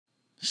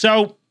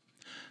So,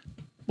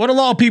 what a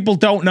lot of people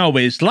don't know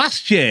is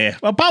last year,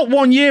 about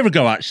 1 year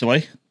ago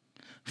actually,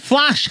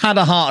 Flash had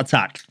a heart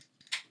attack.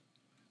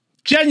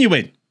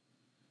 Genuine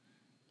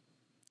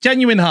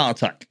heart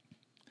attack.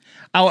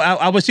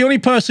 I was the only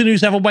person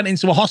who's ever went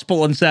into a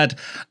hospital and said,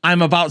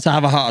 I'm about to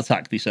have a heart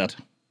attack, they said.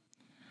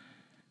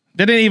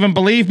 They didn't even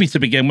believe me to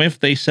begin with.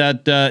 They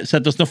said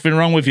there's nothing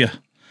wrong with you.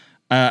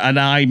 And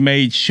I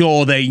made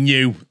sure they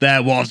knew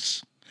there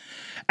was.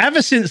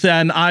 Ever since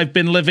then, I've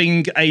been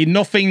living a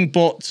nothing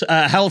but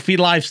healthy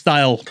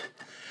lifestyle.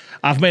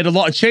 I've made a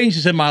lot of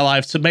changes in my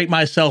life to make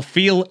myself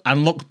feel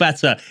and look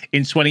better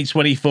in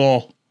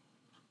 2024.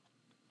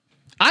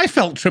 I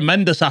felt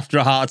tremendous after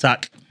a heart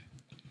attack.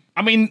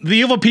 I mean,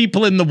 the other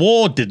people in the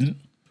ward didn't.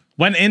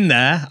 Went in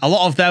there. A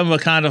lot of them were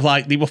kind of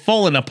like, they were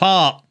falling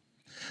apart.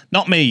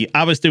 Not me.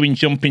 I was doing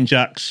jumping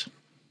jacks.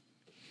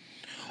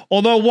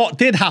 Although what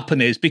did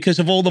happen is, because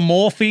of all the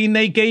morphine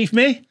they gave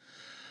me,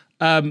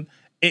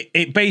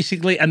 it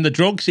basically, and the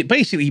drugs, it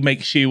basically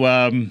makes you,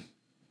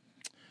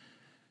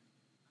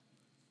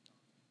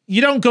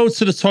 you don't go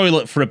to the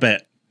toilet for a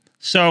bit.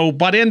 So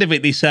by the end of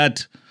it, they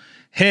said,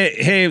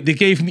 here,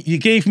 you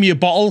gave me a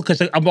bottle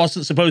because I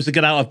wasn't supposed to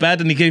get out of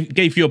bed, and he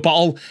gave you a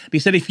bottle. They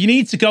said, if you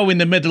need to go in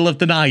the middle of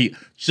the night,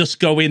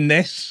 just go in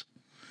this.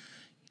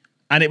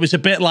 And it was a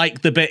bit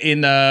like the bit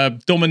in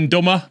Dumb and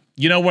Dumber,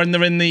 you know, when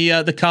they're in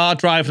the car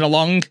driving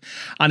along,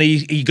 and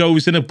he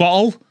goes in a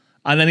bottle,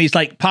 and then he's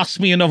like, pass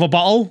me another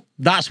bottle.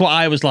 That's what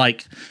I was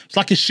like. It's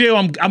like a shoe.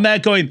 I'm there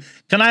going,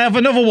 can I have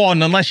another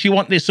one? Unless you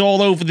want this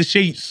all over the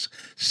sheets,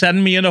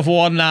 send me another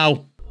one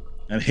now.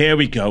 And here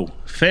we go.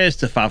 Fears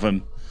to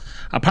Fathom.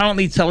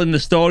 Apparently telling the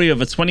story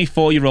of a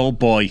 24-year-old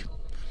boy.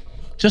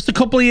 Just a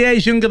couple of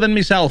years younger than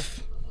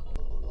myself.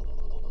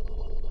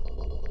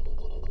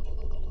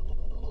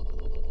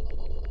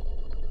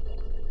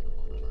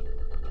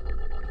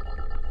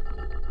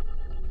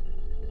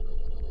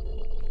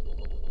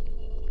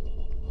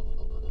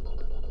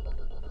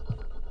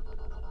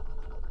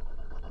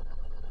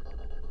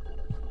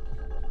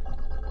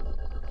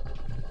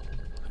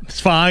 It's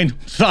fine.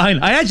 It's fine.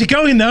 I had you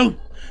going, though.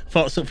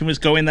 Thought something was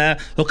going there.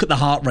 Look at the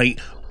heart rate.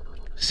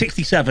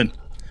 67.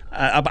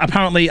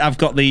 Apparently, I've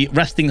got the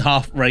resting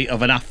heart rate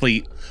of an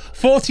athlete.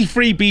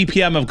 43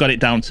 BPM I've got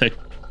it down to.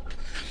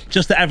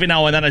 Just that every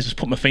now and then I just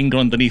put my finger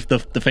underneath the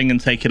thing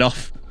and take it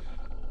off.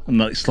 And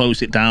it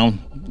slows it down.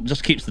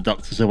 Just keeps the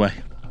doctors away.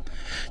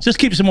 Just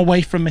keeps them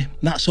away from me.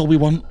 That's all we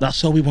want.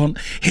 That's all we want.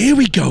 Here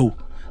we go,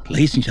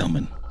 ladies and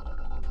gentlemen.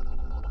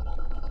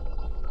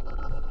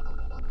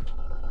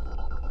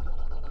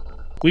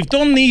 We've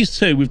done these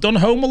two. We've done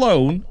Home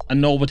Alone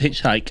and Norwood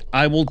Hitchhike.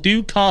 I will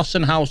do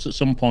Carson House at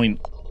some point.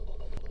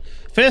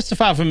 Fears to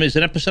Fathom is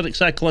an episodic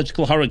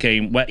psychological horror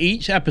game where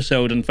each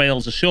episode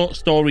unveils a short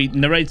story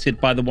narrated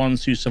by the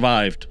ones who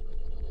survived.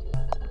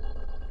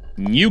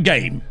 New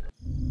game.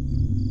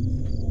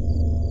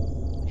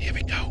 Here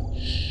we go.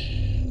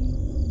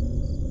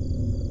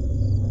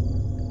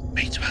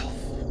 May 12th.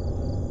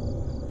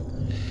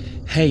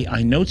 Hey,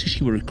 I noticed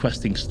you were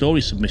requesting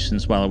story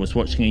submissions while I was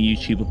watching a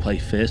YouTuber play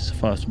Fears to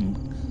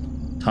Fathom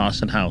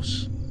Carson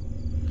House.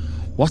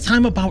 What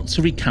I'm about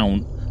to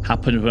recount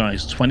happened when I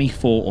was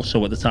 24 or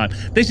so at the time.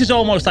 This is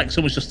almost like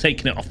someone's just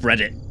taking it off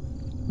Reddit.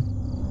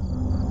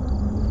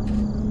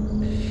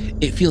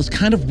 It feels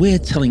kind of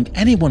weird telling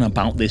anyone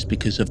about this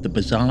because of the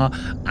bizarre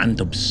and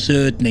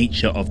absurd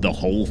nature of the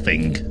whole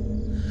thing.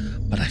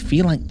 But I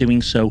feel like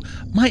doing so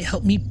might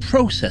help me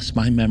process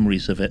my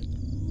memories of it.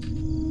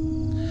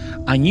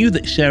 I knew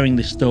that sharing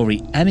this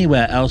story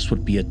anywhere else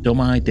would be a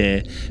dumb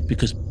idea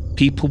because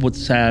people would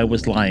say I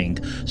was lying.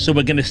 So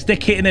we're going to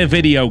stick it in a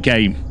video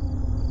game.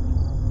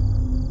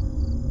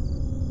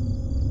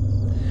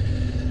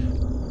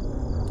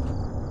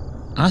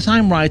 As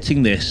I'm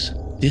writing this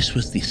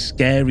was the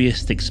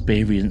scariest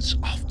experience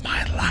of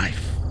my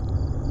life.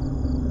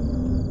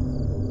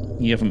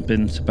 You haven't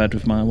been to bed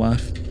with my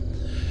wife?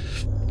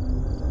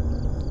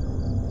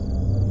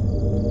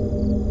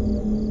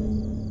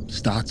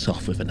 Starts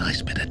off with a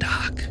nice bit of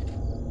dark.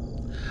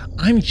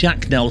 I'm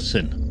Jack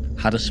Nelson,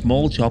 had a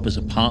small job as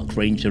a park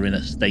ranger in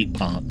a state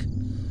park.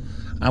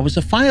 I was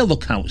a fire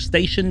lookout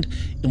stationed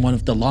in one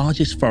of the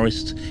largest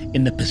forests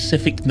in the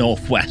Pacific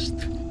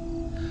Northwest.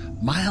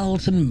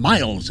 Miles and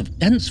miles of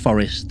dense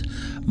forest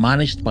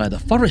managed by the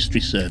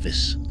Forestry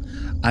Service.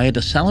 I had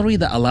a salary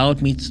that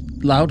allowed me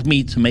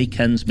to make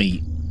ends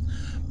meet,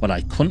 but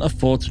I couldn't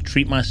afford to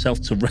treat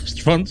myself to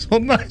restaurants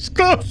on nice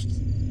costs.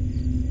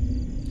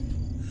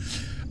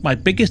 My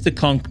biggest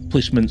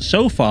accomplishment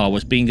so far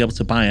was being able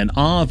to buy an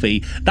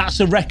RV,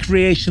 that's a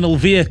recreational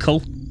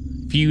vehicle,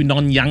 for you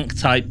non-yank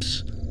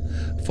types,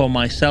 for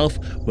myself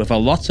with a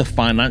lot of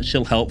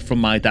financial help from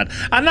my dad.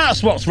 And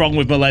that's what's wrong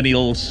with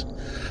millennials.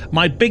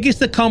 My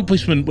biggest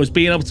accomplishment was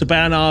being able to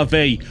buy an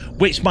RV,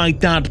 which my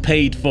dad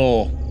paid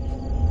for.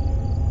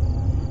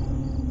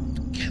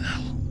 You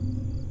know,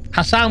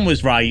 Hassan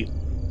was right.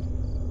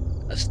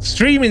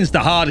 Streaming's the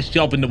hardest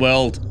job in the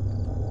world.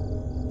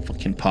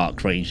 Fucking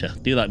park ranger.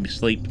 Do that in my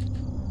sleep.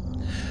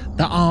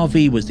 That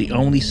RV was the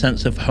only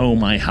sense of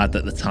home I had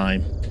at the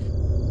time.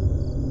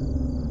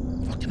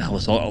 Fucking hell,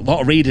 there's a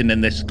lot of reading in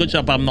this. Good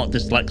job I'm not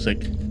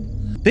dyslexic.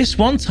 This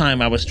one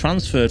time I was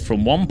transferred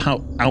from one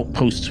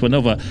outpost to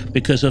another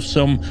because of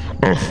some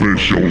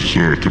official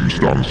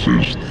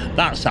circumstances.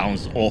 That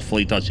sounds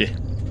awfully dodgy.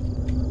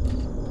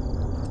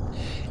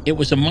 It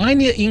was a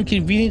minor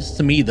inconvenience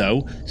to me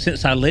though,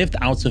 since I lived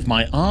out of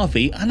my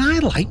RV and I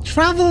like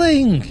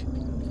travelling.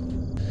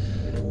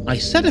 I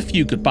said a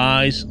few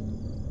goodbyes,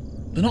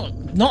 but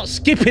not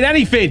skipping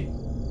anything.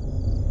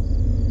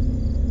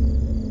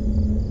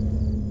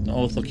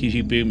 Oh, look at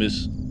you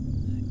boomers.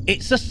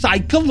 It's a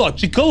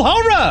psychological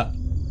horror.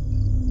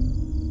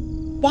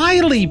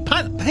 Wiley,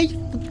 pay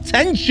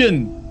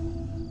attention.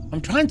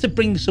 I'm trying to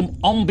bring some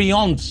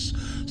ambiance,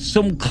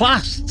 some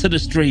class to the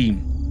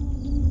stream.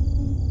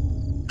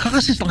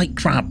 Class is like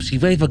crabs.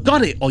 You've either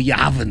got it or you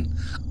haven't.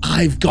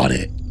 I've got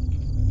it.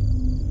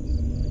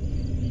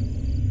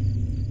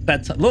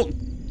 Bedtime. Look.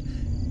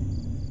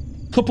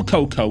 Cup of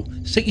cocoa.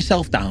 Sit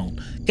yourself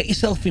down. Get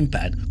yourself in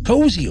bed.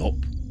 Cozy up.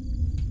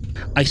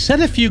 I said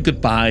a few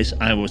goodbyes.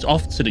 I was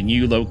off to the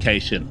new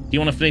location. Do you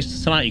want to finish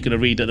tonight? You're going to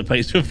read at the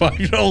pace of a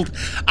 5-year-old.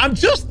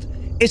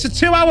 It's a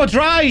 2-hour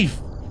drive.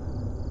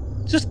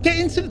 Just get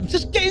into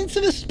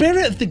the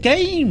spirit of the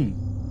game.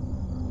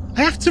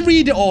 I have to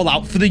read it all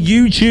out for the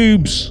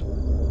YouTubes.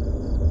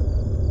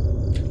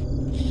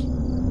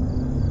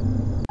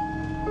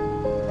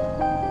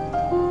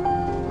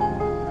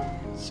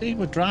 See,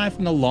 we're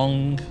driving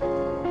along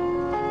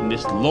in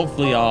this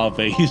lovely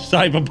RV.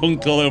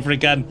 Cyberpunk all over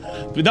again.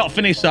 We're not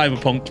finished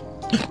Cyberpunk.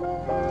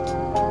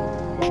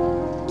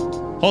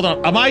 Hold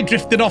on, am I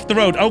drifting off the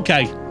road?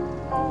 Okay.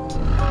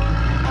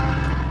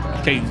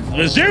 Okay,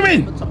 we're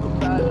zooming.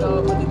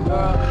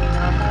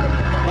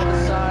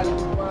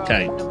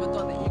 Okay.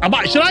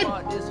 Should I?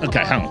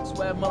 Okay, hang on.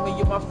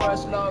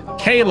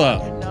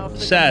 Kayla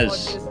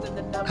says,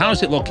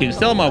 how's it looking?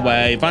 Still on my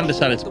way. Van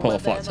decided to pull a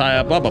flat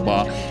tire, blah, blah,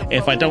 blah.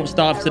 If I don't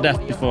starve to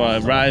death before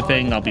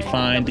arriving, I'll be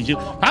fine. Did you?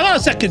 Hang on a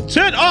second.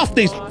 Turn off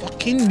this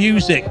fucking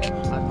music.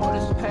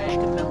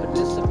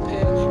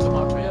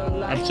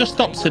 I've just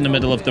stopped in the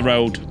middle of the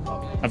road.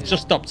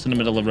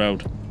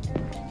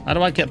 How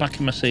do I get back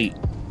in my seat?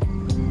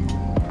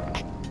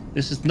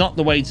 This is not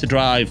the way to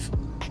drive.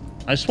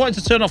 I just wanted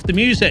to turn off the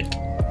music.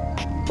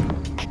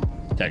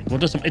 Okay,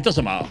 well, it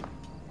doesn't matter.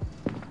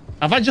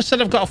 Have I just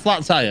said I've got a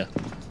flat tire?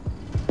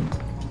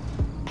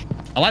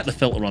 I like the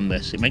filter on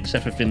this. It makes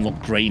everything look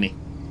grainy.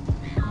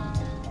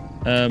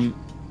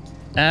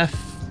 F,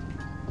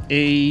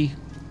 E.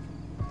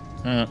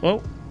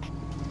 Oh.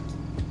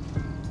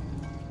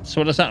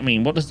 So what does that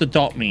mean? What does the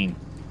dot mean?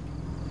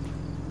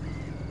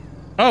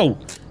 Oh,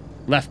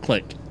 left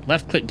click.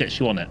 Left click gets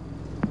you on it.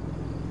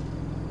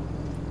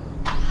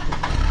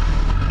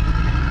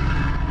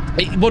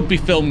 It would be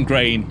film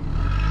grain.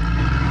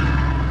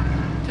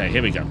 Okay,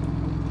 here we go.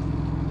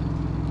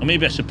 Or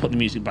maybe I should put the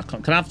music back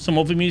on. Can I have some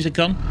other music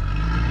on?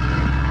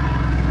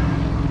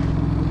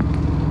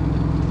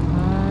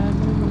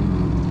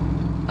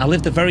 I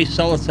lived a very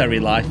solitary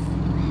life.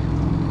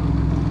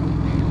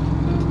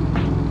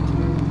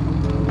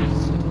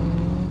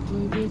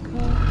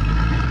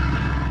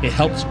 It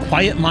helps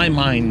quiet my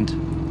mind,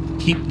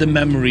 keep the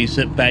memories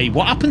at bay.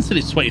 What happens to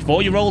this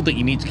 24-year-old that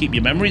you need to keep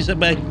your memories at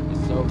bay?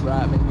 It's so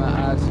bright, make my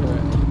eyes hurt.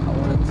 I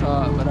want to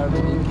talk, but I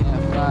really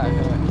can't fight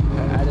her.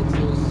 Her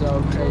attitude is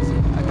so crazy,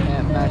 I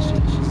can't match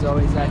it. She's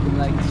always acting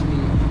like it's me,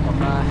 or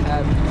my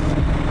habits.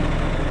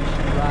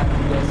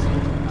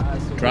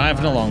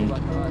 Driving along.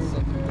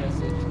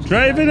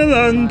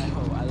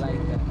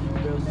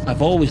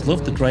 I've always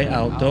loved the great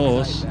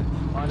outdoors.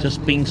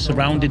 Just being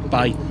surrounded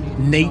by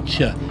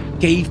nature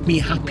gave me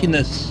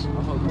happiness.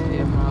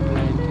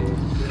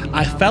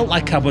 I felt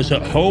like I was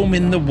at home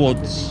in the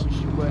woods.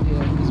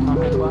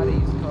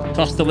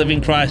 Cost of living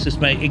crisis,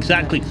 mate.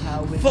 Exactly.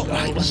 Fuck,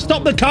 right, let's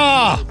stop the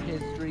car.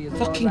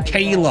 Fucking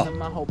Kayla.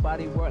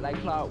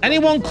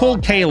 Anyone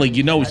called Kayla,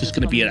 you know it's just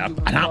going to be an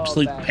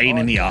absolute pain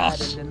in the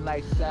arse.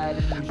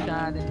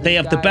 They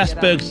have the best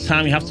burgers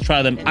time. You have to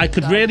try them. I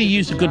could really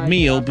use a good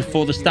meal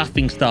before the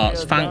staffing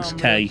starts. Thanks,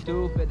 Kay.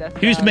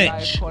 Who's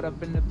Mitch?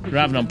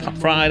 Driving on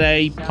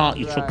Friday. Park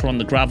your truck on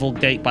the gravel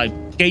gate by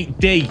Gate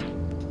D.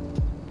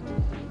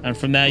 And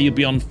from there, you'll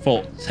be on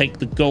foot. Take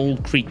the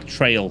Gold Creek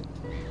Trail.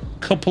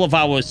 Couple of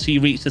hours till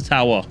you reach the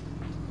tower.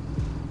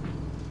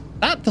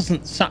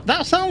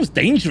 That sounds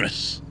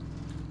dangerous.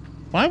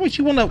 Why would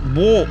you want to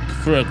walk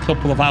for a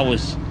couple of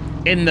hours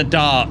in the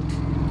dark?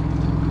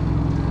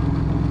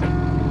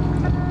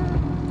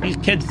 These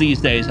kids these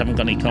days haven't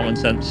got any common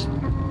sense.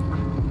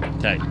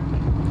 Okay.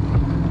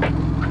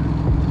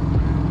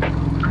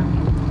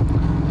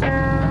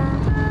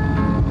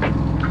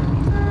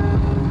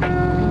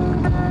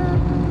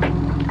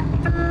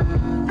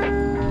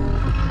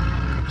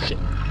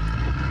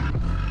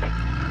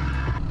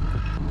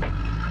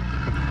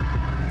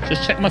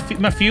 Just check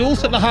my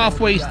fuels at the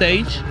halfway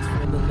stage.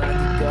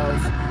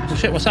 Oh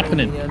shit, what's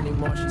happening?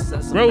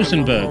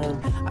 Rosenberg.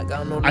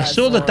 I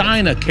saw the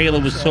diner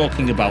Kayla was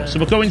talking about, so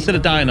we're going to the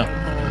diner.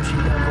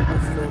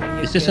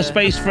 Is this a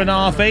space for an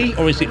RV,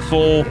 or is it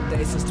for...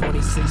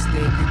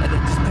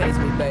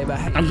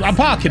 I'm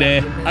parking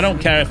here. I don't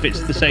care if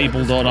it's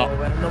disabled or not.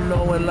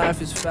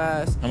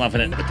 I'm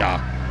having it in the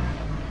car.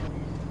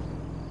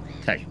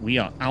 Okay, we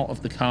are out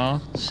of the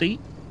car seat.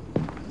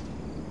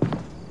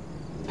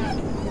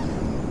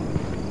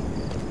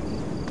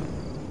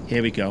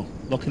 Here we go.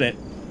 Look at it.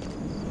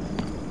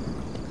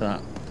 Look at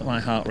that. Look at my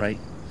heart rate.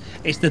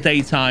 It's the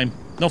daytime.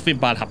 Nothing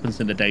bad happens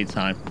in the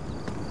daytime.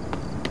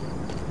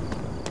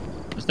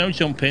 There's no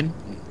jumping.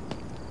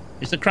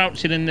 Is there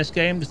crouching in this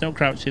game? There's no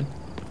crouching.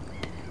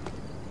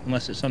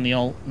 Unless it's on the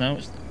alt. No,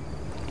 it's...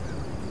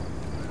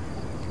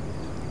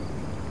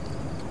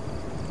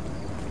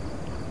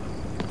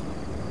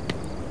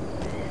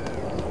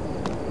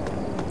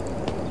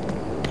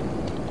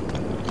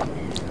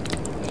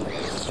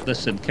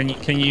 Listen, can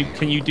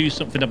you do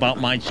something about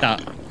my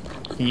chat?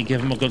 Can you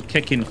give him a good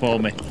kicking for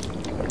me?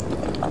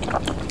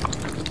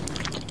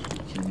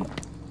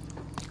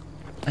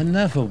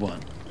 Another one.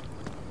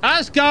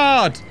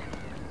 Asgard!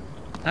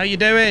 How you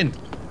doing?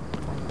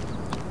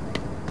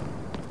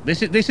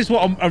 This is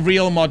what a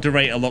real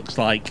moderator looks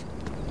like.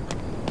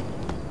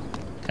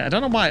 Okay, I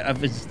don't know why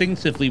I've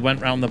instinctively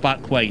went round the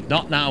back way.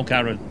 Not now,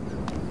 Karen.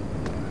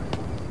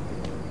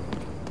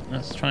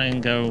 Let's try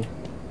and go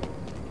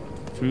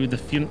through the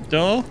front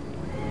door.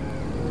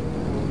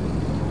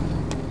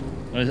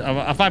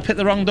 Have I picked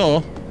the wrong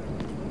door?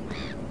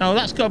 No,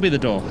 that's got to be the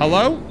door.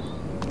 Hello?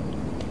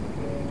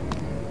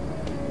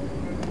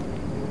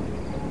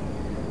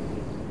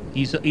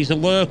 He's a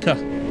lurker.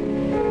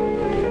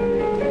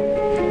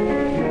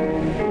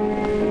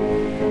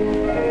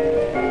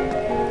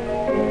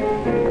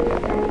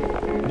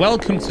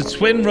 Welcome to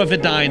Twin River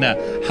Diner.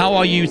 How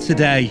are you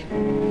today?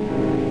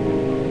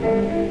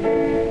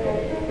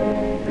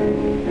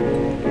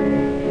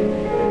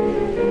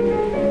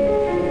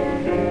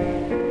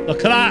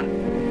 Look at that.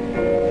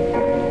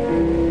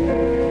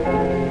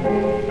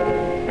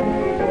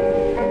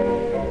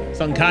 It's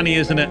uncanny,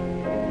 isn't it?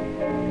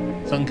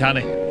 It's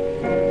uncanny.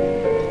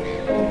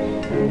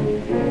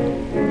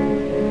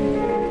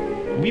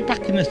 Are we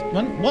back in this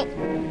one? What?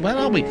 Where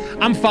are we?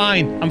 I'm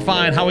fine. I'm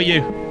fine. How are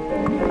you?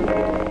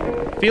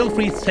 Feel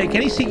free to take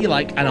any seat you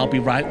like and I'll be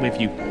right with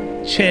you.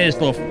 Cheers,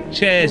 love.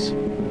 Cheers.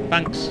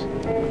 Thanks.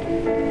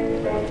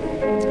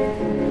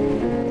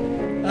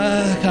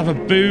 Have a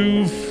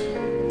booth.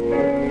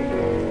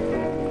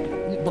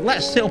 But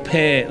let's sit up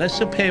here. Let's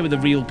sit up here with the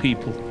real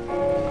people.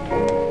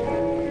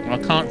 I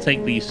can't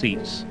take these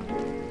seats.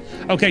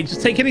 Okay,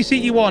 just take any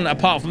seat you want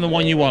apart from the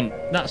one you want.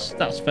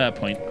 That's fair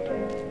point.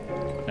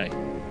 Okay.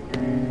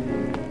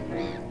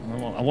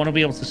 I want to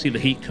be able to see the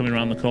heat coming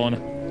around the corner.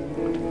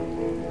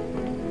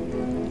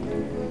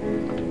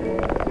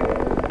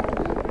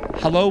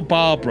 Hello,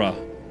 Barbara.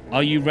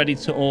 Are you ready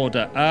to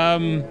order?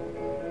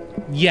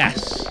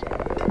 Yes.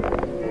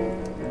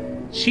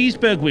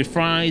 Cheeseburger with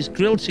fries,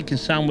 grilled chicken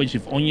sandwich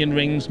with onion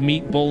rings,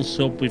 meatball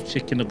sub with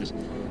chicken nuggets.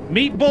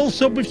 Meatball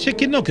sub with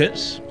chicken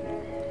nuggets?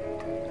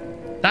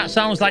 That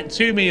sounds like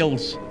 2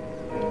 meals.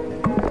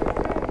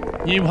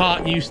 New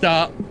heart, new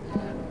start.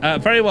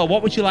 Very well.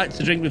 What would you like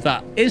to drink with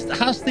that?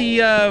 Has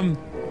the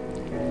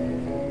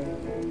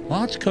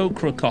large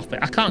Coke or a coffee?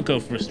 I can't go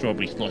for a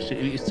strawberry slush.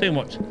 It's too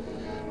much.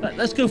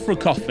 Let's go for a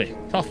coffee.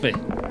 Coffee.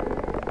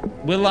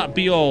 Will that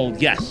be all?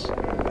 Yes.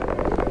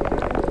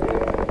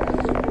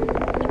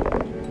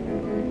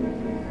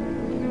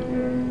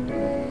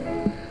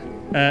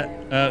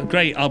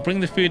 Great. I'll bring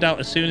the food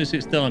out as soon as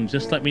it's done.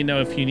 Just let me know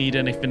if you need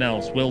anything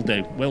else. Will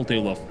do. Will do,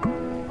 love.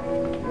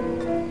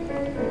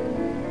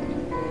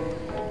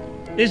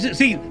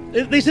 See,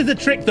 this is the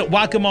trick that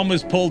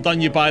Wagamama's pulled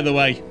on you, by the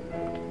way.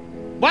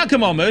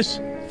 Wagamama's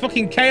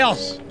fucking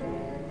chaos.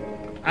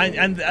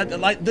 And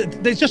like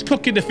they're just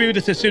cooking the food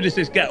as soon as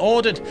it's get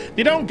ordered.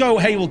 They don't go,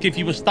 hey, we'll give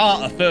you a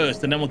starter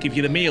first and then we'll give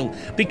you the meal.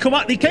 They came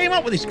up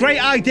with this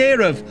great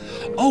idea of,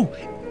 oh,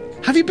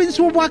 have you been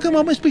to a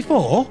Wagamama's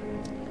before?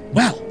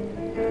 Well,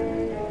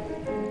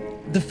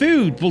 the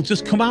food will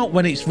just come out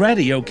when it's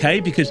ready, okay?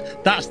 Because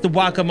that's the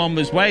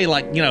Wagamama's way.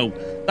 Like, you know,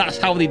 that's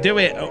how they do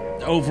it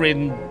over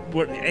in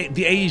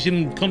the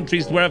Asian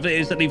countries, wherever it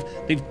is that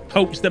they've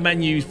poached the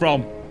menus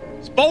from.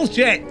 It's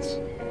bullshit.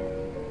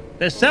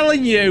 They're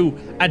selling you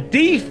a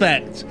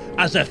defect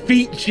as a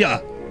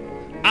feature.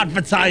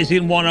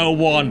 Advertising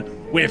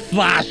 101 with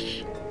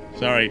Flash.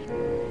 Sorry.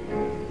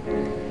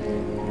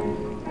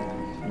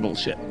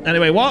 Bullshit.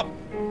 Anyway, what?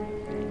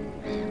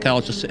 Okay,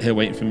 I'll just sit here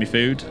waiting for my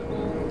food.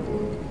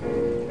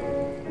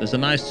 There's a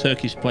nice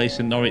Turkish place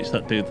in Norwich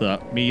that do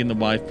that. Me and the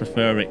wife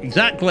prefer it.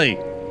 Exactly.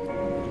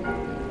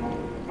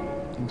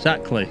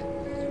 Exactly.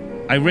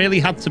 I really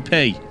had to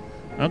pee.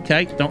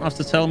 Okay, don't have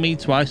to tell me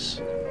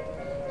twice.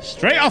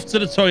 Straight off to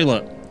the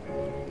toilet.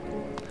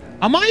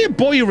 Am I a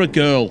boy or a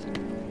girl?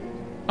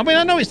 I mean,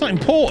 I know it's not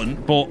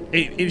important, but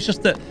it was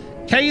just that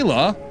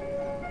Kayla,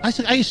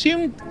 I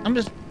assume I'm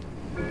just...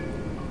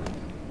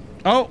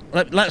 Oh,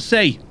 let's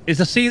see. Is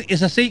the seat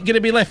going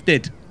to be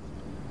lifted?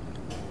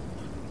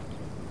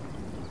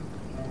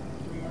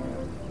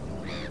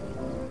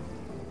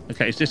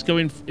 Okay, is this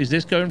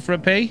going for a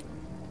pee?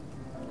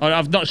 Oh,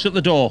 I've not shut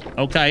the door.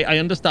 Okay, I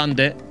understand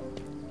it.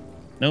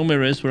 No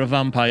mirrors. We're a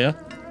vampire.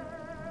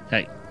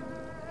 Okay.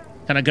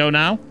 Can I go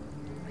now?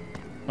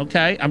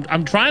 Okay.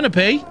 I'm trying to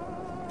pee.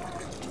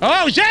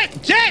 Oh,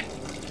 shit! Shit!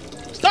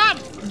 Stop!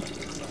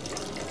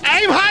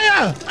 Aim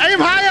higher! Aim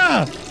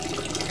higher!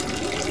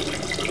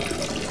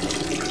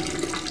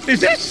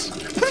 Is this?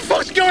 What the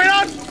fuck's going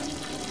on?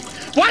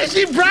 Why is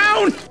he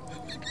brown?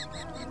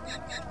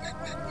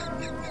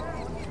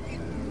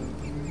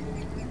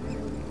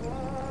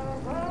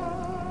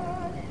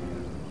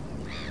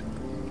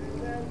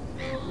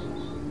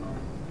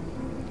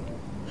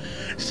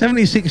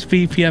 .76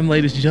 BPM,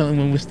 ladies and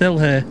gentlemen. We're still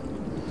here.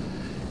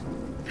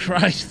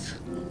 Christ.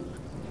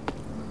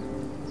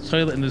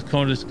 Toilet in the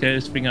corner is the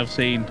scariest thing I've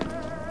seen.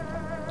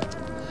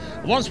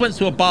 I once went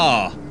to a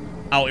bar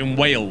out in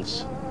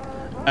Wales,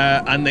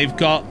 and they've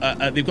got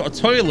a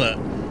toilet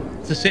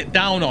to sit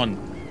down on,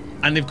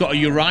 and they've got a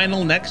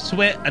urinal next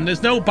to it, and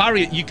there's no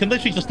barrier. You can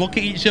literally just look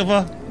at each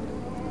other.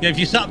 Yeah, if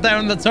you sat there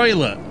in the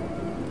toilet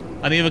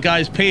and the other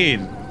guy's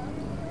peeing,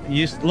 and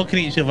you just look at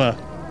each other,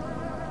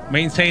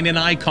 maintaining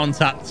eye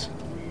contact.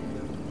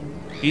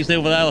 He's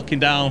over there looking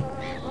down.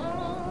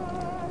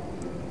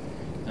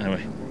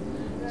 Anyway,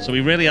 so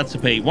we really had to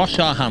pee. Wash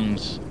our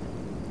hands.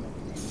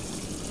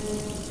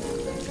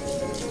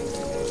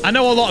 I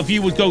know a lot of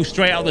you would go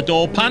straight out the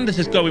door. Pandas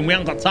is going, we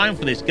haven't got time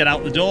for this, get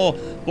out the door.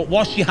 But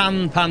wash your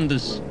hand,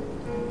 Pandas.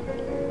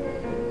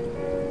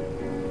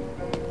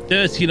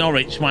 Dirty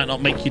Norwich might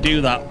not make you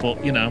do that,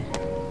 but you know.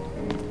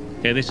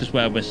 Okay, this is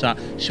where we're sat.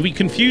 Should we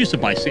confuse her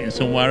by sitting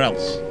somewhere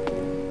else?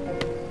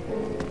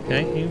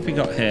 Okay, who have we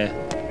got here?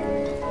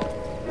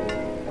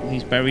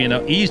 He's burying a...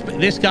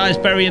 This guy's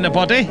burying a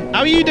body. How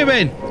are you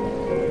doing?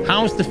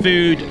 How's the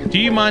food? Do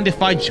you mind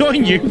if I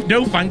join you?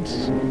 No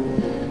thanks.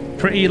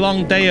 Pretty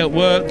long day at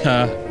work,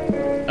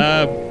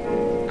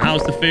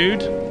 how's the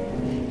food?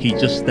 He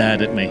just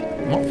stared at me.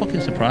 I'm not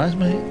fucking surprised,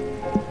 mate.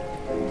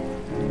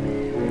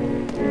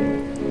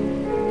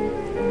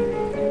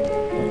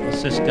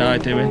 What's this guy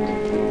doing?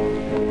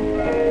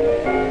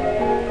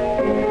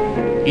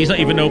 He's not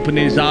even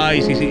opening his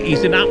eyes.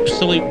 He's in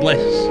absolute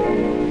bliss.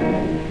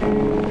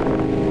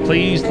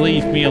 Please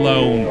leave me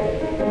alone.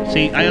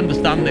 See, I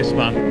understand this,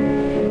 man.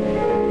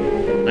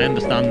 I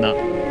understand that.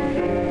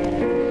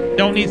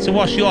 Don't need to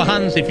wash your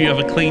hands if you have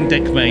a clean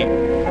dick, mate.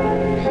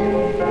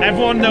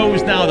 Everyone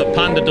knows now that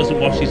Panda doesn't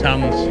wash his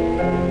hands.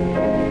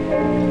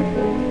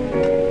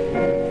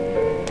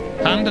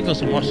 Panda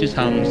doesn't wash his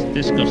hands.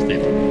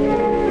 Disgusting.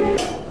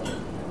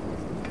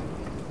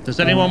 Does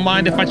anyone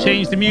mind if I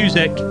change the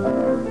music?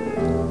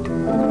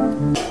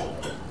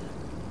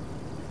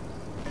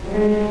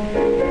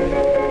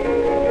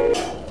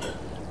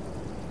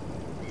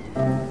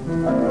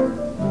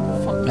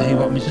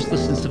 Just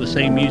listens to the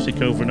same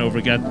music over and over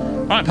again.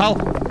 All right, pal.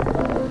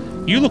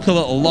 You look a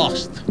little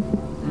lost.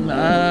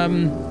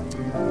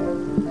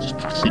 Just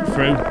passing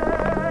through.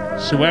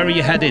 So where are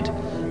you headed?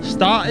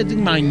 Started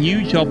my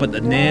new job at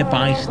the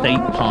nearby state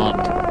park.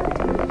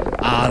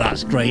 Ah,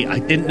 that's great. I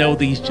didn't know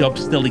these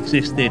jobs still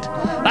existed.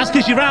 That's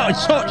because you're out of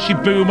touch, you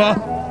boomer.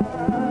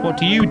 What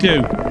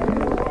do?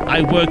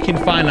 I work in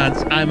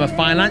finance. I'm a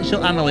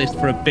financial analyst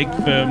for a big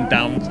firm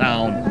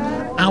downtown.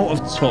 Out of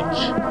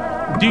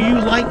touch. Do you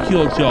like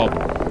your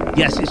job?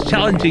 Yes, it's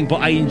challenging,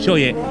 but I enjoy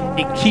it.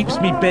 It keeps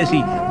me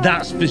busy,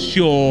 that's for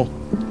sure.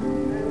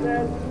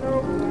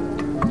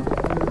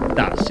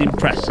 That's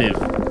impressive.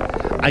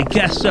 I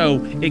guess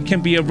so. It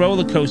can be a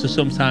roller coaster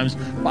sometimes,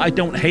 but I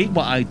don't hate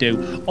what I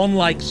do,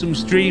 unlike some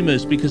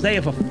streamers, because they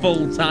have a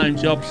full-time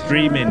job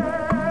streaming.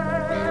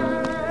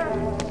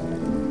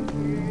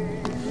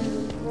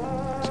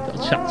 Just got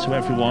to chat to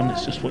everyone.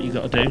 It's just what you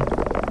got to do.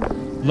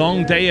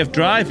 Long day of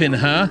driving,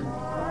 huh?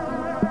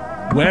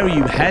 Where are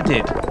you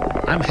headed?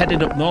 I'm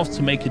headed up north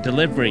to make a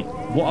delivery.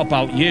 What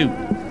about you?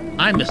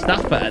 I'm a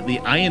staffer at the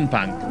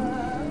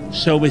Ironbark.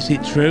 So is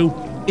it true?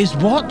 Is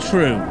what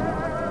true?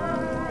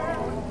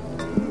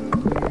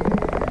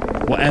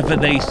 Whatever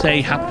they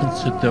say happened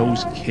to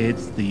those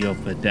kids the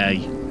other day.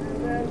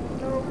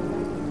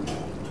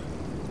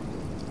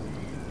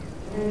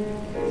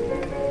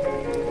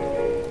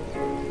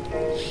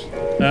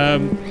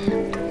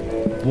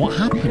 What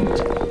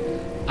happened?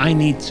 I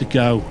need to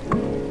go.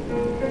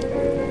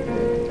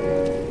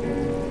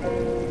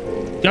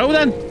 Go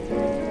then.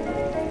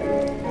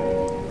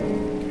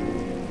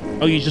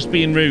 Oh, you're just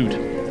being rude.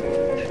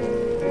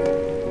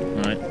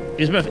 All right.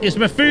 Is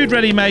my food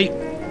ready, mate?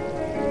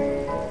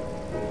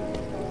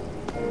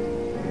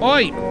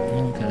 Oi!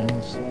 Okay,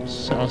 let's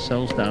sit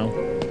ourselves down.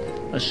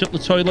 Let's shut the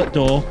toilet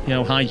door, you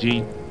know,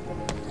 hygiene.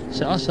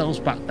 Sit ourselves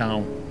back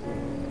down.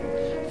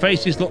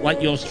 Faces look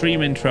like your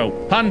stream intro.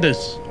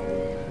 Pandas!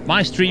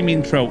 My stream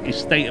intro is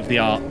state of the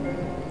art.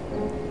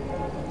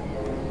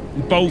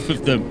 Both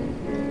of them.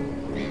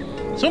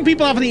 Some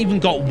people haven't even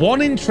got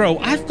one intro.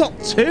 I've got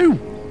two.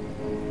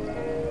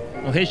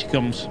 Oh, here she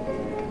comes.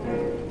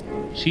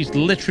 She's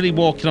literally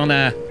walking on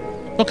air.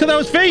 Look at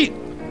those feet.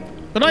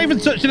 They're not even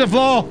touching the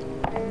floor.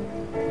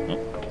 Oh.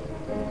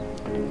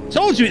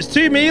 Told you it's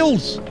 2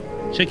 meals.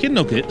 Chicken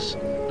nuggets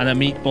and a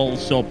meatball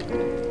sub.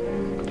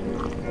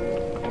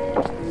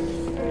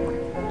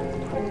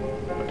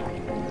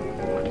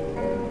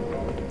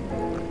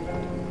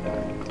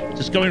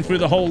 Just going through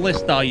the whole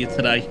list, are you,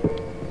 today?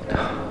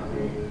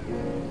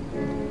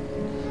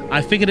 I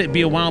figured it'd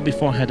be a while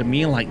before I had a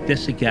meal like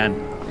this again.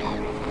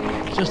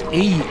 Just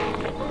eat.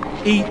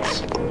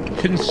 Eat.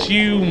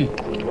 Consume.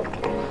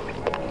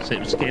 So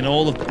we're getting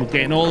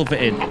all of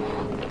it in.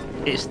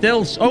 It's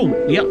still... Oh,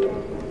 yep.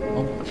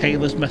 Oh,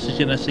 Kayla's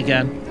messaging us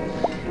again.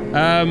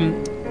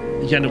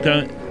 You end up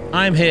going...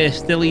 I'm here,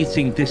 still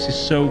eating. This is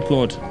so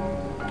good.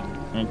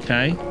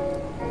 Okay.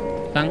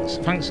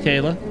 Thanks,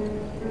 Kayla.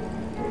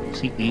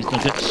 Let's eat these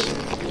nuggets.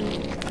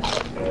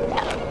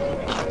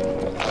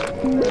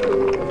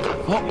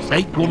 Fuck's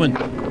sake, woman.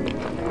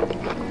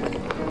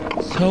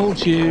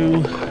 Told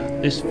you.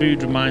 This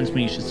food reminds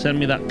me you should send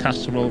me that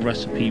casserole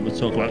recipe we're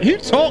talking about. Who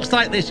talks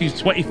like this who's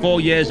 24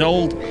 years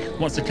old?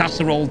 Wants a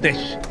casserole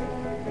dish?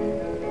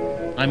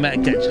 I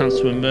might get a chance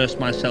to immerse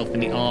myself in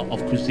the art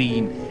of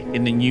cuisine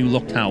in the new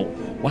lookout.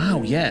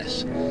 Wow,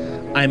 yes.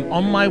 I'm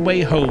on my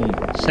way home.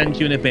 Send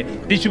you in a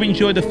bit. Did you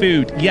enjoy the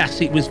food? Yes,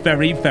 it was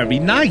very, very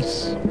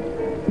nice.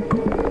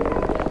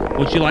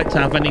 Would you like to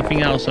have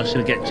anything else? Or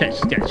should I get checked?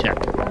 Just get a check.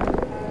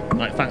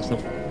 Right, thanks,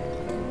 love.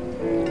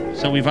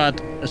 So we've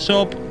had a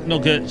sub,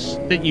 nuggets,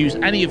 didn't use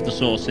any of the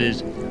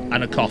sauces,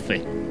 and a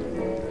coffee.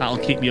 That'll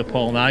keep me up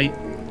all night.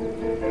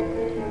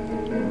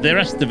 The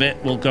rest of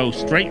it will go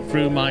straight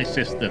through my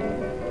system.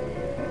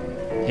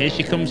 Here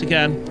she comes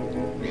again.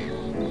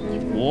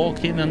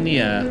 Walking in the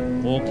air.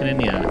 Walking in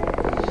the air.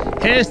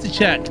 Here's the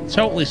check.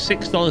 Total is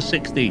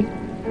 $6.60.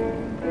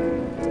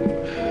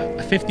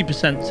 A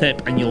 50%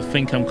 tip and you'll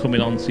think I'm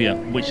coming on to you,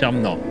 which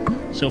I'm not.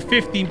 So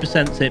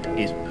 15% tip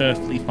is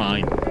perfectly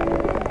fine.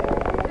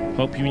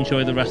 Hope you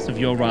enjoy the rest of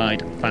your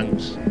ride.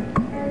 Thanks.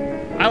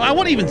 I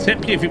wouldn't even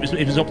tip you if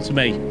it was up to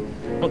me.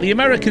 But the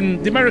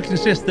American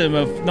system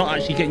of not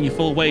actually getting your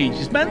full wage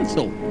is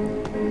mental.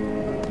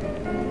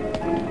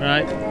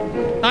 Right.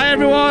 Hi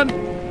everyone.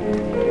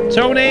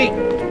 Tony.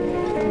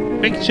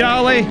 Big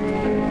Charlie.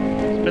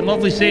 It's been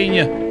lovely seeing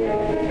you.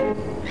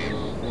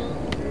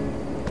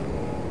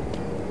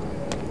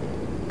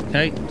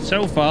 Okay,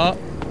 so far.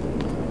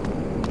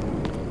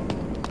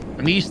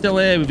 And he's still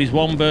here with his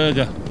one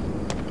burger.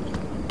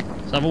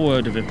 Let's have a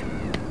word with him.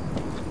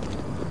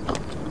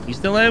 You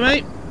still there,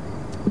 mate?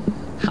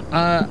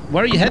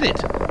 Where are you headed?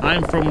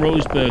 I'm from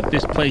Roseburg.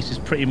 This place is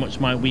pretty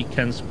much my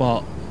weekend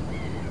spot.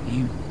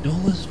 You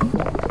dull as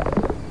fuck.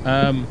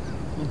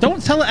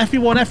 Don't tell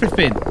everyone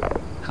everything.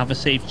 Have a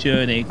safe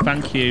journey.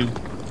 Thank you.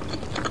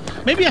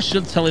 Maybe I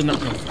should tell him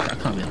that. No, I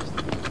can't be honest.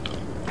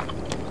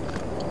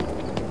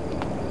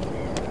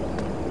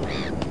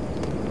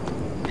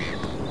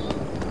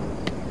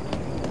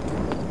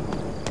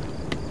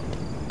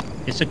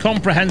 It's a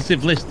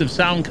comprehensive list of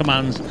sound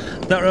commands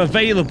that are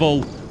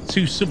available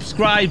to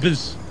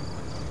subscribers.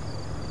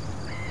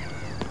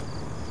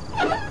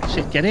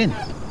 Shit, get in.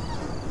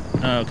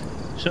 Oh, okay.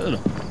 Shut it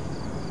up.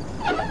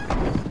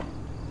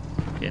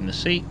 Get in the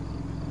seat.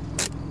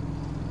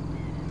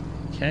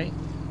 Okay.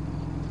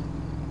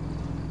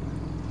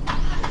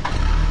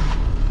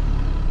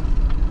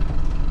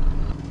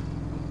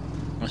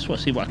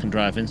 Let's see what I can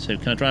drive into.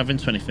 Can I drive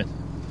into anything?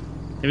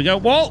 Here we go.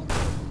 Whoa!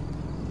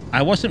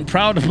 I wasn't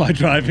proud of my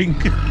driving.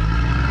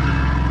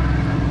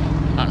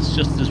 That's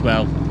just as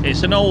well.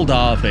 It's an old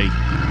RV.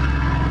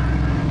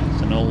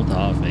 It's an old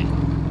RV.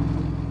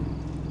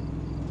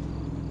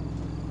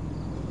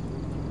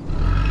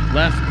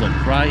 Left,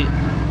 look right.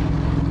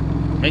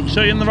 Make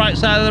sure you're on the right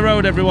side of the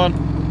road, everyone.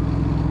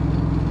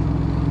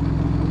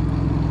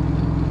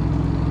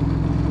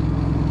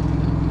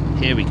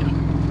 Here we go.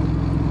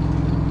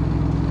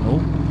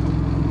 Oh.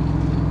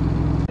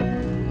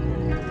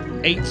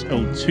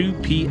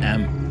 8:02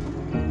 p.m.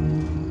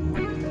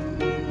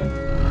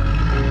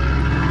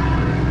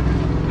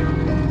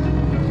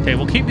 Okay,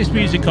 we'll keep this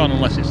music on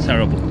unless it's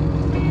terrible.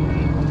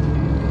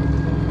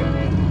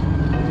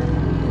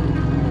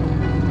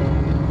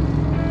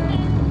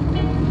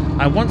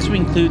 I want to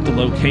include the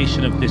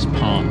location of this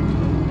park.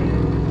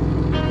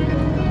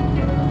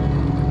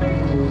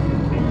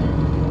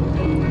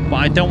 But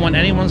I don't want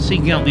anyone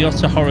seeking out the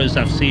utter horrors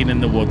I've seen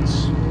in the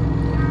woods.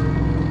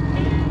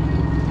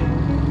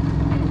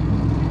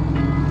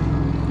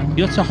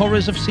 The utter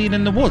horrors I've seen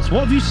in the woods?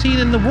 What have you seen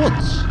in the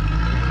woods?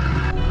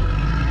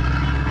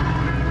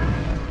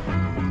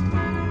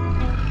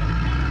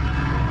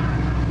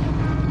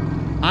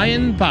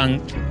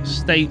 Ironbark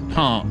State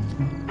Park.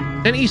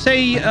 Didn't he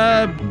say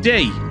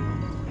D?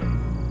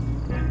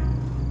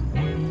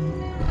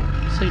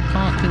 Say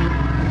parking.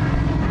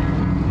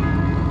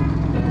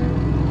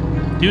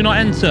 Do not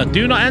enter.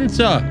 Do not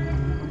enter.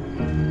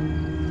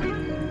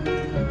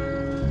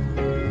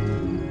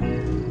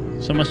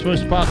 So am I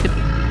supposed to park it?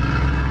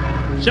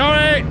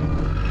 Sorry.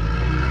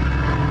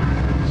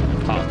 So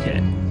park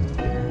it.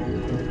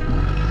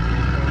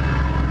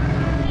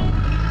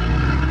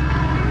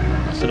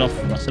 That's it off.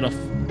 That's it off.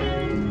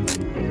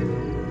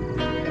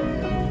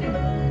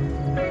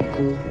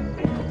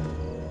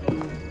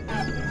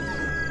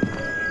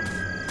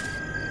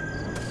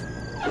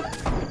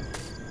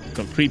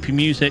 Got creepy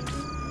music.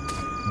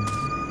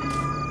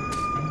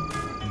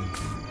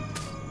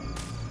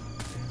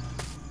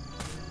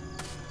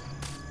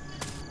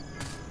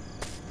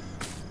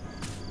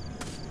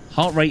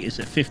 Heart rate is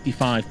at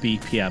 55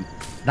 BPM.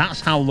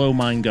 That's how low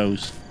mine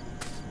goes.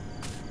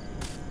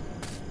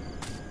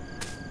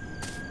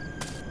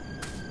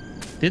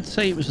 Did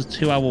say it was a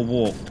 2-hour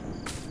walk.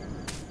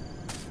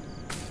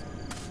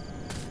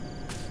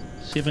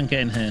 See if I can get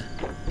in here.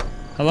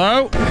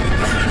 Hello?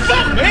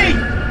 Fuck me!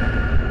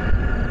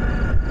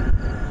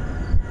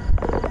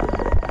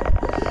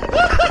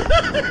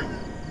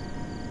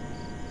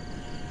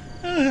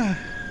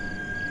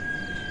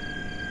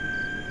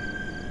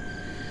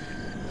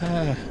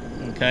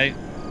 Okay.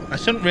 I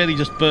shouldn't really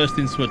just burst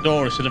into a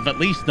door. I should have at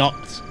least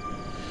knocked.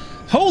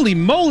 Holy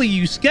moly,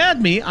 you scared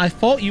me. I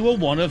thought you were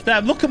one of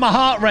them. Look at my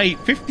heart rate.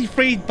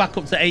 53 back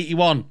up to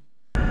 81.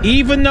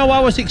 Even though I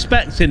was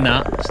expecting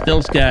that,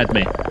 still scared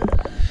me.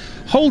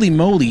 Holy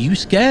moly, you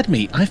scared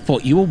me. I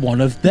thought you were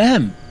one of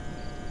them.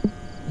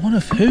 One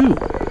of who?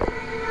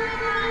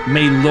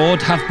 May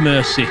Lord have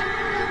mercy.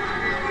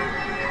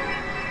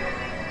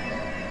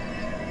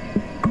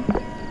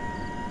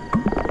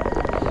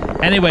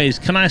 Anyways,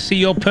 can I see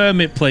your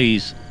permit,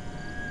 please?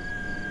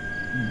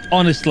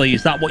 Honestly,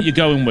 is that what you're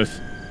going with?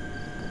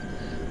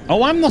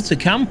 Oh, I'm not a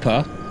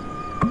camper.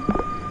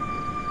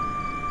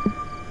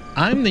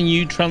 I'm the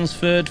new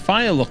transferred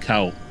fire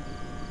lookout.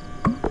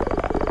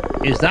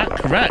 Is that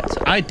correct?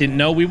 I didn't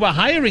know we were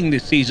hiring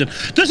this season.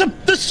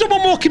 There's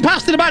someone walking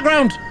past in the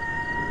background.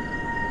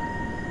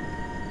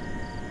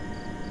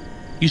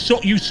 You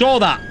saw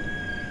that.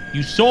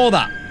 You saw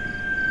that.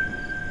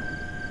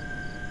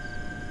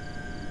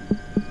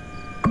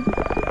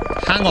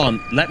 Hang on,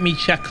 let me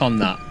check on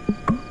that.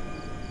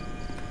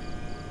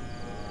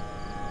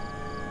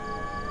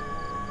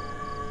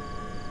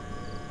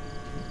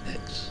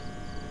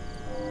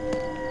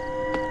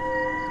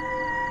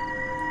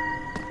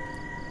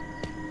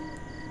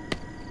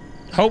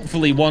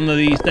 Hopefully one of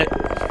these days...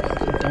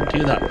 Don't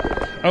do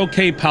that.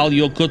 Okay, pal,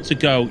 you're good to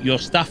go. You're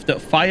staffed at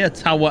Fire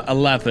Tower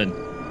 11.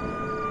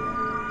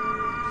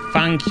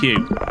 Thank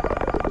you.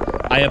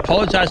 I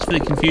apologise for the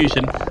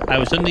confusion. I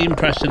was under the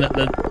impression that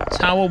the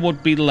tower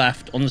would be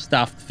left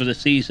unstaffed for the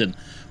season.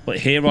 But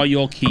here are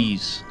your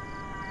keys.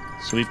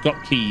 So we've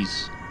got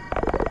keys.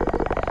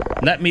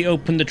 Let me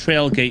open the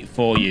trail gate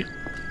for you.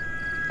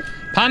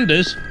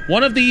 Pandas,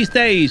 one of these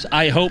days,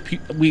 I hope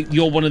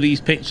you're one of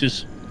these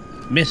pictures.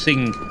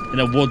 Missing in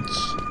a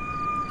woods.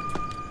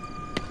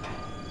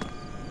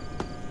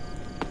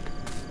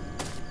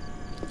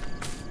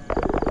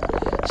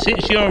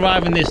 Since you're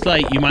arriving this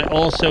late, you might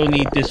also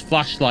need this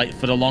flashlight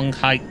for the long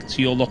hike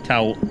to your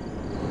lookout.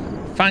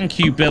 Thank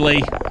you,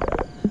 Billy.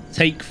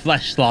 Take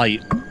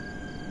flashlight.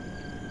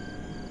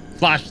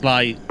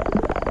 Flashlight.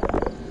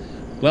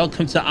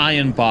 Welcome to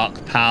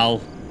Ironbark,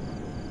 pal.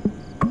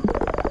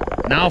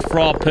 Now for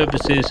our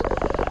purposes,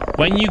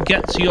 when you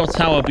get to your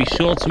tower, be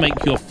sure to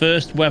make your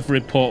first weather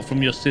report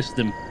from your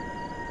system.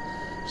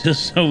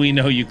 Just so we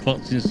know you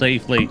clocked in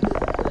safely.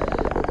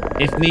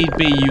 If need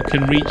be, you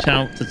can reach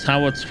out to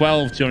Tower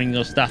 12 during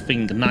your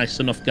staffing. Nice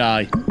enough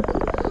guy.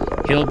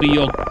 He'll be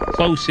your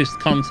closest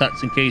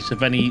contact in case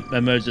of any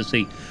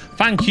emergency.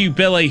 Thank you,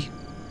 Billy.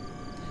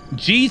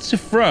 G to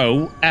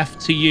throw, F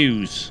to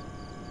use.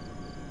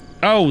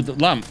 Oh, the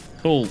lamp.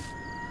 Cool.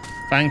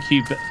 Thank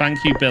you,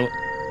 Billy.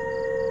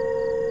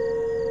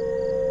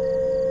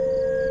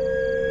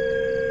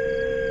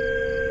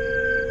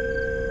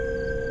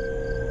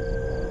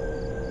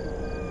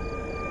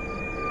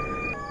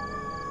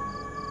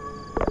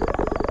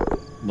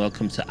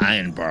 Welcome to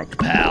Ironbark,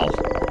 pal.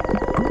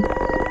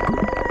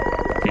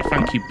 Okay,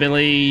 thank you,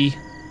 Billy.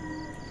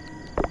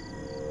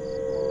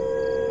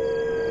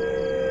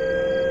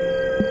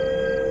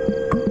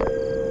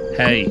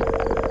 Hey,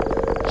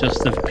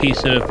 just a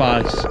piece of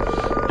advice.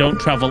 Don't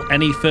travel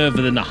any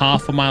further than a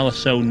half a mile or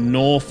so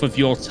north of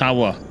your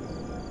tower.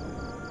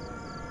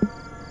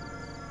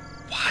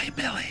 Why,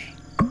 Billy?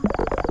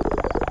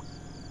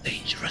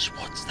 Dangerous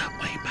woods that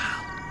way,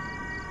 pal.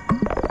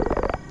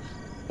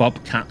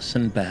 Bobcats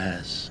and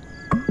bears.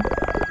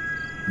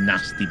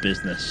 Nasty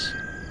business.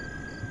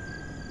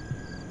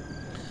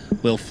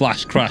 Will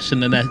flash crash in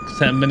the next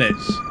 10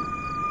 minutes?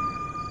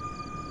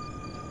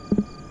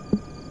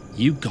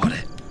 You got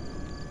it.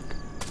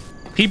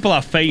 People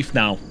have faith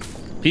now.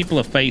 People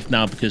have faith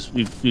now because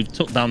we've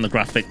took down the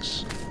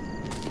graphics.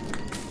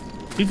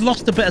 We've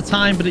lost a bit of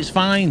time, but it's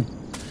fine.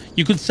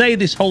 You could say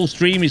this whole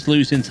stream is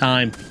losing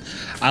time.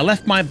 I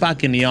left my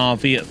bag in the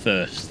RV at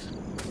first.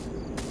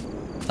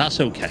 That's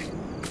okay.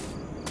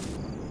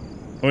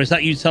 Or is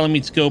that you telling me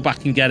to go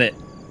back and get it?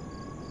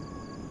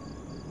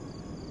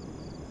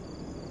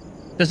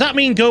 Does that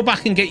mean go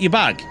back and get your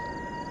bag?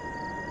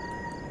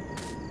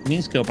 It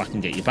means go back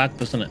and get your bag,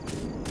 doesn't it?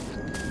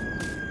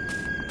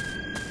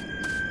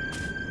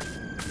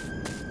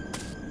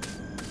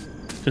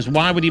 Because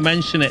why would he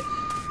mention it?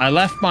 I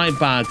left my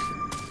bag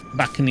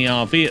back in the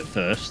RV at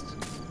first. So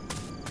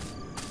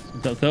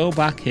I've got to go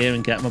back here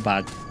and get my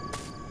bag.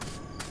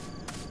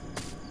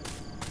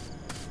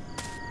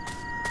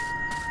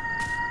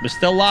 We're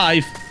still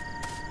live.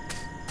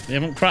 We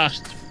haven't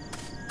crashed.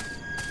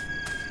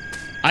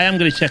 I am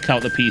going to check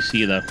out the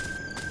PC though.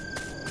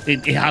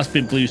 It has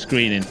been blue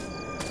screening.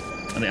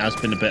 And it has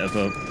been a bit of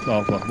a...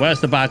 Oh, well,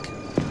 where's the bag?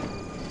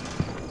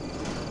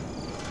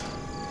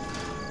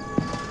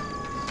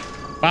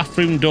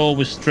 Bathroom door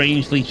was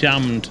strangely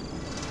jammed.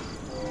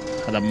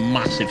 Had a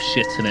massive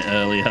shit in it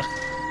earlier.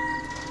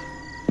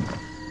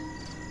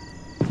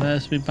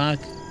 Where's my bag?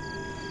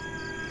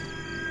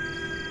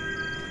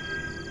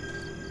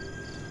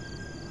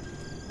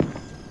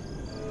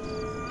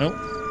 Oh,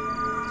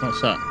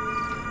 what's that?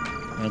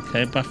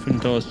 Okay, bathroom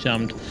door's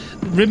jammed.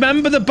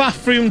 Remember the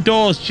bathroom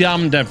door's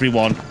jammed,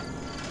 everyone.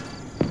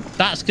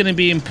 That's going to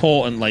be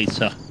important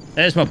later.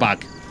 There's my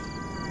bag.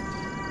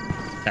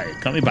 Okay,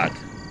 got my bag.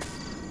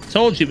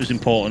 Told you it was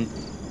important.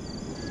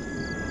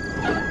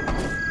 Okay.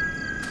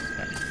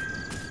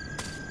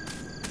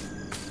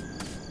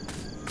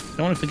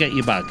 Don't want to forget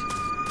your bag.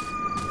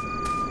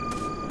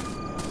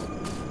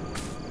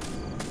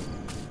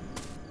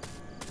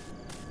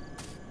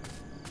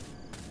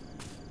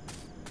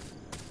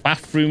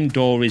 Bathroom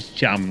door is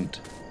jammed.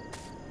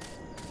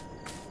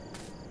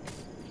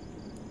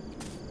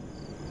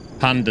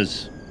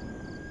 Pandas.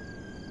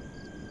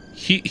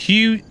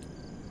 Hugh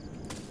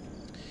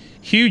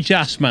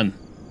Jasmine.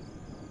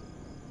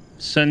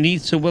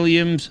 Sanita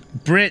Williams.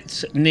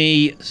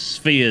 Brittany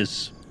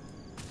Spheres.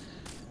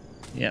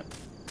 Yep.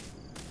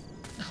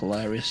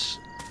 Hilarious.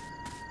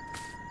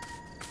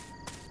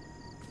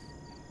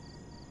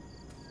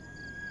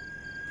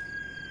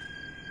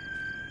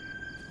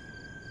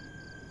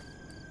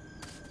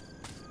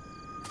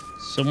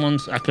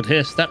 I could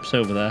hear steps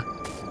over there.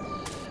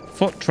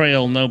 Foot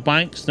trail, no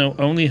bikes, no,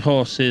 only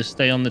horses,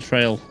 stay on the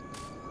trail.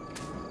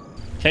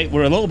 Okay,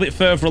 we're a little bit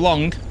further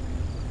along.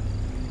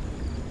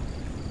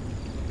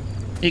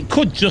 It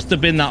could just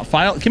have been that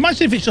file. Can you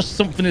imagine if it's just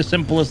something as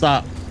simple as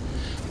that?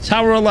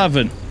 Tower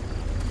 11.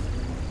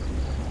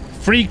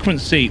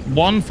 Frequency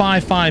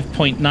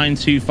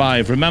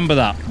 155.925. Remember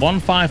that.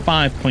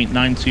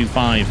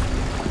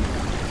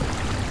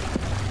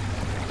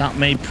 155.925. That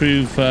may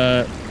prove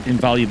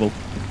invaluable.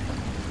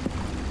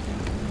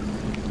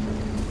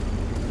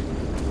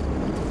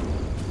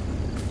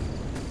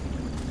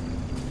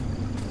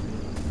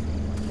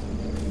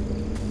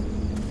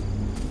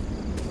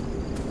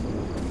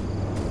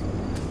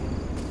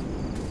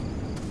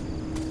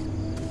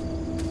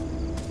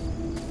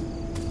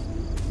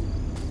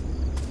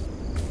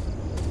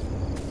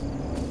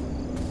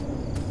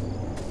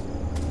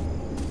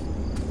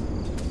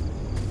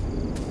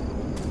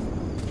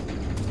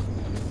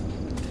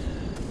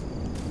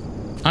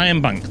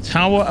 Ironbark.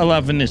 Tower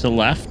 11 is a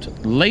left.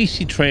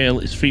 Lacey Trail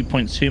is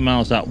 3.2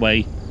 miles that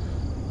way.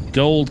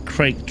 Gold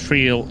Crate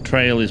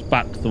Trail is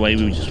back the way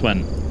we just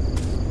went.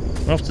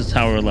 We're off to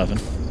Tower 11.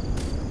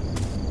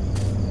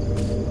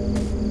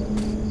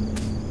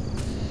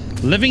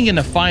 Living in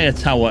a fire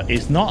tower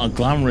is not a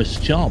glamorous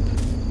job.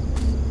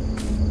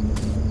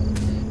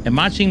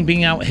 Imagine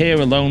being out here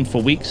alone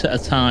for weeks at a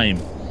time.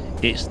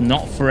 It's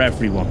not for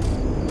everyone.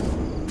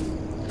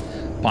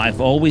 But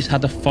I've always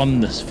had a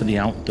fondness for the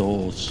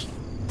outdoors.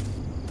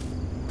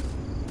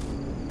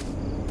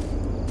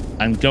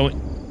 I'm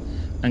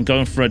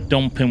going for a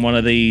dump in one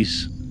of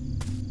these.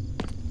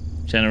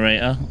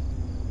 Generator.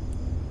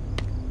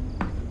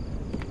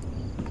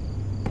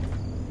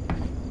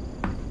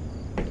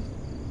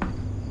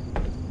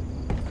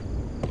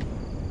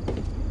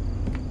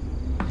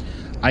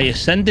 I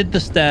ascended the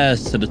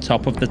stairs to the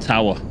top of the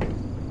tower. Can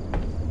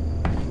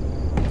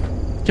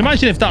you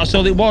imagine if that's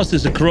all it was?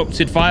 There's a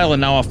corrupted file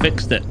and now I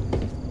fixed it.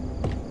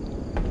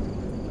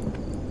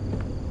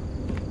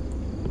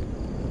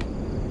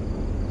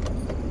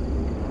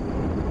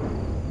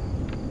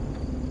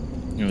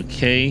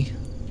 Okay.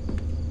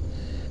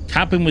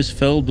 Cabin was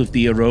filled with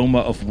the aroma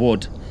of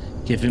wood,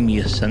 giving me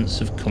a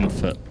sense of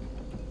comfort.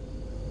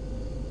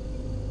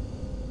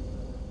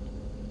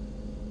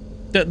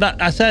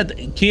 I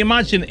said, can you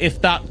imagine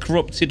if that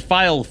corrupted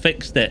file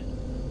fixed it?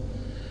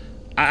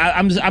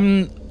 I'm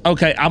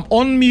okay. I'm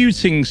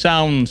unmuting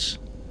sounds.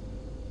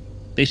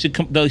 They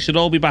should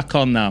all be back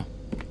on now.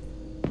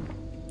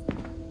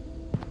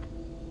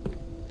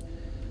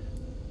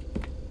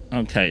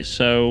 Okay,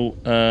 so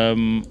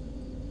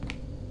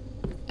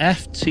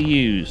F to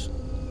use.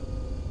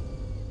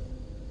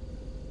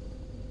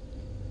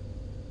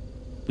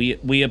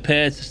 We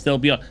appear to still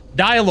be on.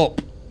 Dial up.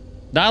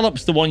 Dial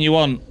up's the one you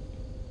want.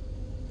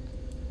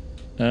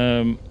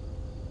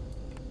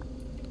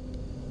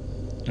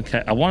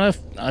 Okay, I want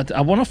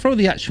to throw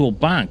the actual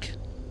bag.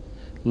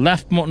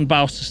 Left mutton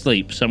bows to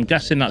sleep, so I'm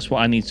guessing that's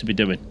what I need to be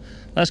doing.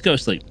 Let's go to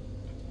sleep.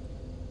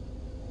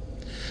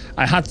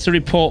 I had to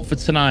report for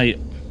tonight.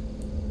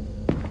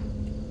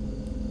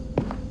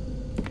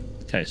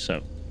 Okay,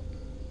 so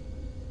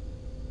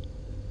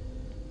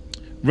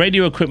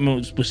radio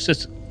equipment was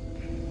sit.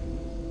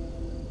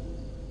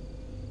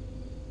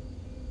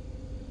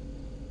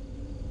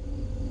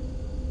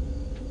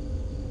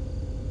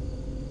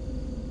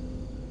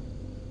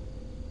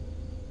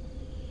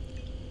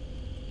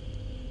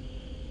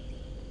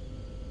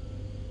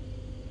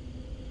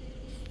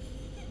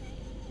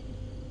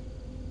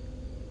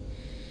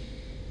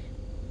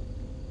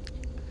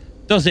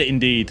 Does it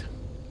indeed?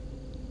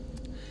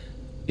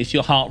 Is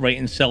your heart rate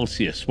in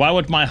Celsius? Why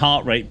would my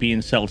heart rate be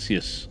in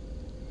Celsius?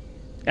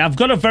 I've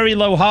got a very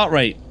low heart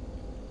rate.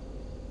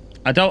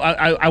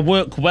 I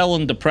work well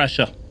under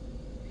pressure.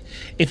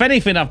 If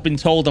anything, I've been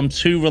told I'm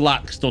too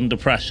relaxed under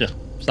pressure.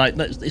 It's like,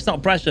 it's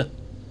not pressure.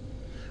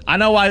 I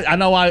know,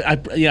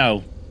 you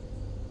know,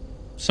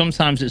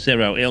 sometimes it's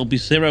 0. It'll be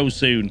 0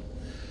 soon.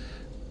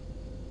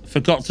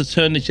 Forgot to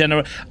turn the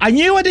generator. I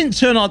knew I didn't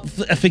turn on,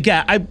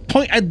 forget. I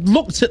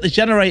looked at the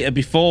generator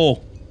before.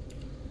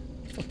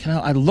 Fucking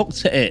hell, I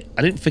looked at it.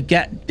 I didn't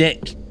forget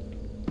dick.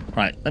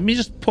 Right, let me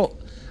just put,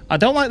 I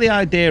don't like the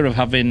idea of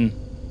having,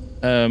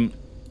 oh,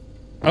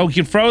 you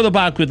can throw the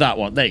bag with that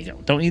one. There you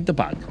go, don't need the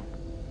bag.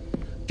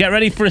 Get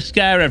ready for a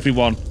scare,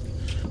 everyone,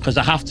 because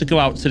I have to go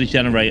out to the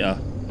generator.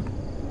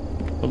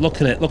 But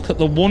look at it. Look at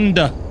the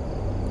wonder.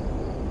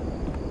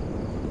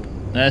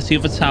 There's the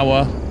other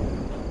tower.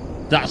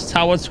 That's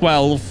tower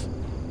 12.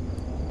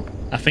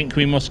 I think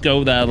we must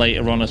go there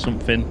later on or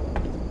something.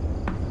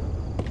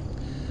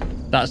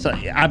 That's...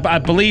 I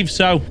believe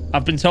so.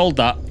 I've been told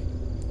that.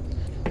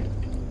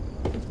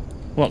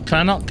 What, can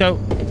I not go?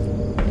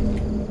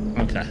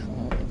 Okay.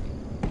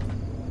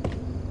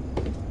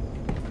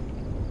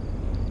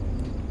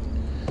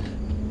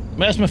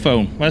 Where's my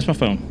phone? Where's my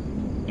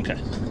phone? Okay.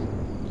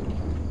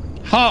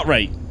 Heart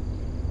rate.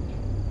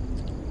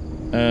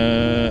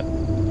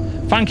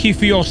 Thank you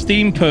for your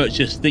Steam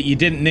purchase that you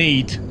didn't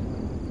need.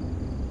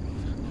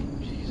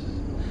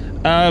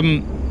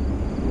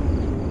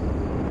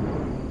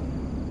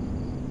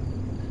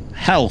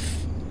 Health.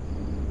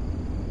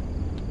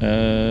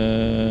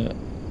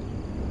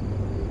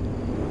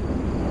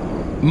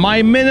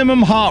 My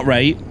minimum heart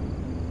rate.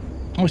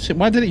 Oh, shit,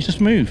 why did it just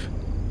move?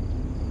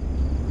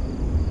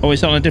 Oh,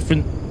 it's on a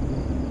different...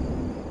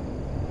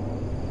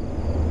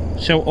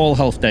 Show all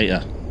health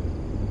data.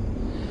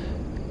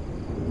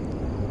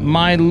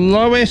 My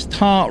lowest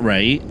heart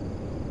rate...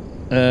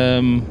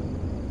 that's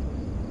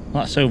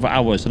over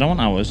hours. I don't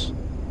want hours.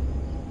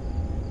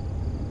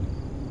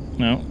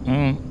 No.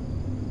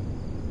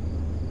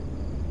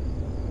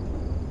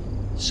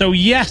 So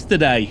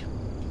yesterday...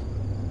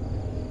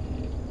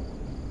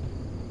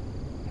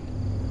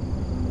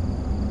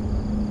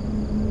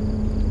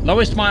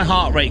 Lowest my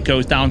heart rate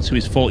goes down to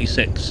is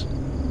 46.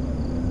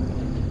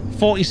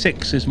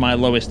 46 is my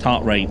lowest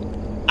heart rate.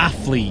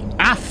 Athlete.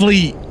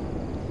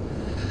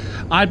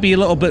 I'd be a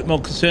little bit more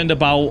concerned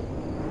about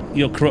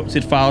your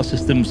corrupted file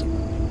systems.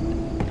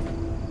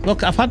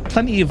 Look, I've had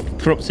plenty of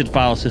corrupted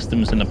file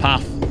systems in the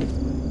past.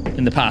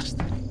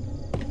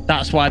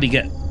 That's why they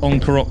get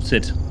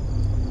uncorrupted.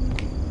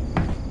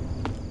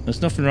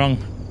 There's nothing wrong.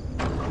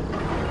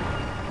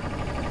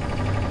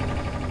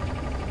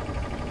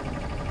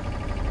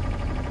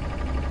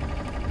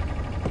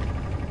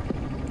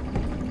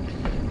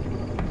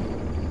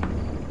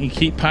 You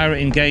keep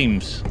pirating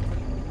games.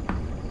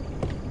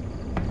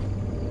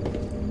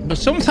 But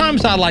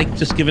sometimes I like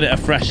just giving it a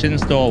fresh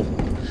install.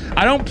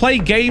 I don't play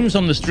games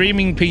on the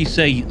streaming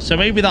PC, so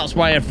maybe that's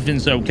why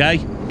everything's okay.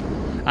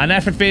 And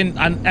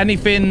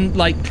anything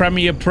like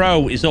Premiere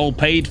Pro is all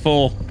paid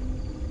for.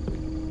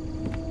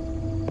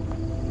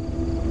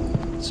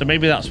 So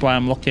maybe that's why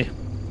I'm lucky.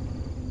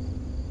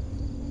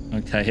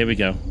 Okay, here we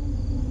go.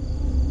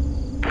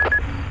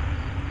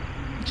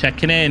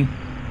 Checking in.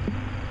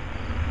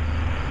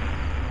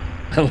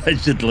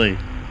 Allegedly.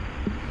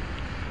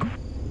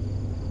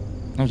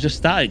 I was just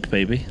static,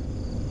 baby.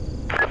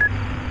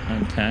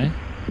 Okay.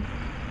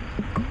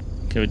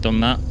 Okay, we've done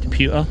that.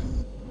 Computer.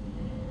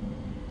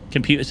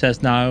 Computer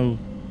says no.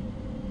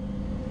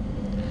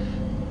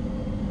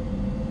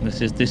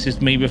 This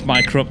is me with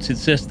my corrupted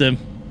system.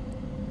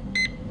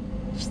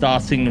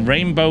 Starting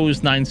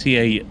Rainbows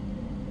 98.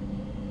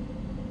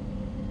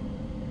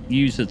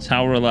 User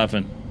Tower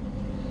 11.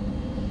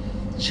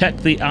 Check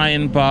the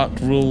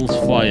Ironbark rules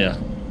flyer.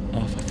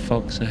 Oh, for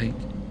fuck's sake.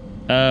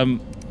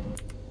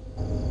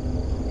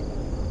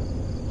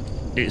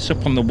 It's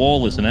up on the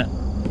wall, isn't it?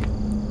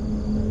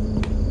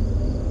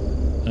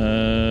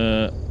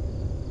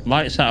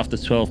 Lights out after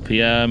 12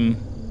 PM.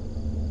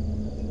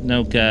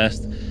 No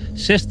guest.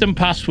 System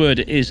password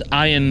is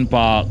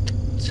Ironbark.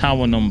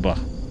 Tower number.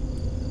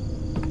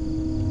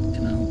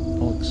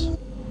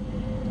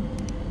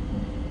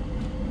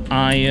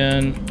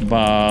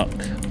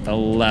 Ironbark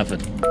 11.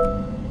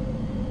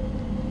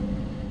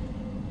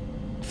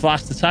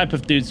 Flash, the type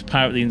of dude to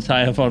pirate the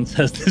entire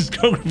Fontes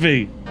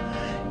discography,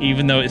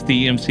 even though it's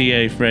the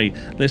EMCA free.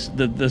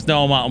 There's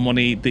no amount of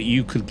money that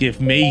you could give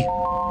me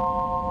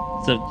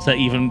to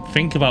even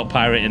think about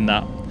pirating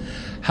that.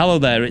 Hello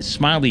there, it's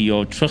Smiley,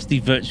 your trusty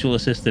virtual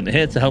assistant,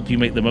 here to help you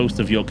make the most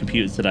of your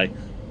computer today.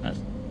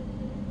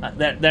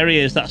 There he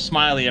is, that's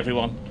Smiley,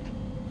 everyone.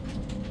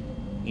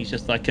 He's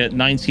just like a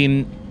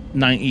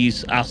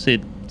 1990s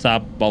acid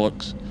tab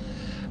bollocks.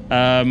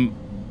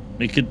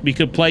 We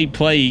could play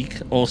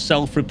Plague or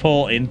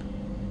self-reporting,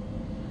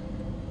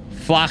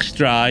 flash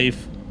drive,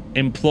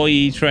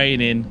 employee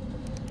training.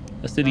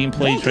 Let's do the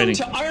employee training.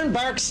 Welcome to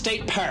Ironbark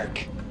State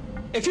Park.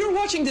 If you're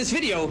watching this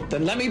video,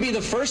 then let me be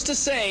the first to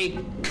say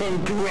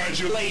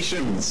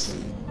congratulations.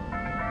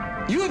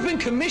 You have been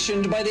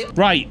commissioned by the...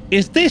 Right,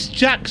 is this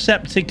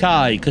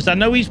Jacksepticeye? Because I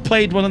know he's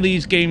played one of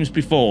these games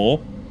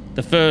before.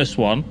 The first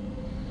one.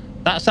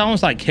 That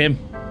sounds like him.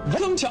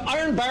 Welcome to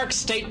Ironbark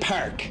State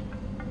Park.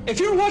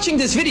 If you're watching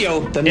this video,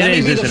 then let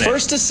me be the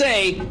first to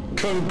say...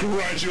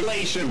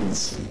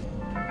 Congratulations!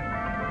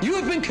 You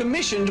have been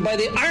commissioned by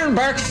the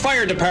Ironbark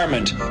Fire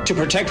Department to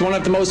protect one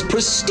of the most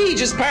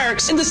prestigious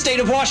parks in the state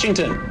of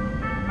Washington.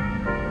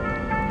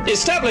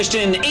 Established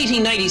in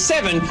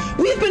 1897,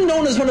 we have been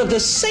known as one of the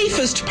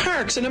safest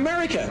parks in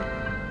America.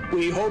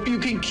 We hope you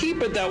can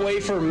keep it that way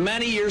for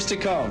many years to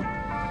come.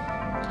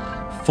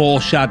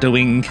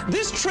 Foreshadowing.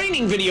 This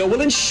training video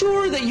will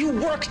ensure that you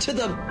work to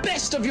the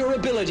best of your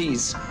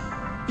abilities.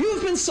 You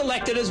have been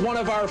selected as one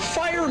of our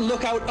fire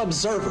lookout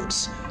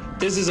observers.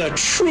 This is a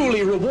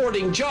truly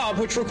rewarding job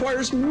which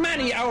requires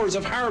many hours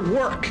of hard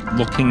work.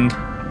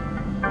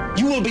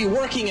 You will be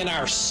working in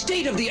our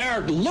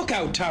state-of-the-art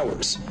lookout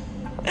towers.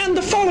 And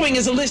the following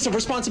is a list of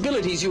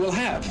responsibilities you will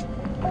have.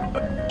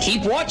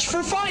 Keep watch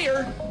for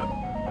fire.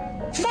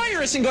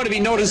 Fire isn't going to be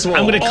noticeable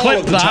all of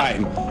the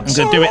time. I'm going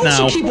to do it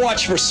now. Also keep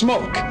watch for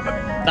smoke.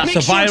 That's a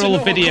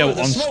viral video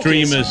on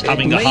streamers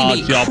having a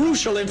hard job.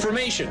 Crucial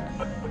information.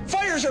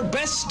 Fires are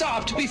best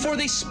stopped before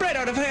they spread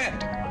out of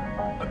hand.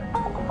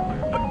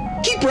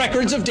 Keep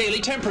records of daily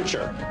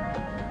temperature.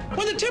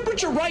 When the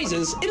temperature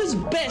rises, it is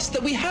best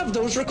that we have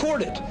those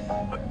recorded.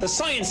 The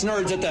science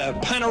nerds at the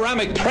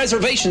Panoramic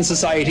Preservation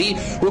Society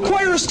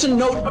require us to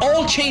note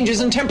all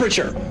changes in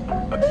temperature.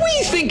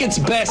 We think it's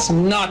best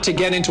not to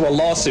get into a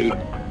lawsuit.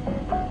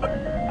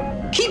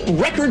 Keep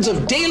records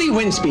of daily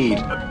wind speed.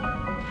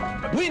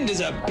 Wind is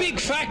a big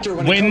factor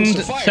when it comes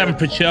to fire. Wind,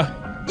 temperature.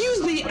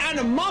 Use the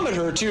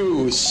anemometer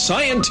to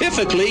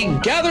scientifically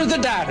gather the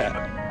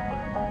data.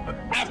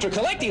 After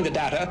collecting the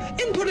data,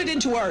 input it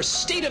into our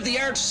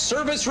state-of-the-art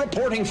service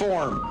reporting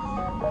form.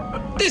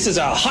 This is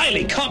a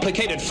highly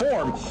complicated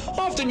form,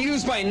 often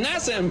used by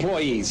NASA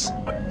employees.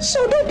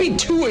 So don't be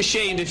too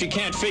ashamed if you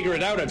can't figure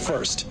it out at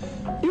first.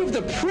 You have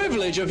the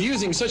privilege of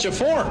using such a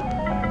form.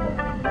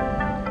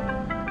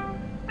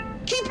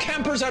 Keep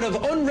campers out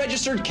of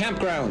unregistered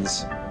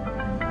campgrounds.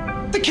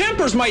 The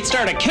campers might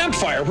start a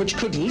campfire, which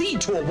could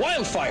lead to a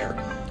wildfire.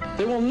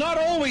 They will not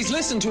always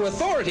listen to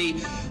authority,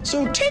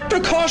 so take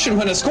precaution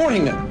when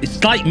escorting them.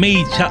 It's like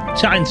me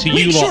chatting to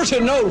you lot. Make sure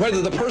to note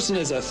whether the person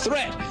is a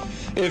threat.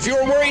 If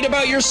you're worried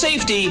about your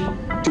safety,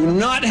 do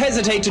not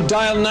hesitate to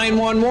dial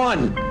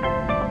 911.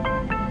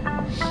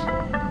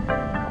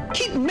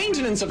 Keep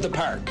maintenance of the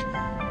park.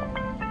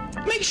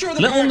 Make sure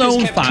the park is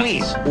kept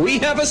clean. We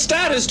have a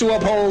status to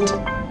uphold.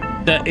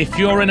 That if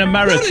you're in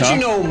America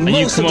and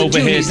you come over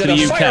here to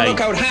the UK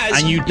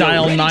and you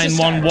dial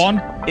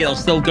 911, it'll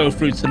still go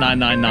through to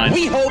 999.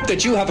 We hope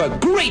that you have a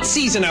great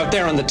season out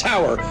there on the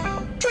tower.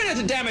 Try not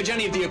to damage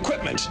any of the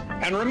equipment.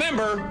 And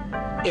remember,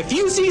 if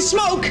you see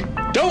smoke,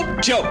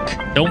 don't joke.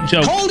 Don't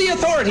joke. Call the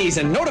authorities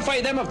and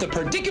notify them of the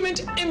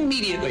predicament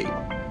immediately.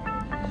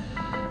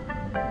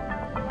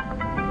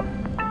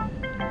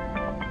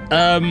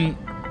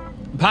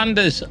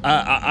 Pandas,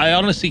 I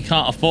honestly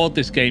can't afford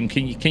this game.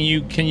 Can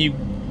you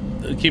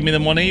give me the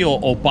money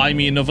or buy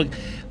me another?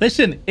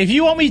 Listen, if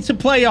you want me to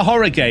play a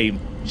horror game,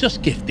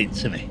 just gift it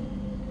to me.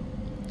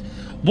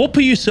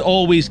 Whooper used to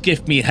always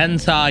gift me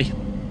hentai.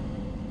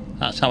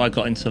 That's how I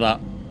got into that.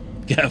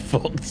 Get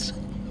fucked.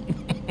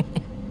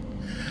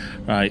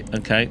 Right,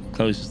 okay,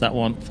 closes that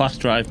one. Flash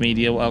drive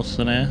media, what else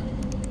in here?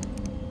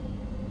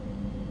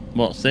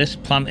 What's this?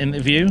 Plant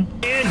interview?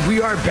 And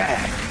we are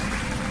back.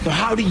 So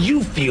how do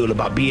you feel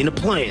about being a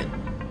plant?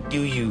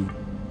 Do you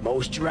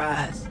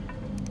moisturize?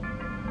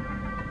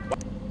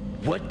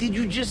 What did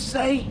you just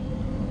say?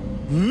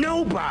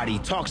 Nobody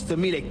talks to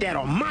me like that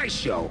on my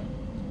show.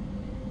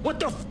 What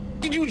the f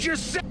did you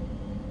just say?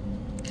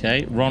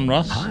 Okay, Ron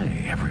Ross.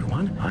 Hi,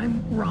 everyone.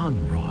 I'm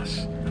Ron Ross,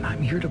 and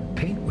I'm here to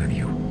paint with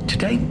you.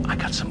 Today, I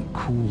got some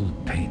cool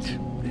paint.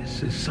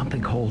 This is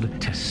something called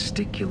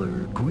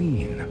testicular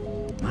green.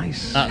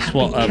 Nice. That's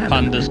what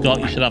Panda's got.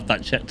 You should have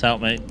that checked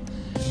out, mate.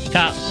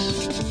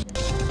 Cats.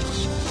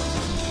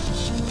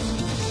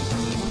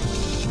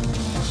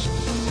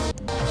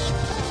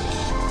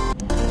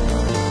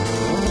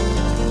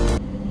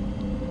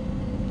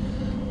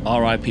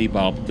 R.I.P.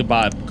 Bob.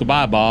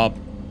 Goodbye, Bob.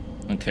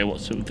 Okay,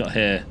 what's we got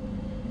here?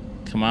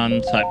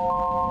 Command type.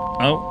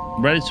 Oh,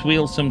 ready to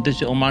wield some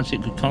digital magic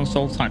with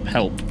console type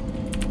help.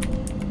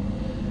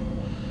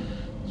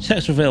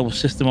 Text available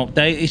system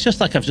update. It's just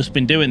like I've just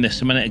been doing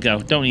this a minute ago.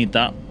 Don't need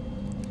that.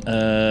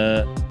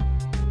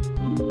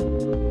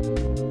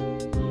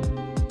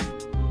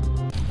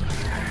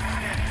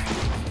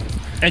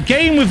 A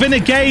game within a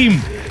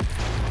game.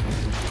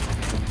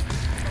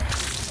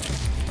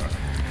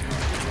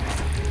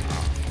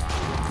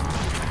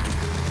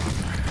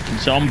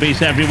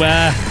 Zombies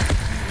everywhere.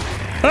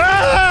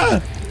 Ah!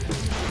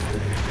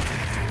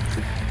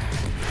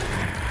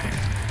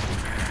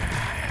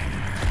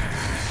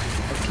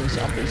 Fucking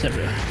zombies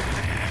everywhere.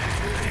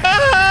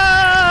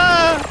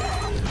 Ah!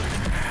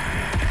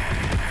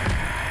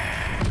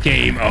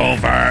 Game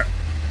over.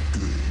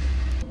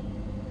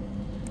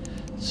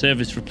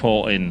 Service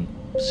reporting.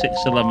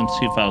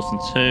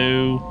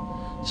 6/11/2002.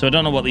 So I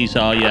don't know what these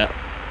are yet.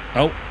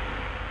 Oh.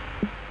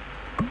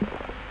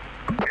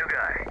 New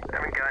guy.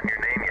 Haven't gotten your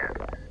name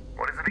yet.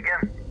 What is it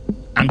again?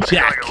 I'm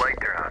Jack. Your light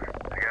turn on.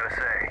 I gotta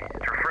say,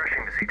 it's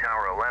refreshing to see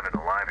Tower 11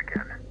 alive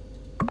again.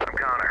 I'm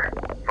Connor.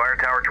 Fire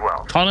Tower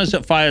 12. Connor's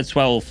at Fire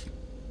 12. Isn't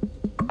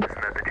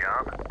that the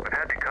job? I've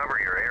had to cover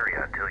your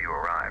area until you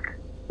arrived.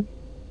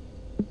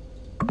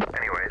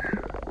 Anyways,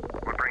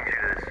 what brings you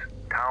to this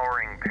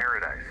towering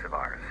paradise of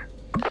ours?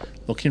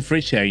 Looking for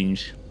a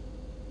change.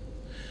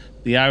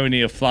 The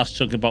irony of Flash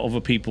talking about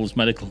other people's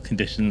medical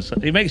conditions.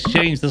 It makes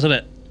change, doesn't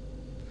it?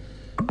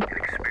 An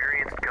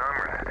experienced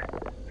comrade.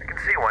 I can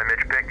see why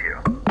Mitch picked you.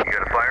 You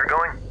got a fire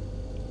going?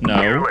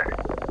 No. You're lit.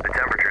 The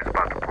temperature's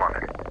about to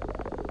plummet.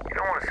 You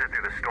don't want to sit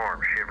through the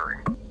storm shivering.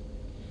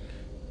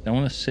 Don't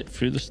want to sit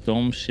through the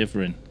storm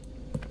shivering.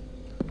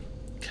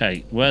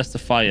 Okay, where's the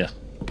fire?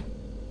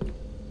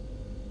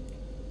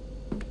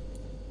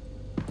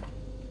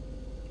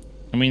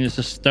 I mean, there's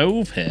a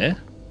stove here.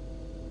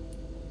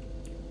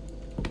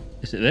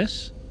 Is it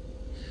this?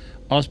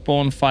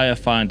 Osborne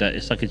Firefinder.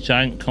 It's like a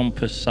giant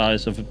compass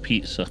size of a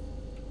pizza.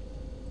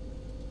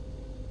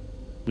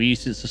 We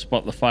used it to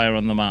spot the fire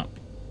on the map.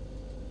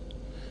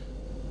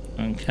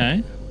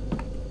 Okay.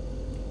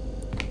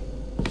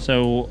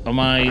 So, am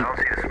I don't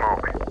see the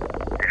smoke.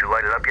 Did you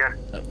light it up yet?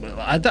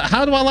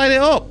 How do I light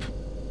it up?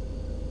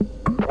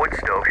 Wood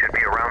stove should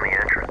be around the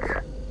entrance.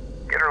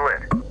 Get her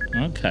lit.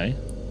 Okay.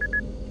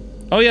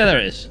 Oh yeah, there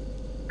it is.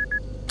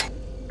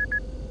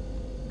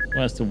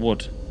 Where's the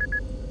wood?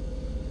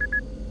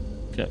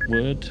 Get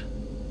wood.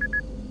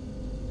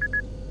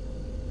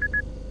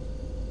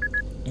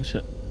 Oh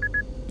shit.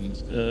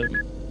 Let's,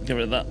 get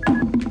rid of that.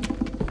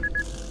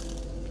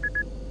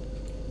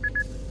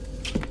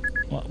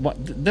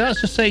 What? Did that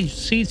just say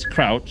C to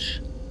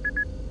crouch?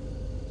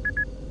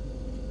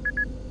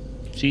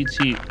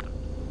 GT.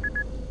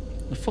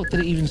 The fuck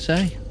did it even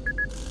say?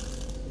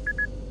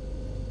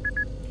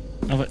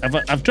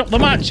 I've dropped the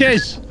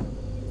matches!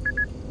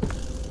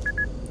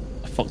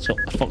 I fucked up.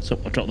 I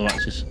dropped the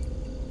matches.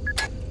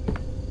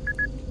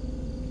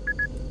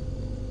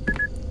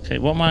 Okay,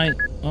 what am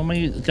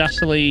I?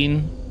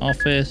 Gasoline,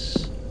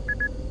 office.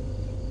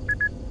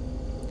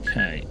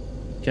 Okay,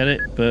 get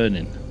it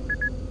burning.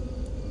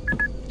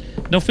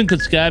 Nothing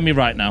could scare me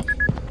right now.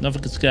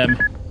 Nothing could scare me.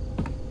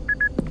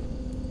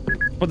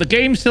 But the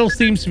game still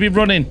seems to be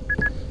running.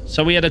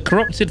 So we had a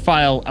corrupted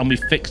file and we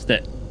fixed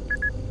it.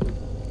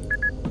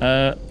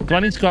 Do I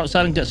need to go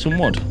outside and get some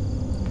wood?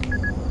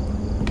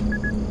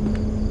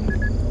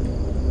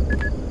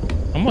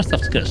 I must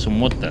have to get some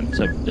wood then,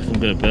 so if I'm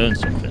going to burn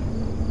something.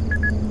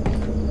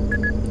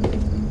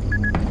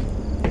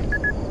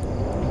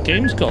 The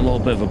game's got a little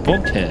bit of a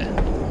bug here.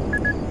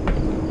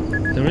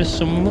 There is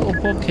some little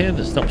bug here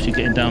that stops you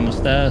getting down the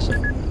stairs.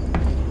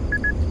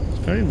 It's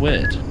very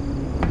weird.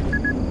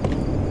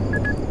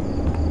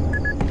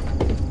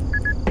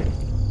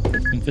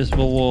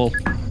 Invisible wall.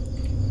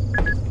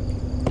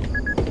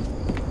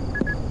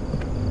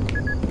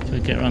 Can we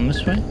get around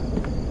this way?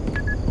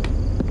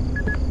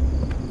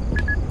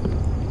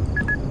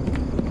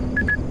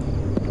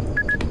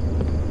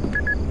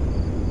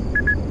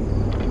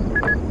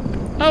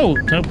 Oh,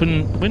 can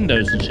open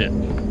windows and shit.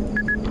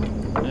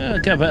 Yeah,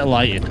 get a bit of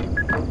lighting.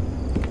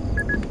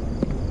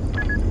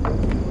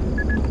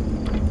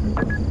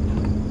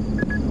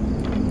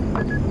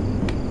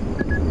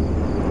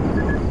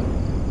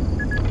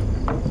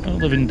 Don't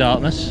live in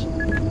darkness.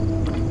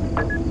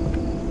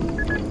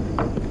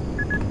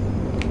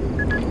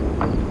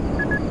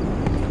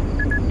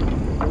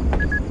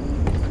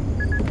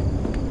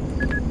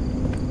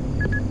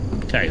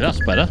 Okay, that's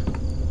better.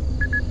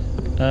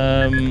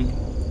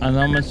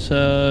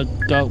 Anometer,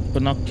 dark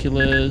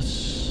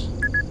binoculars.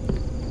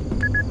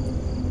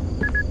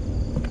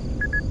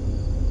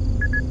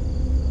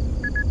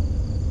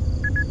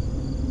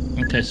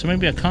 Okay, so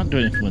maybe I can't do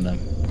anything with them.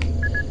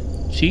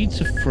 G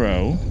to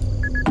throw.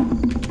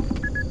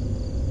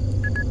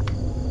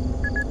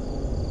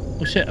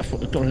 Oh shit, I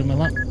thought I got it in my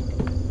lap.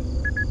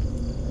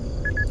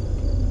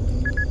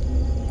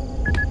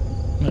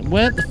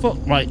 Where the fuck?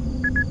 Right.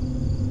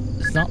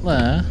 It's not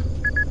there.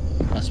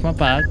 That's my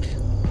bag.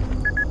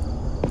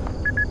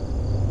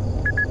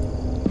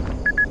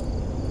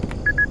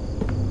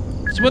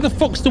 So where the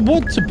fuck's the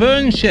wood to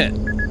burn shit?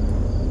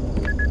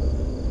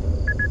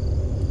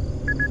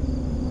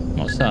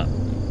 What's that?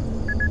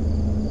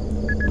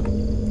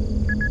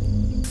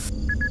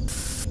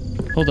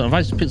 Hold on, if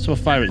I just picked up a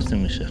fire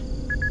extinguisher.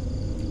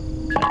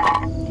 Okay,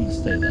 I'm gonna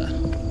stay there.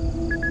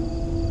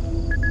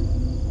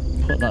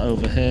 Put that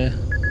over here.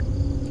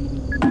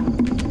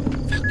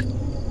 Fuck.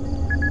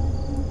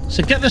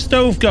 So get the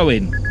stove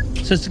going.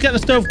 So to get the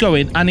stove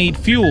going, I need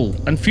fuel.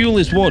 And fuel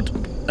is wood.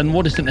 And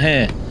wood isn't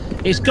here.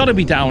 It's got to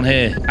be down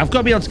here. I've got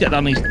to be able to get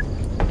down these.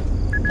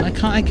 Why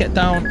can't I get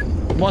down?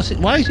 What's it?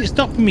 Why is it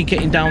stopping me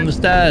getting down the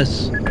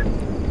stairs?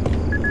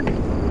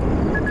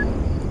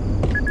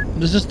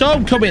 There's a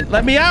storm coming.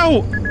 Let me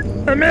out!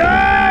 Let me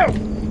out!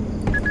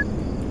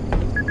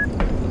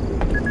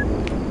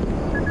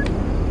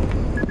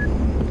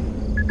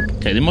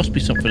 Okay, there must be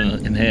something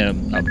in here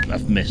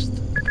I've missed.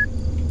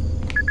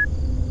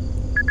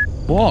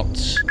 What?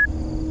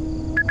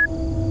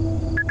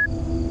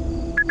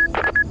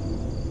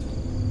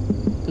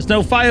 There's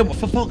no fire,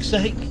 for fuck's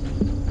sake.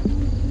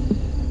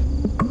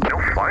 No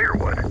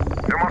firewood?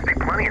 There must be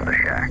plenty in the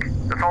shack.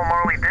 That's all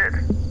Marley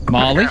did.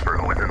 Marley? The staffer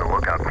who was in the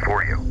lookout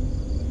before you.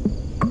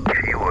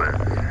 She was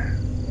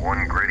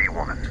one gritty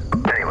woman.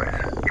 Anyways,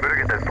 you better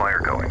get that fire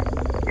going.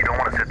 You don't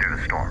want to sit through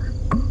the storm.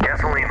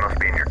 Gasoline must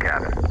be in your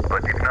cabin,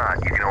 but if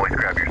not, you can always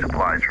grab your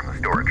supplies from the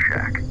storage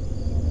shack.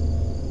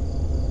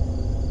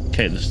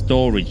 Okay, the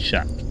storage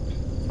shack.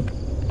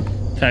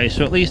 Okay,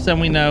 so at least then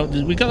we know.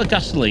 We got the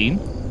gasoline.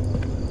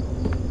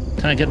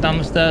 Can I get down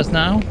the stairs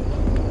now?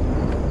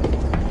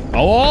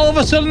 Oh, all of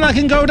a sudden I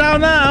can go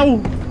down now!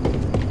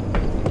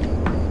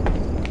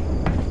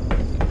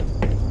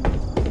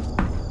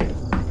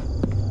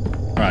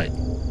 Right.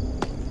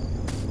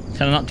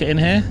 Can I not get in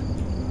here?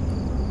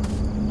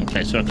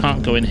 Okay, so I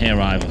can't go in here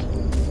either.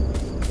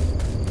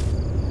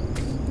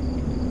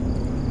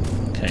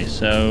 Okay,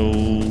 so...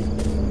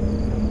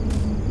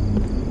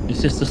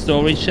 Is this the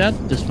storage shed?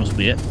 This must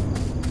be it.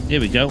 Here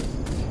we go.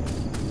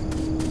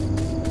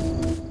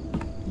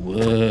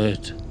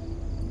 Word.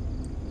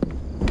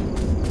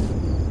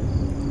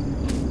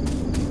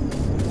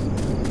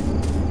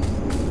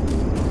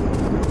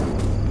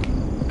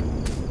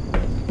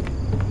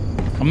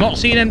 I'm not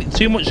seeing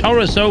too much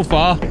horror so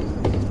far.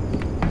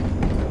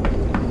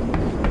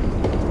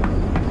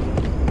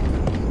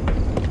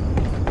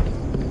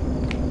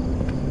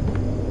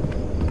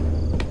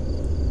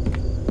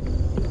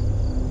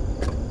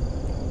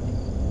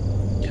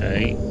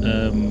 Okay,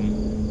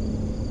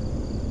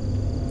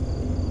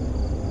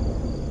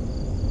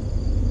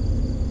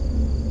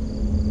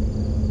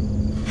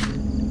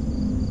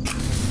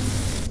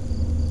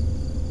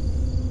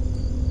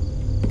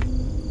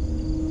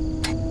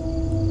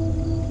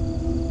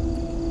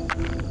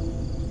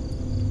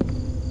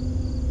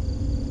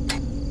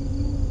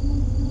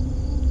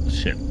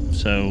 shit.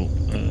 So,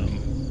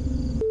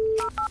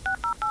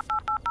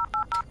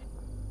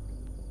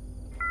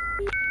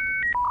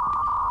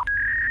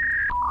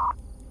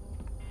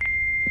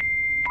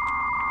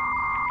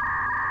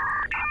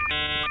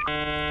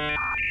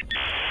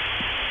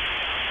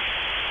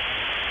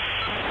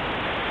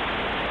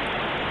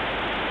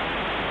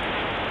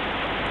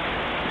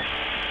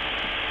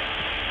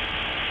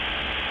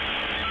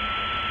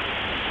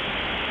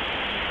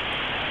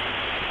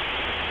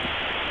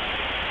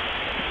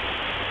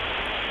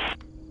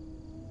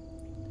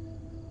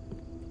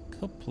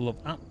 couple of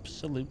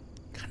absolute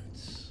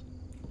cunts.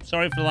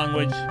 Sorry for the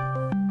language.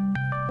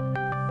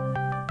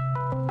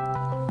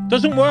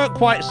 Doesn't work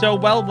quite so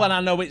well when I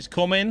know it's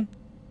coming,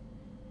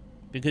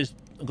 because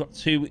I've got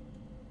two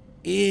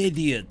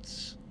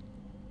idiots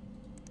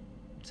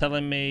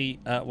telling me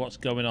what's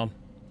going on.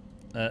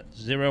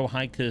 Zero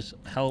hikers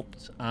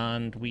helped,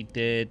 and we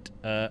did.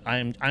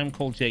 I'm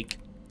called Jake.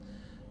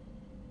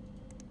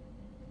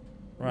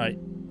 Right,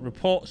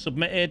 report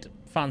submitted.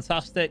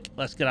 Fantastic.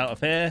 Let's get out of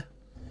here.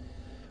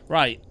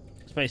 Right,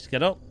 space to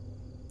get up.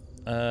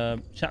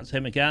 Chat to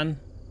him again.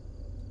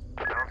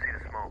 I don't see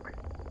the smoke.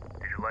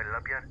 Did you light it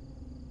up yet?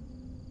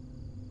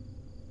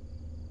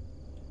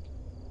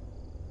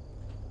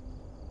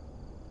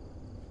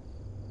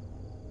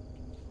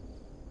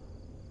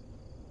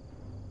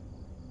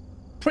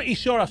 Pretty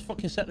sure I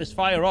fucking set this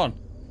fire on.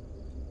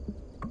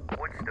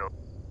 Wood still.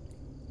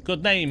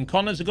 Good name.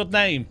 Connor's a good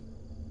name.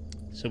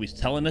 So he's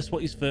telling us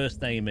what his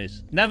first name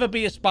is. Never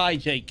be a spy,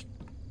 Jake.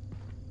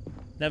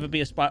 Never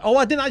be a spy. Oh,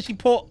 I didn't actually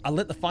put... I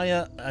lit the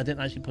fire. I didn't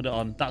actually put it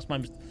on. That's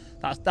my...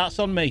 That's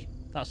on me.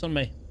 That's on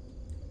me.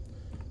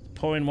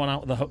 Pouring one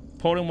out for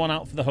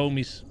the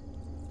homies.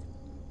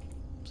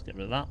 Let's get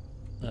rid of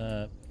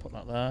that. Put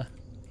that there.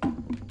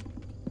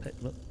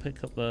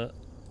 Pick up the...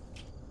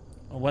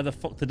 Oh, where the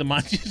fuck did the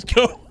matches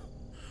go?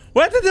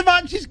 Where did the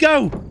matches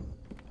go?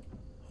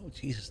 Oh,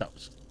 Jesus, that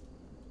was...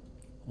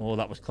 Oh,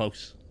 that was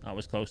close. That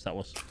was close, that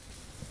was.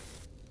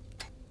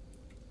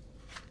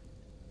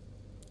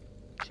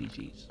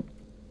 GG's.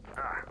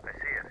 Ah, I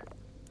see it.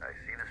 I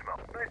see the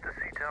smoke. Nice to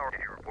see, Tower.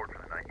 Did you report for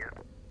the night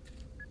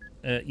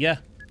yet? Yeah.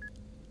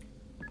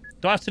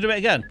 Do I have to do it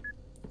again?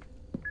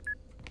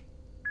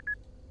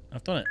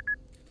 I've done it.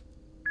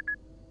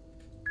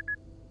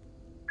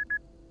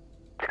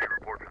 Did you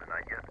report for the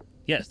night yet?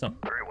 Yeah, it's done.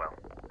 Very well.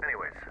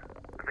 Anyways,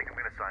 I think I'm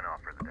gonna sign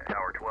off for the day.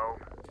 Hour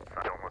 12.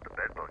 I don't want the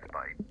bedbugs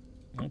bite.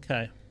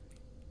 Okay.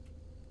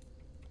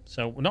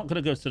 So we're not going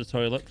to go to the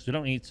toilet because we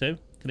don't need to.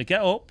 Going to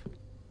get up.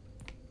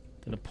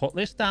 Going to put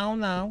this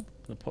down now.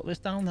 Going to put this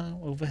down now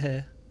over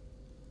here.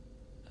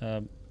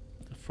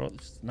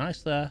 It's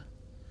nice there.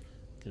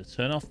 Going to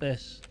turn off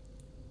this.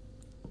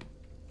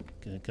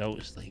 Going to go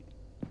to sleep.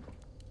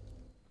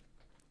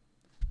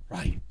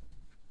 Right.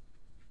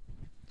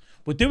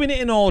 We're doing it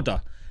in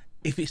order.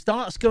 If it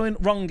starts going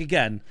wrong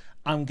again,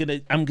 I'm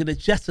gonna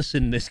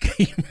jettison this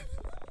game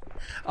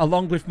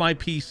along with my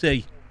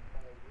PC.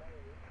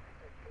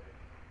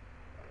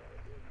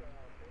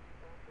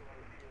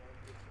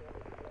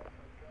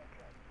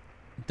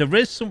 There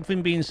is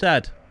something being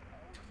said.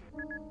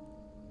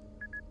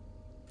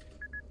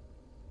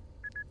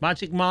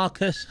 Magic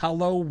Marcus,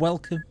 hello,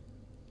 welcome.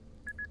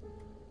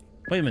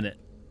 Wait a minute.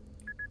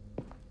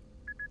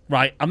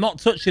 Right, I'm not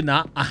touching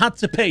that. I had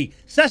to pee.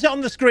 Says it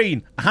on the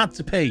screen. I had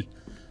to pee.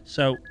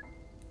 So,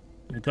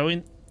 I'm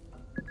going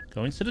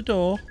to the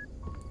door.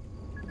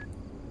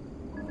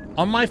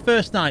 On my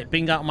first night,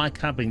 being out of my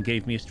cabin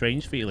gave me a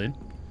strange feeling.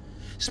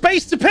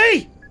 Space to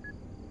pee!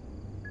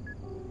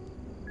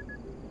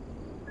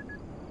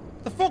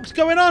 The fuck's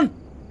going on?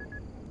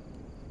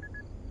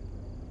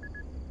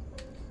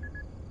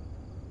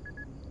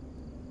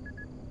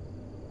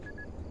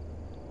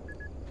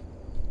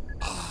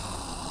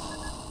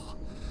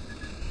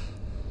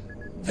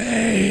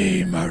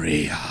 Hey,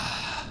 Maria.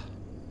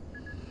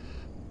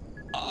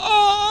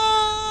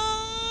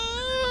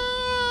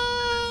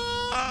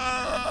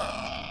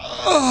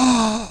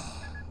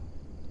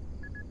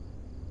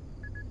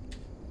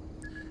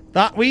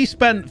 That we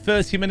spent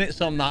 30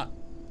 minutes on that.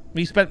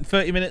 We spent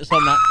 30 minutes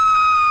on that.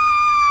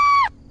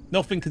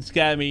 Nothing could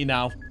scare me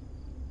now.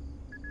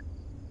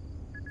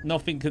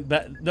 Nothing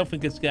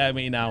could scare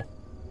me now.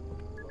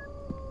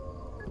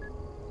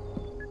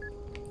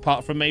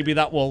 Apart from maybe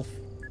that wolf.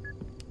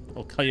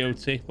 Or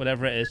coyote,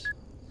 whatever it is.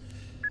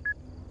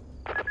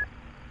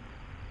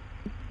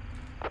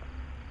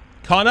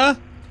 Connor?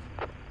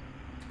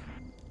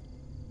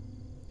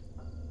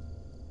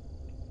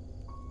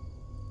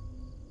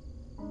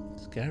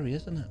 Scary,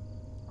 isn't it?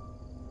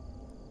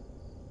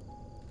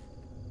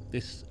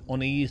 This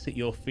unease that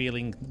you're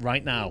feeling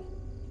right now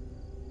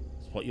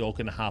is what you're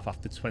going to have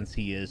after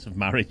 20 years of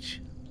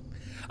marriage.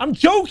 I'm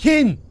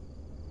joking!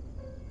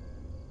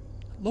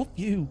 I love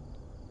you.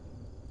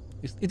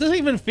 It doesn't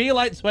even feel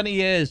like 20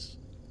 years.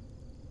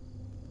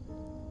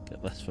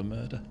 Get less for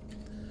murder.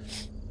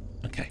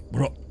 Okay,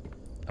 we're up.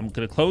 I'm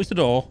going to close the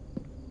door.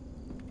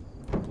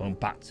 I'm going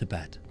back to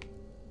bed.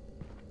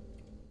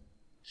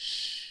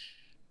 Shh.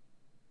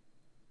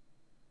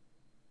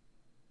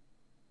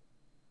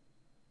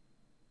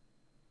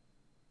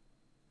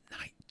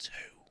 Night 2.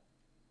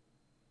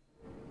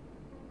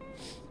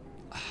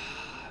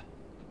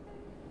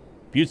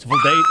 Beautiful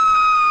day.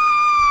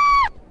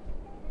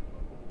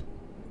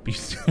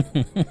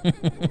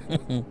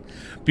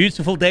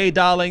 Beautiful day,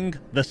 darling.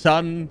 The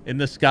sun in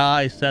the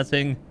sky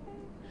setting.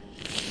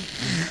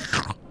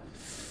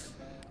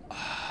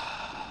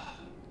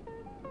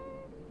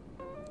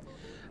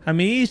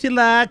 I'm easy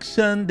like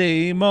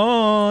Sunday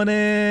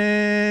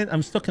morning.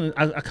 I'm stuck in.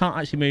 I can't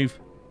actually move.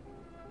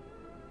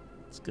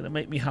 It's gonna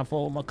make me have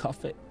all my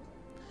coffee.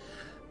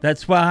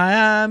 That's why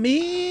I'm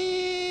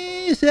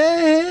easy.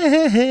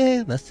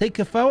 Let's take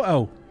a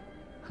photo.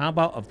 How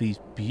about of these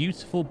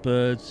beautiful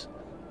birds?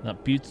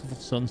 That beautiful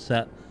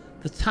sunset.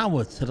 The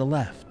tower to the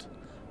left.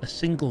 A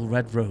single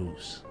red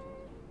rose.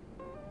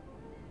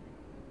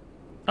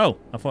 Oh,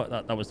 I thought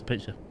that was the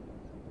picture.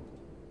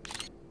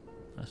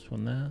 Last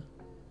one there.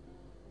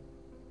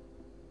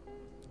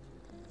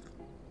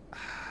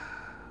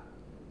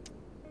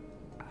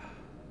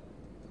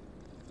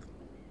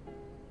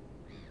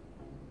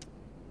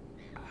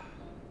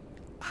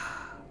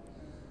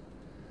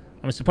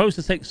 I'm supposed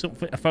to take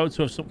a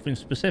photo of something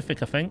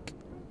specific, I think.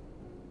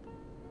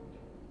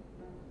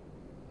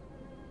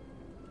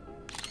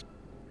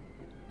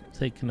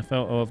 Taking a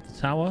photo of the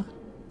tower.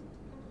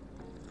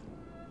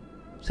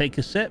 Take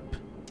a sip.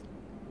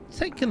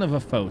 Take another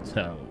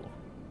photo.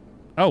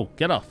 Oh,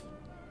 get off.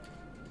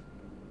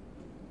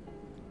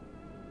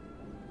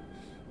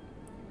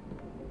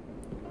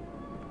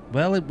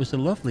 Well, it was a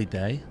lovely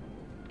day.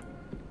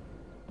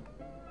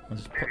 I'll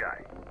just put... Hey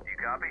guy, do you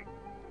copy?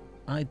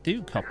 I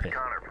do copy. This is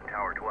Connor from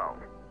Tower 12.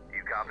 Do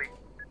you copy?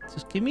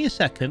 Just give me a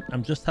second.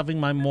 I'm just having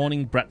my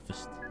morning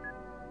breakfast.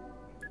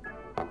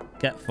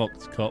 Get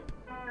fucked, cup.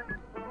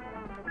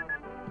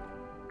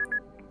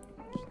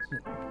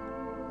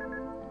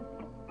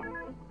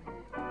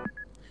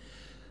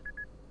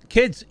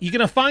 Kids, you're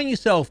going to find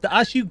yourself that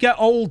as you get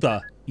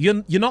older,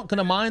 you're not going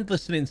to mind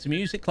listening to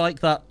music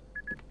like that.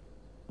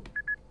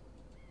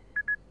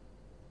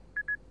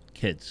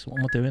 Kids, what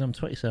am I doing? I'm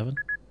 27.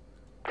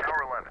 Tower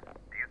 11,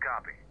 do you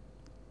copy?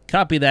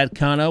 Copy that,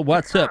 Connor.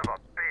 What's up? Son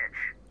of a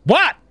bitch.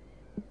 What?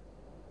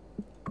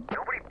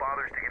 Nobody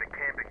bothers to get a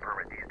camping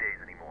permit these days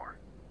anymore.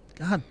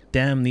 God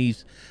damn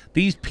these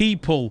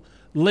people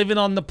living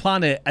on the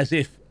planet as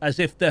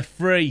if they're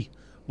free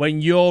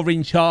when you're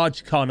in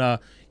charge, Connor.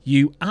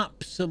 You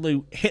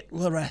absolute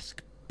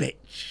Hitler-esque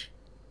bitch.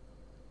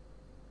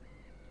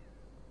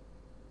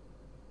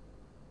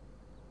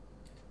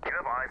 Do you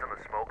have eyes on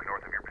the smoke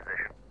north of your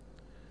position?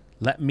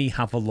 Let me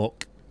have a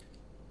look.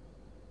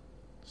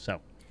 So,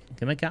 I'm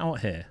going to get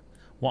out here.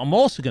 What I'm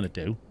also going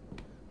to do,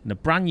 in the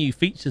brand new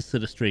features to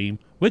the stream,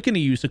 we're going to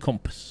use a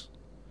compass.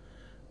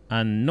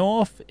 And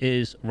north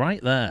is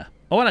right there.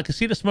 Oh, and I can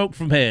see the smoke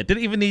from here.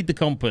 Didn't even need the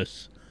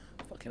compass.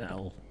 Fucking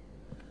hell.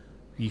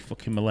 You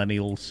fucking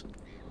millennials.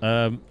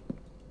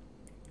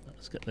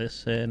 Let's get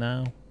this here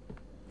now.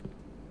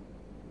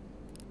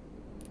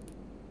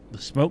 The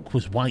smoke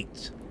was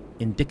white,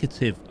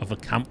 indicative of a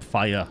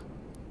campfire.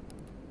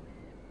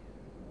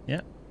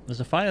 There's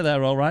a fire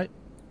there, all right.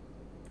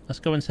 Let's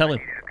go and tell I him.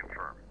 need you to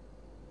confirm.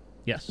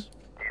 Yes. Do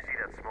you see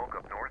that smoke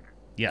up north?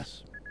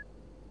 Yes.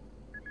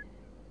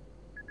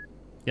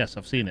 Yes,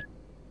 I've seen it.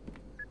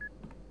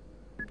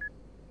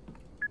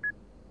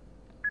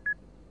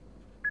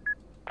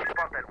 You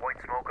spot that white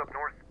smoke up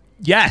north?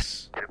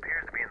 Yes! It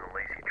appears to be in the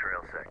Lacey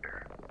Trail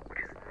sector, which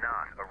is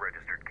not a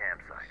registered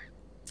campsite.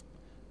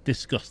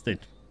 Disgusting.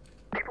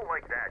 People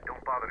like that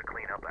don't bother to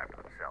clean up after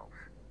themselves.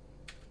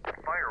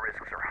 Fire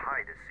risks are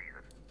high this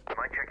season.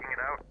 Mind checking it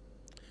out?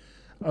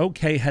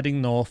 Okay,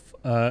 heading north.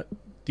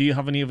 Do you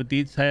have any other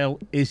detail?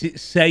 Is it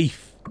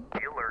safe?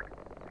 Be alert.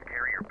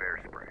 Carry your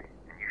bear spray,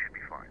 and you should be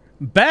fine.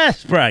 Bear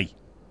spray!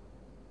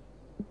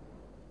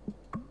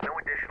 No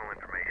additional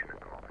information at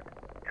the moment.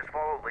 Just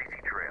follow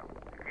Lacey Trail.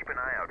 Keep an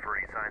eye out for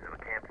any signs of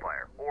a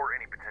campfire or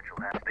any potential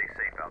hazard. Stay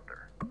safe out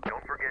there.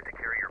 Don't forget to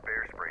carry your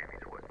bear spray in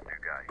these woods, new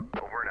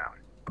guy. Over and out.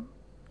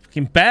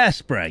 Fucking bear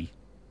spray.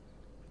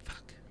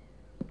 Fuck.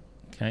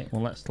 Okay,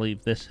 well, let's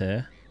leave this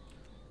here.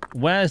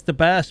 Where's the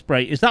bear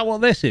spray? Is that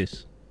what this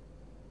is?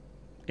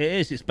 It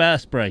is, it's bear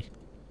spray.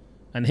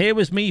 And here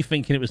was me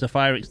thinking it was a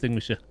fire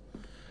extinguisher.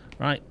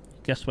 Right,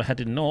 guess we're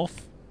heading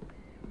north.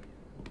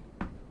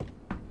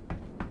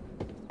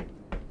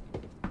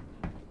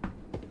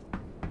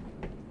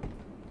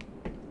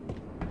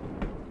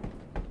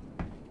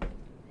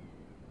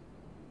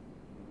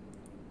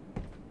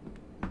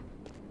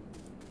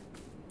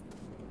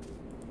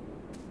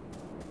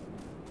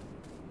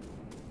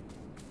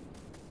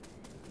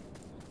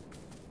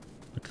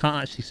 I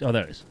can't actually see. Oh,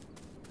 there it is.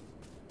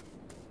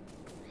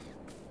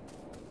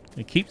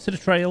 We keep to the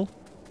trail.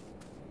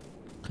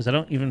 Because I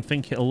don't even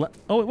think it'll let...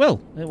 Oh, it will.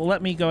 It will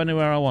let me go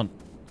anywhere I want.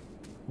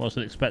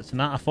 Wasn't expecting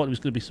that. I thought it was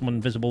going to be some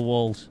invisible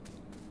walls.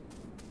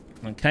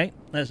 Okay,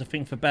 there's a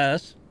thing for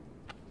bears.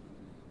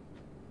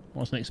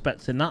 Wasn't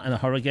expecting that in a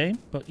horror game,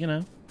 but you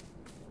know.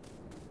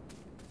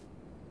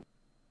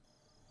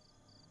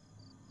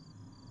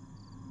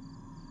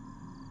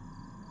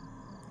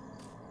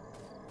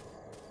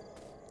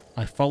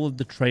 I followed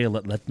the trail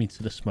that led me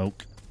to the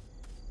smoke.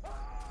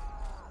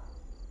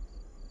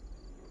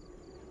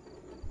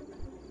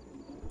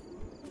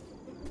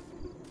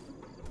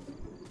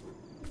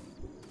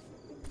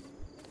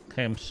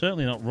 Okay, I'm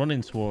certainly not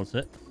running towards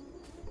it.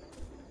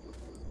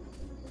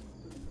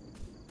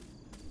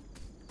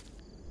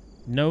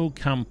 No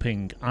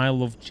camping. I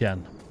love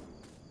Jen.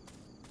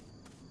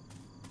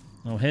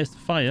 Oh, here's the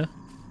fire.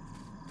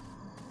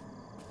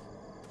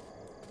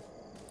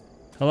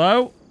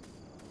 Hello?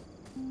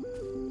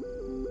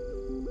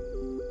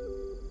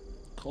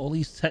 All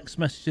these text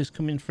messages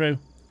coming through.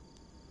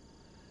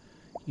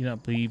 You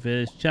don't believe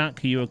this.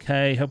 Jack, are you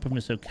okay? Hope I'm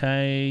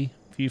okay.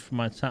 View from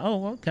my town.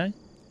 Oh, okay.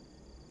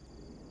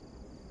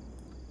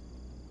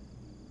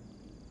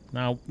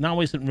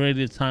 Now isn't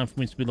really the time for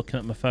me to be looking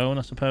at my phone,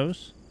 I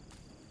suppose.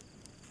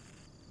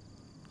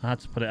 I had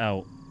to put it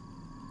out.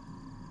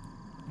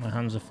 My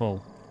hands are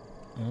full.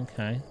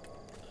 Okay.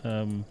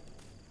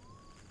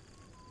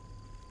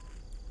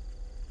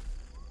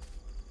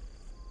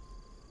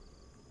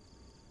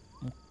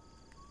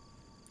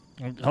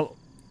 Oh.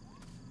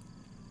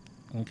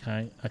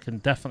 Okay, I can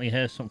definitely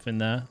hear something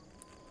there.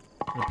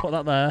 I'll put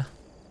that there.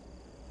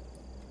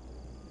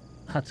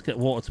 I had to get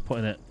water to put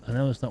in it. I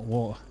know there's not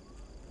water.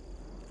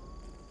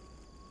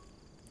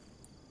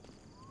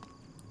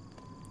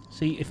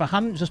 See, if I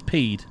hadn't just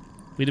peed,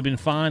 we'd have been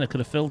fine. I could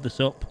have filled this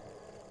up.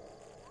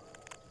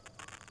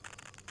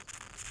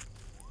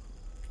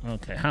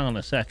 Okay, hang on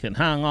a second.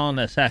 Hang on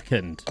a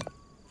second.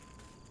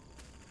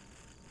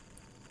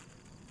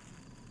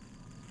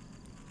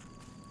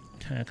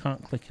 Okay, I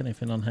can't click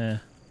anything on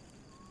here.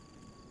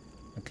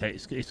 Okay,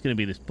 it's going to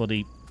be this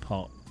bloody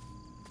pot.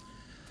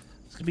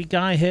 There's going to be a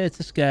guy here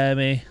to scare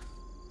me.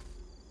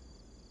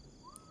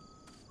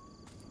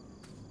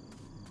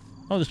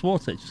 Oh, there's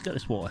water. Just get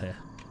this water here.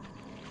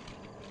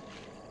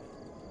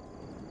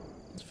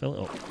 Let's fill it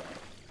up.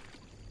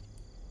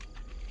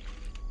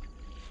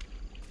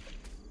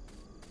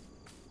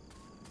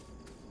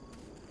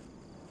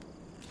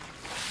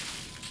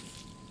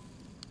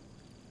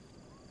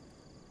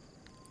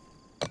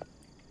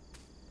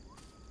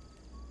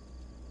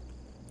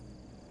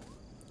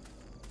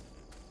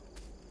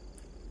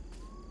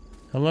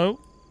 Hello?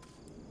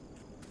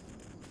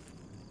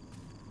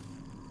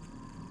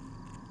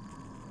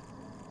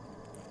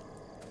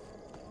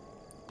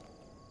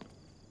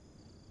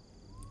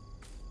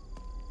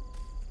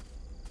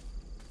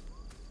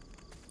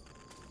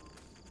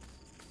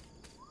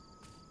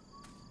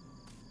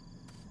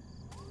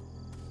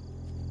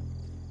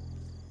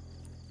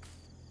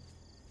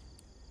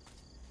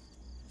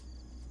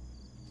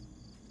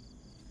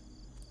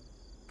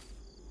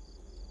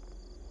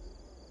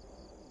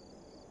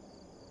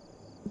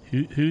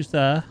 Who's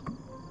there?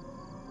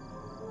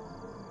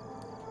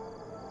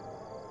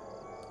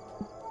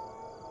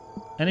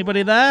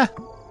 Anybody there?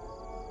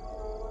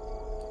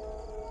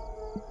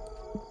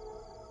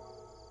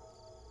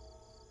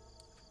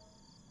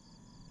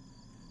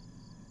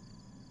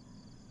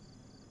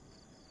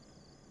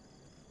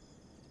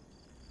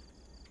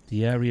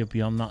 The area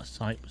beyond that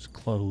site was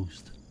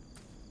closed.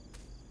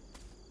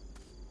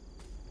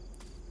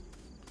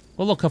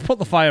 Well, look, I've put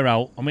the fire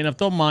out. I mean, I've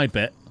done my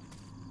bit.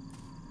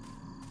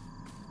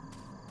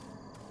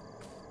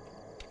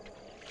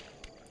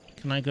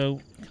 Can I go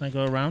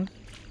around?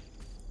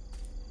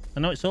 I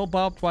know it's all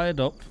barbed wired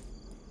up.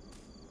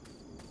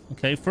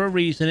 Okay, for a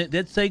reason. It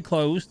did say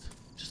closed.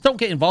 Just don't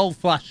get involved,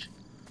 Flash.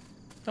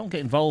 Don't get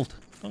involved.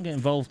 Don't get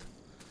involved.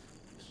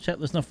 Let's check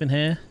there's nothing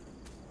here.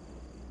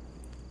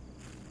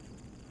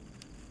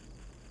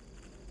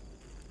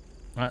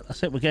 Right,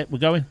 that's it. We're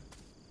going.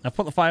 I've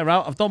put the fire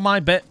out. I've done my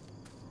bit.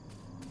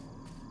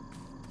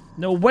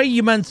 No way,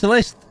 you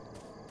mentalist.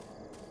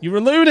 You're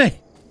a loony.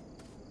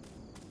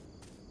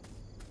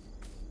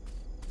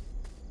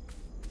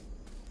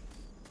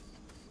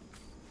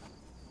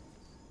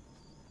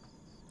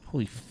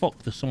 Holy fuck,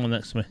 there's someone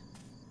next to me.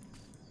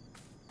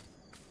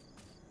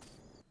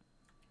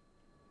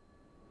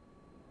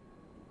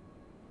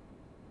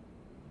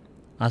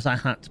 As I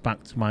hacked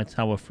back to my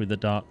tower through the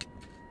dark,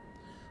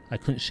 I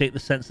couldn't shake the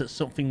sense that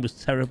something was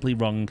terribly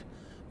wrong.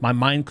 My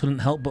mind couldn't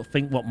help but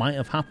think what might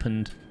have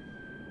happened.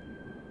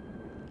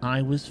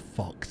 I was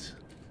fucked.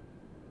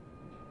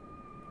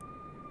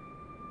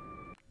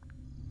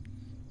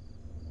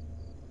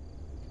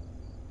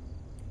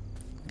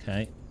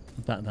 Okay,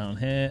 back down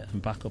here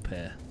and back up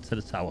here to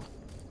the tower.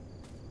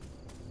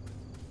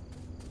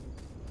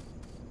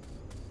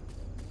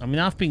 I mean,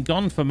 I've been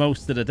gone for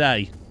most of the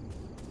day.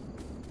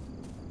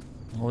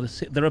 Oh,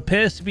 there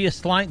appears to be a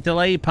slight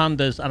delay,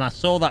 Pandas, and I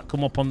saw that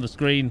come up on the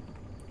screen.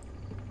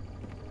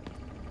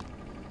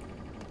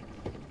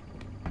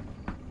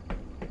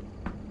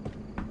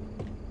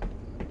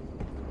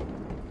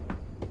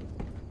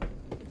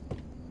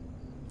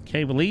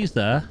 Okay, well, he's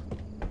there.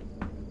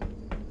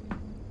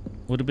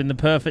 Would have been the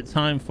perfect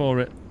time for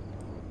it.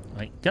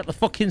 Right, get the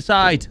fuck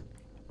inside.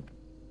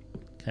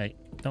 Okay,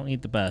 don't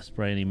need the bear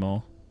spray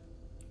anymore.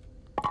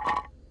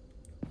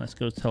 Let's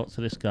go talk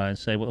to this guy and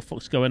say what the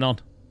fuck's going on.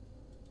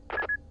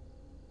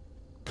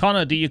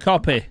 Connor, do you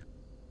copy?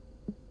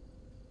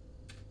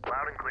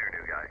 Loud and clear,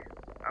 new guy.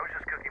 I was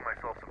just cooking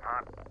myself some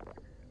hot...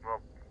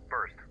 Well,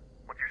 first,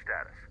 what's your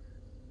status?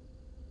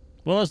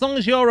 Well, as long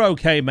as you're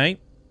okay, mate.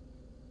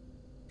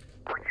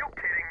 Are you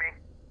kidding me?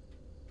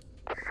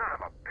 Son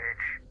of a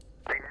bitch.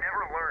 They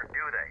never learn, do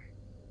they?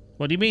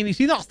 What do you mean? Is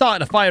he not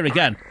starting a fire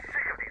again? I'm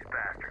sick of these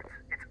bastards.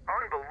 It's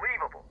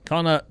unbelievable.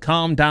 Connor,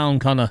 calm down,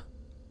 Connor.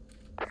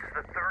 This is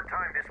the third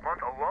time this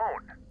month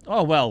alone.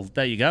 Oh, well,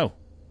 there you go.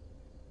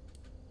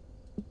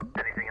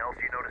 Anything else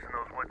you notice in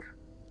those woods?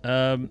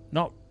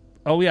 Not...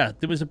 Oh, yeah,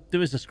 there was a scream.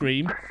 A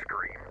scream.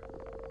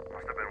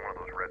 Must have been one of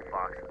those red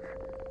foxes.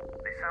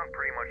 They sound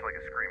pretty much like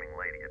a screaming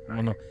lady at night.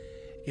 Oh, no.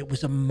 It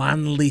was a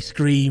manly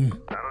scream.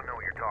 I don't know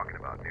what you're talking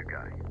about, new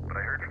guy, but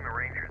I heard from the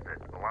rangers that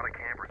a lot of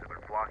campers have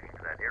been flocking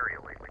to that area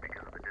lately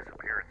because of the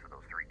disappearance of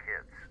those 3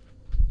 kids.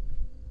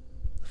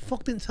 The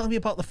fuck didn't tell me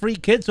about the 3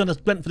 kids when I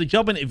went for the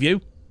job interview.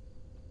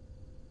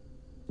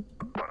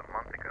 About a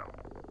month ago,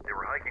 they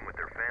were hiking with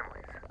their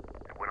families.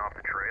 They went off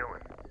the trail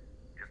and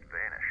just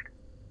vanished.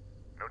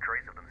 No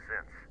trace of them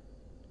since.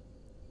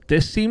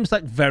 This seems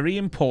like very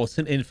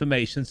important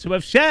information to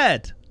have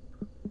shared.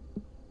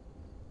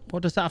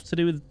 What does that have to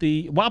do with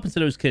the... What happened to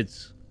those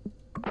kids?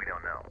 We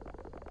don't know.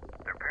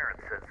 Their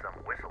parents said some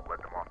whistle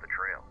led them off the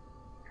trail.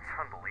 It's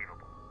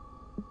unbelievable.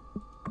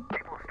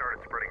 People have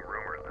started spreading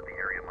rumors that the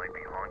area might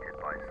be haunted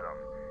by some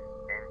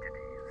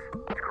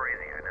entities. It's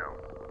crazy, I know.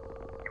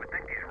 You would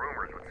think these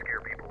rumors would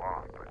scare people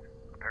off, but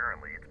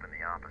apparently it's been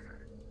the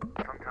opposite.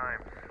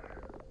 Sometimes,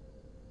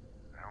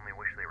 I only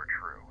wish they were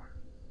true.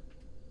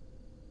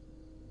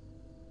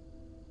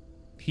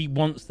 He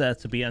wants there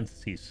to be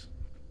entities.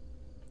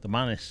 The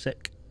man is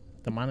sick.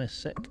 The man is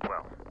sick.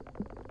 Well,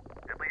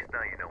 at least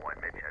now you know why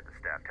Mitch had to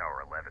staff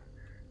Tower 11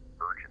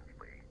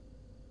 urgently.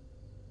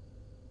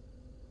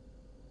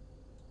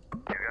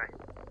 New guy,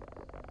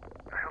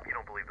 I hope you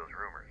don't believe those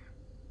rumors.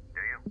 Do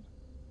you?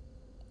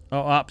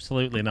 Oh,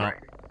 absolutely not.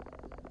 Right.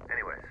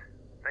 Anyways,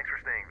 thanks for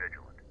staying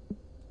vigilant.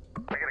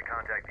 I gotta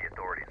contact the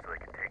authorities so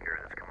they can take care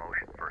of this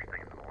commotion first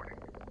thing in the morning.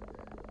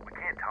 We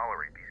can't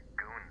tolerate these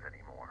goons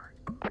anymore.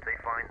 If they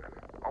find them,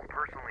 I'll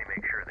personally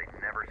make sure they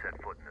never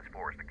set foot in this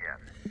forest again.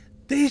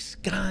 This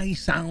guy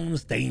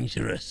sounds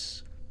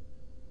dangerous.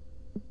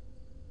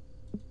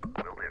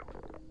 Will do.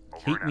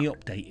 Over Keep and me out.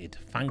 updated.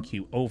 Thank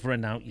you. Over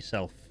and out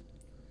yourself.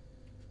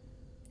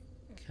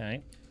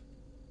 Okay.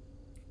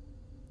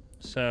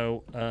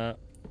 So,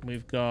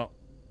 we've got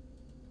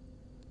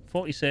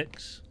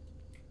 46.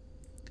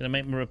 Gonna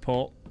make my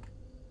report.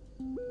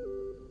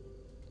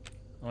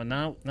 Oh,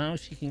 now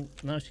she can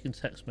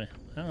text me.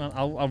 Hang on,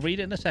 I'll read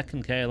it in a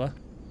second, Kayla.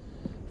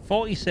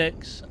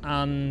 46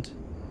 and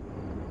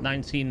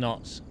 19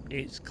 knots.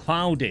 It's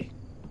cloudy.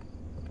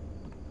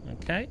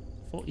 Okay,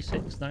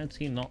 46,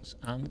 19 knots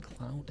and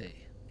cloudy.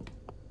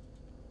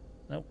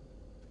 No,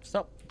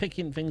 stop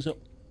picking things up.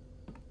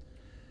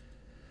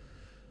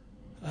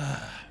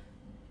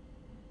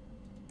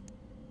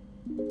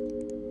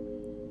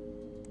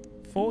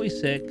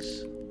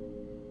 46,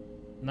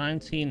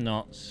 19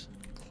 knots,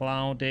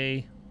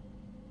 cloudy.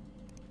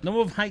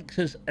 Number of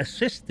hikers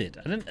assisted.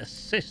 I didn't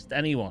assist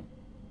anyone.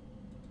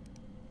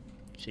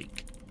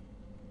 Cheek.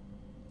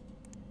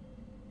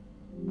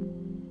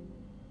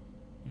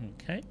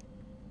 Okay.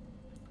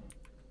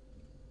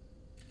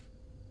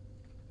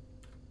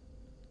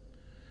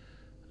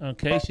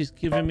 Okay, she's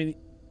giving me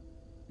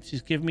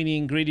the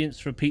ingredients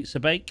for a pizza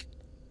bake.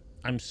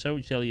 I'm so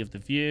jelly of the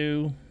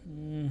view.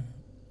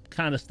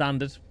 Kind of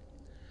standard.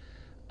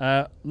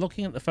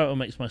 Looking at the photo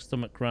makes my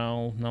stomach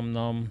growl. Nom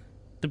nom.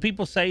 Do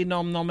people say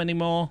nom nom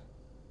anymore?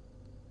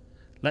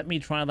 Let me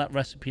try that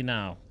recipe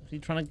now. Are you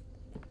trying to...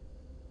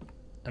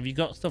 Have you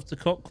got stuff to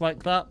cook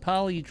like that,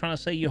 pal? Are you trying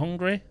to say you're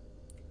hungry?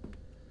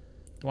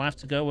 Do I have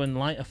to go and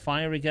light a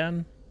fire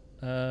again?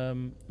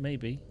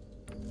 Maybe.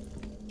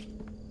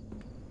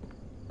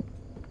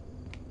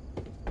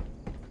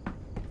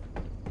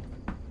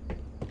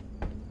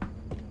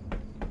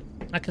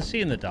 I can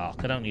see in the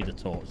dark. I don't need a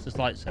torch. There's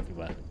lights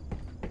everywhere.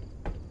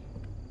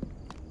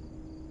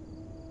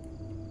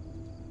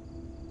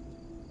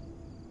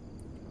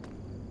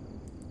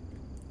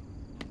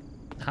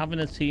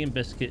 Having a tea and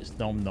biscuits,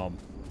 nom nom.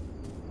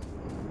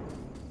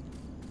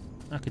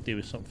 I could do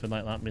with something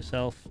like that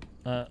myself.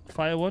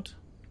 Firewood.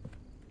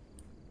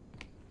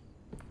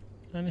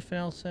 Anything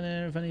else in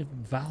here of any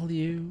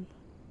value?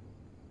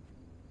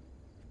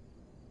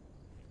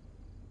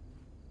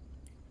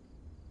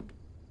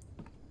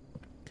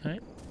 Okay.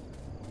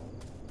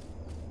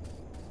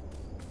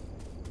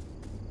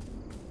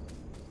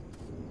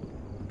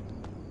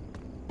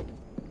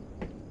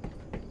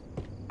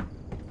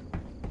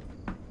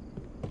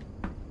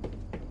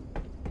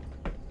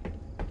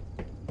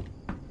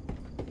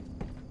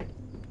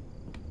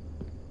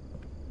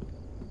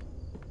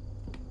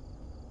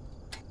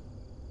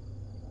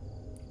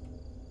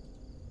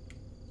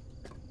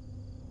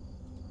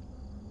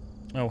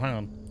 Oh, hang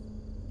on.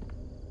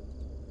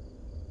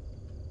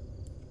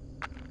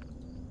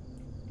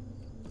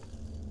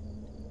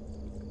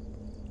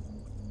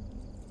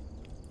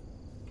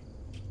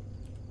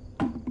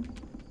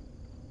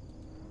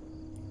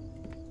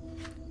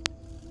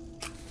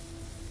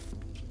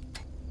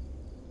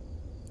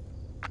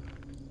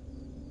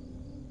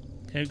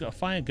 Okay, we've got a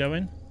fire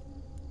going.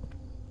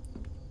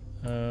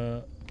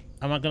 Am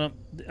I gonna...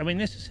 I mean,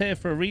 this is here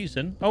for a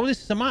reason. Oh,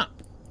 this is a map.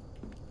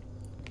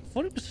 I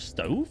thought it was a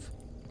stove.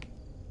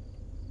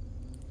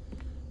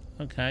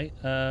 Okay,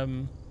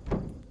 time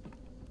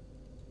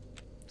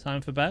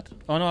for bed.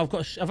 Oh no,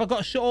 have I got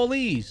to shut all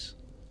these?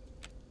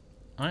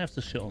 I have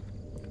to shut them.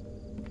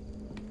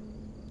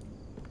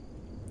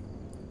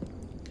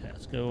 Okay,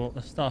 let's go.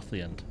 Let's start from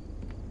the end.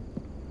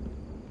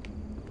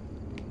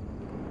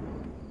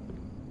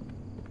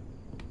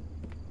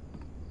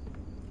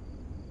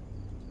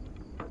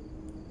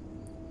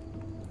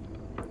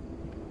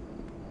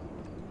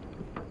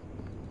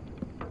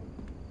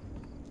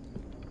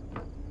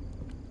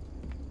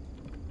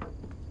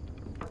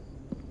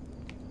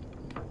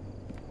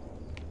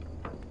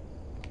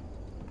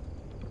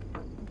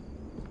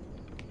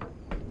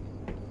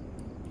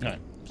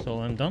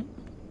 I'm done.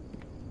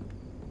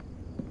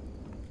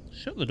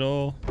 Shut the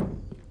door.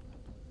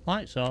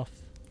 Lights off.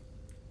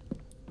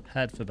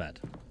 Head for bed.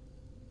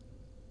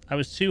 I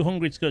was too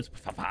hungry to go to...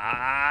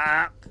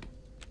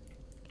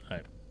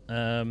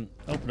 Right.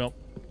 Open up.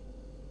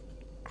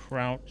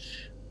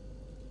 Crouch.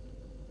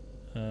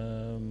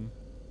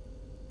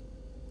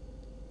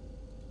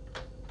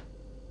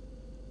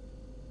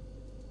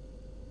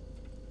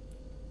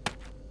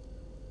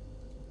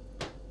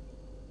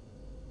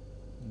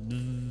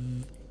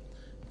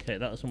 Okay,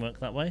 that doesn't work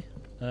that way.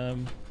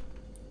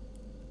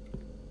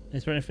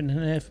 Is there anything in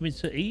here for me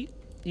to eat,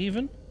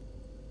 even?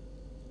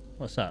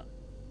 What's that?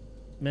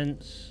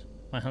 Mince.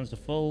 My hands are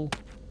full.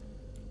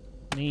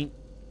 Meat.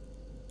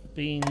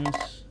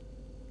 Beans.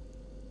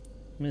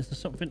 I mean, is there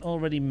something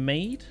already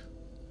made?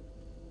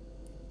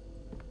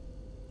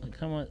 Like,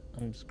 how am I...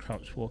 I'm just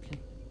crouch walking.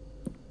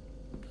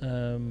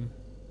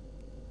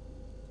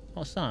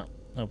 What's that?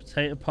 Oh,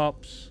 potato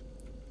pops.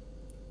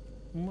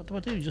 And what do I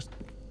do? Just...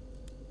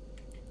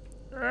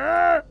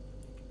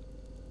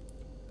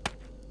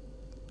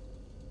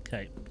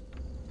 Okay.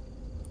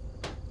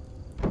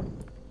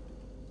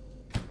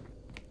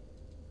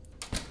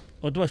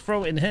 Or do I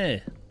throw it in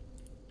here?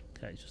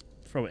 Okay, just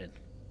throw it in.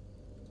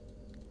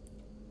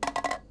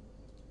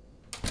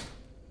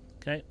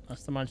 Okay,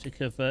 that's the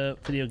magic of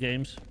video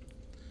games.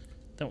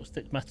 Don't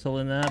stick metal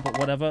in there, but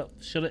whatever.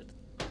 Shut it.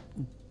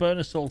 Burn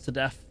us all to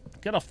death.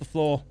 Get off the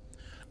floor.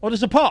 Oh,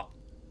 there's a pot!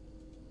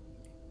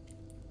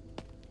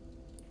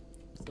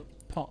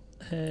 Pot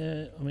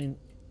here, I mean,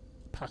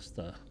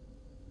 pasta.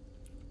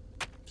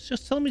 It's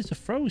just telling me to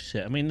throw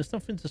shit. I mean, there's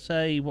nothing to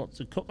say what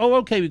to cook. Oh,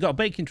 okay, we've got a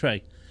baking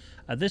tray.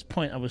 At this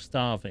point, I was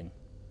starving.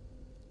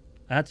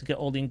 I had to get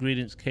all the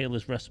ingredients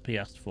Kayla's recipe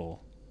asked for.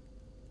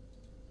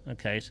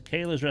 Okay, so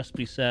Kayla's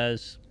recipe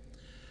says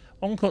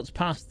uncut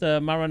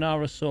pasta,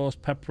 marinara sauce,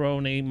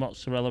 pepperoni,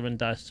 mozzarella, and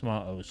diced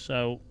tomatoes.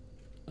 So,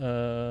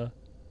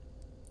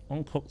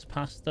 uncooked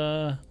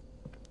pasta.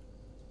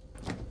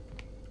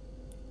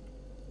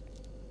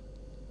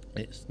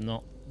 It's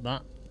not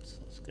that. So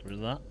let's get rid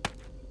of that.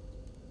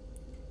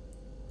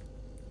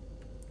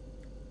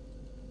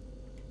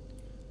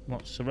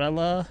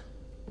 Mozzarella.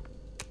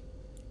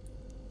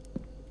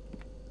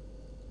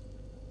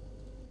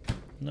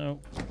 No.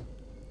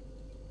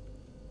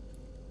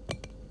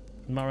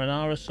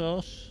 Marinara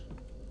sauce.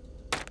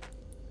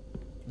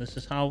 This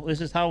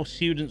is how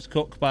students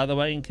cook, by the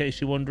way, in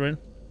case you're wondering.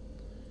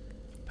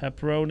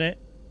 Pepperoni.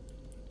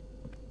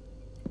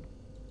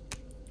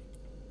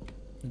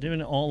 I'm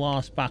doing it all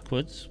arse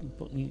backwards,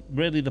 but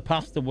really the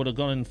pasta would have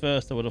gone in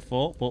first, I would have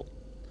thought, but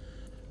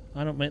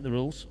I don't make the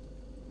rules.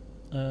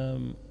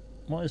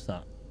 What is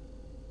that?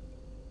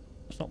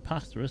 It's not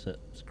pasta, is it?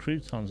 It's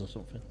croutons or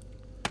something.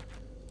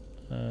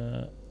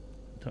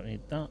 Don't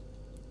need that.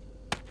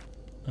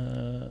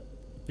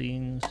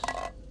 Beans.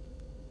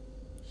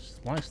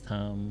 Sliced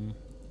ham.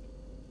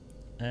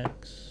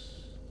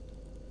 Eggs.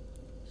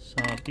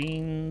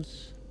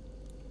 Sardines.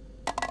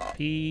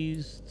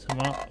 Peas.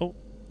 Tomatoes.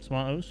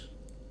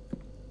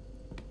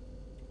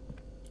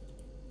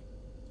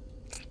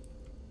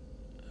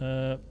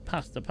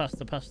 Pasta.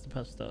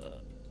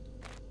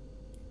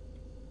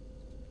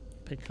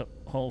 Pick up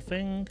the whole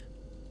thing.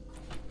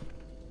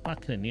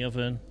 Back in the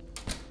oven.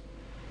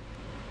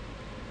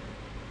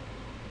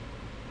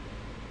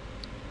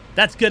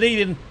 That's good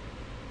eating.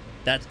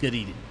 That's good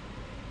eating.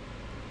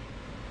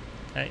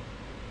 Okay.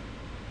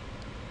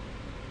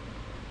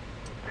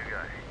 New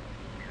guy,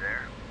 you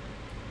there?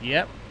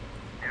 Yep.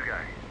 New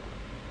guy,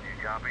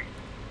 you copy?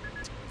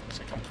 It's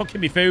like I'm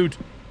cooking me food.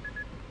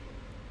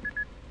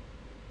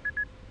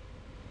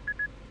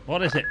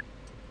 What is it?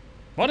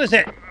 What is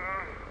it? Just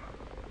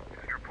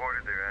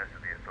reported their ass to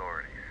the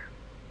authorities.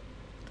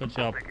 Good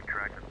job. They can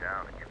track them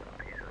down and give them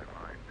peace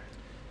of mind.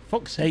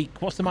 Fuck's sake,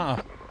 what's the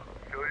matter?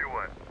 Tell you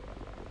what,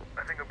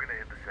 I think I'm gonna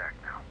hit the sack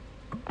now.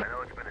 I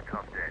know it's been a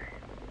tough day,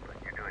 but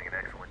you're doing an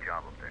excellent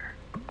job up there.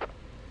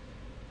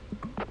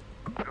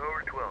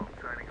 Over 12,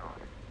 signing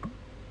off.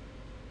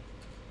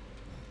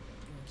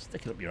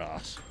 Stick it up your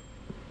ass.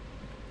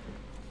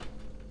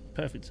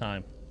 Perfect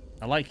time.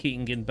 I like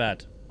eating in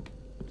bed.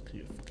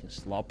 You fucking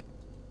slob.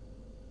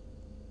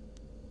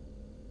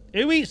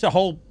 Who eats a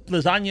whole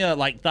lasagna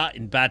like that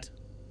in bed?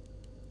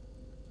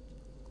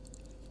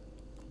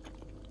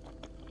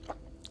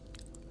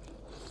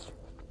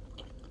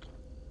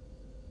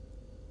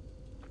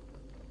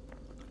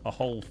 A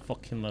whole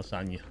fucking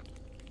lasagna.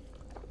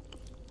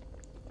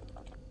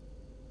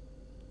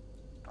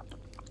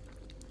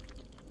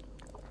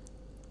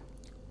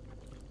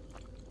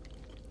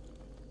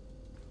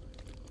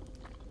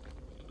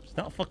 It's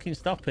not fucking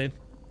stopping.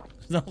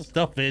 It's not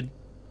stopping.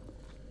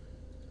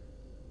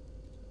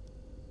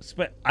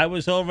 I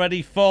was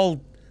already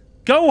full.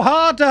 Go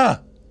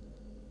harder!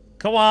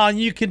 Come on,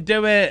 you can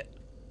do it.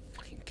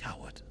 Fucking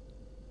coward.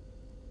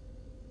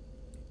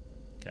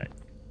 Okay.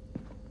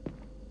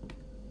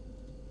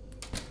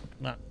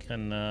 That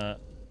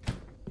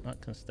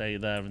can stay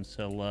there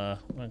until where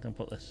can I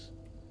put this?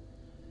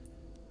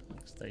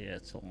 Stay here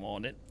till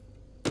morning.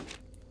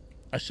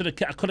 I could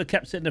have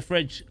kept it in the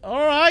fridge.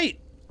 All right.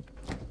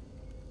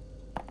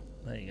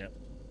 There you go.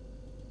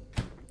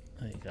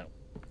 There you go.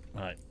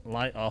 All right,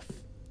 light off.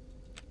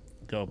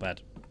 Go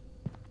bed.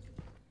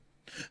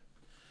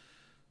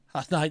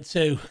 That's night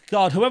 2.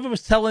 God, whoever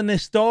was telling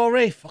this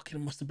story,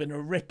 fucking must have been a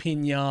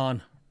ripping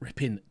yarn.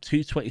 Ripping.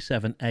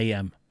 2:27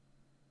 a.m.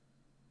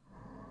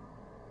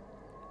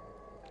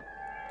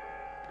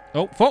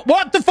 Oh, fuck.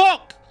 What the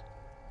fuck?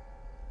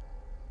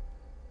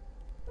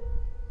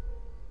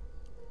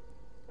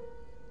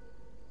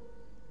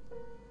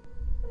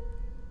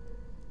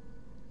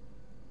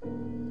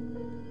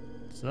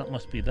 So that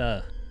must be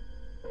there.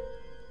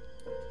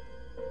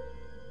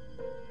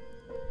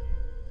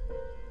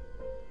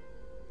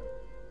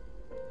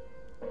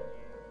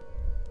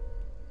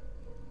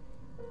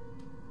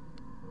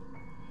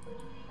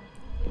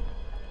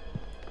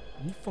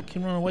 You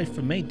fucking run away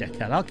from me,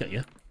 dickhead. I'll get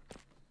you.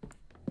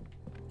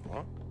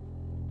 What?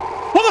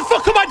 What the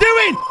fuck am I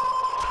doing?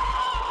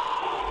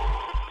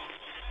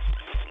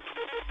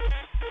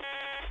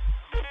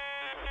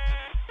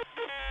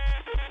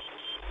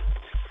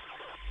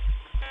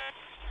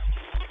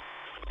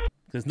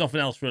 There's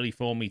nothing else really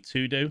for me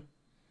to do.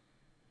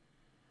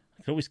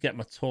 I can always get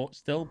my torch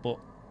still, but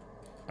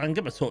I can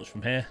get my torch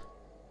from here.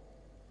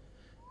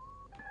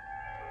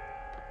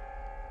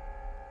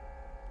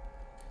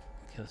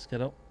 Okay, let's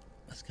get up.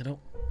 Let's get up.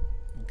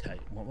 Okay,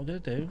 what we're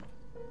going to do...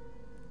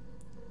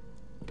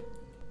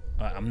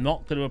 Alright, I'm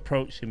not going to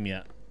approach him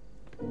yet.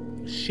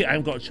 Shit, I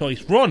haven't got a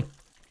choice. Run!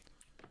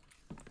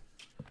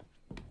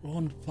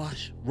 Run,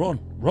 Flash. Run,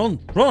 run,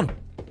 run!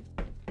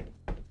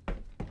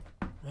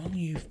 Run,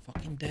 you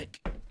fucking dick.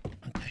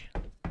 Okay.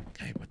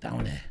 Okay, we're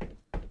down here.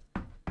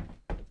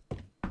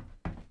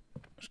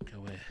 Let's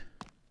go here.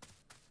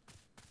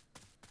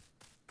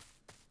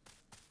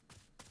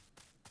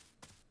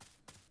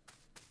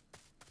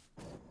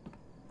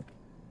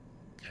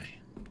 Okay.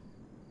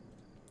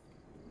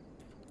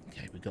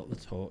 Okay, we got the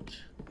torch.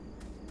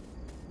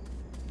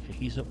 Okay,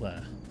 he's up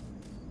there.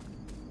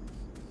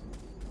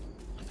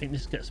 I think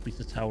this gets me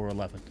to Tower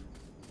 11.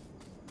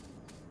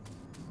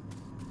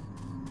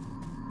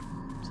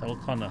 Tell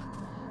Connor.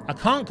 I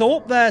can't go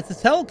up there to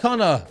tell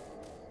Connor.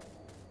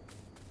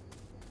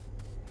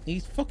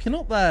 He's fucking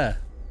up there.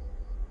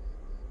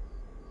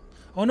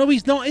 Oh, no,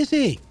 he's not, is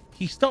he?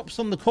 He stops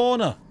on the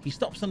corner. He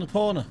stops on the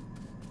corner.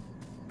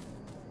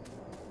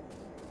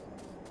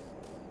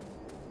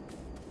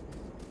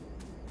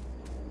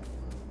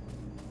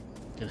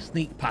 Gonna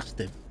sneak past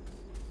him.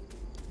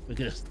 We're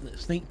gonna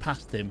sneak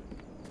past him.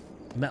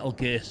 Metal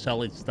Gear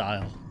Solid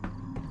style.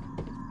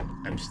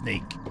 And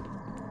sneak.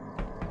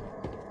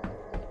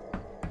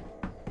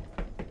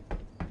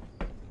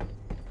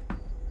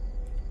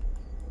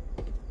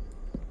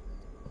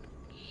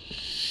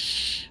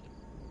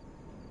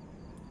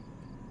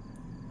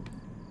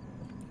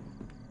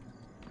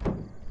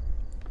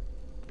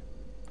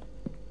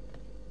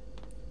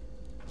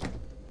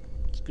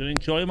 Gonna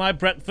enjoy my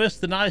breakfast,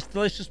 the nice,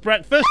 delicious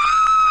breakfast.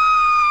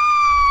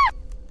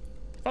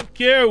 Fuck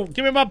you!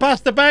 Give me my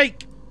pasta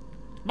bake.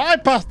 My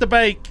pasta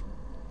bake.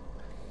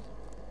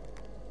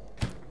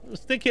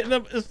 Stick it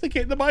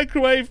in the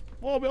microwave.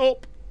 Warm it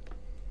up.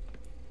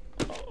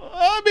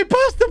 Oh, my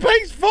pasta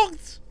bake's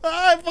fucked.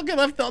 I fucking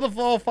left it on the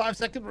 4-5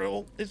 second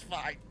rule. It's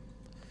fine.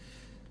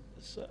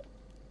 So,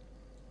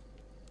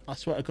 I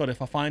swear to God, if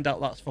I find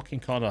out that's fucking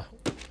Connor,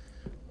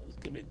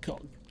 give me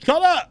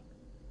Connor.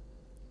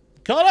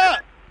 Connor.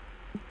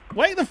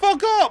 Wake the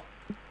fuck up!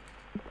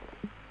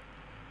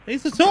 I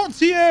need to talk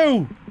to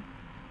you!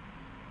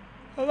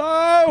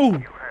 Hello? Do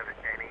you have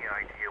any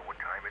idea what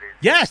time it is?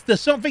 Yes,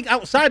 there's something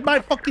outside my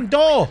fucking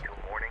door! Till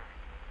morning?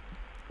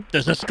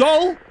 There's a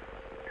skull?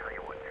 Tell you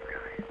what, new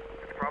guy.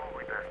 It's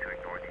probably best to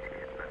ignore these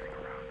kids messing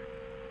around.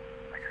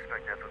 I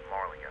suspect that's what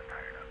Marley got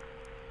tired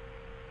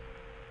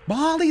of.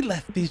 Marley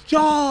left his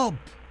job!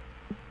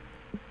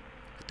 I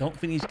don't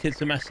think these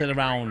kids are messing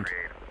around,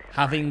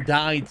 having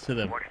died to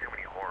them. Watch too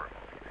many horror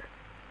movies.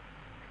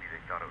 Maybe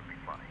they thought it would be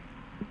funny.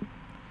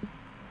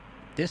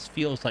 This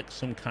feels like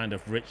some kind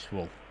of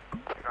ritual.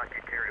 Let's not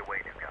get carried away,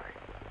 new guy.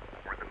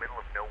 We're in the middle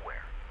of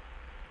nowhere.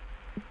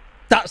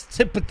 That's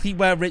typically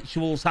where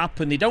rituals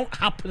happen. They don't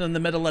happen in the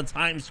middle of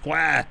Times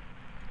Square.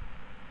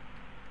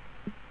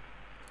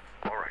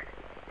 Alright,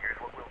 here's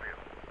what we'll do.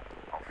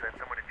 I'll send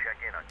someone to check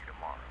in on you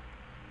tomorrow.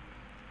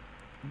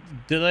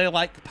 Do they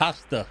like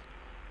pasta?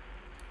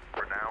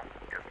 For now,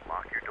 just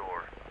lock your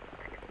door,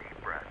 take a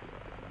deep breath,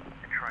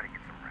 and try to get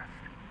some rest.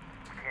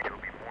 We can't do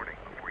it be morning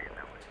before you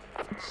know it.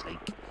 For fuck's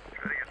sake.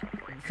 Try to get some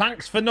sleep.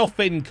 Thanks for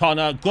nothing,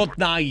 Connor. Good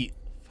night.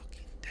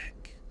 Fucking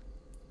dick.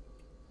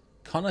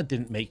 Connor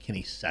didn't make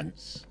any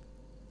sense.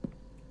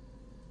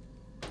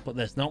 But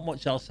there's not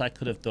much else I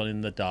could have done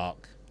in the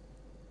dark.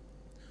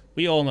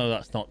 We all know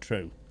that's not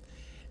true.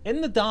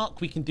 In the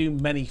dark, we can do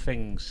many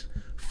things.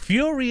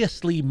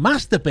 Furiously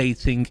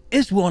masturbating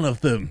is one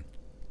of them.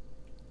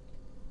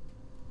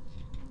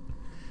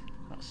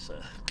 That's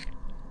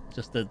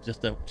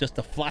just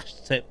a flash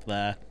tip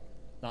there.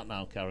 Not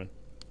now, Karen.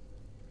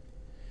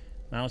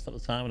 Now it's not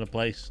the time and the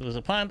place. So there's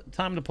a time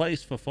and a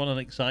place for fun and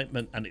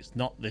excitement, and it's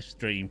not this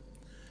stream.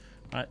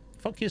 Right,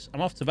 fuck yous.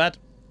 I'm off to bed.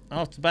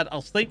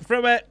 I'll sleep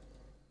through it.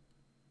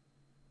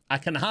 I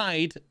can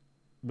hide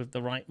with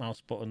the right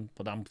mouse button,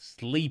 but I'm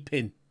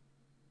sleeping.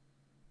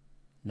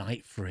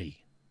 Night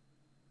free.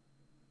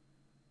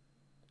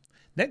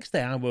 Next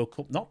day I woke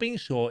up not being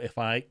sure if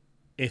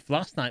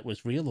last night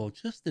was real or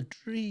just a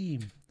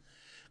dream.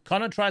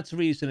 Connor tried to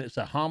reason it's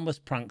a harmless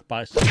prank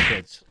by some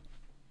kids.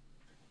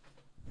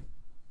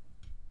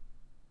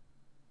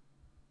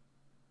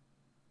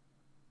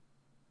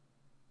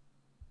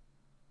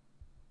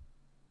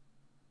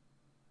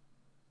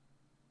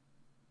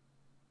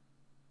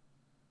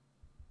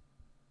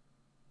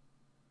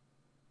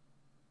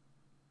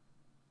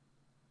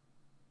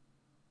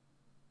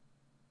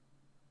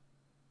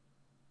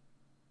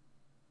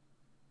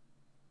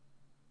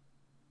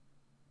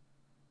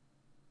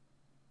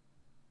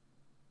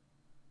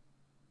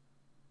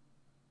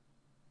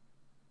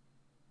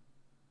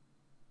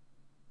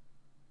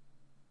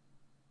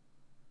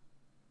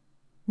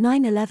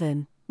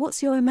 (9/11),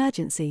 what's your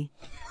emergency?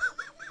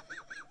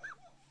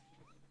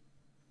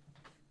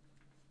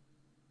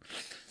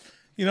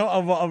 You know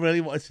what I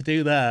really wanted to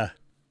do there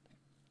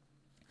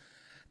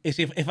is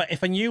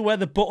if I knew where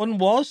the button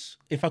was,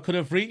 if I could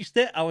have reached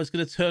it, I was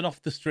going to turn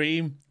off the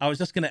stream. I was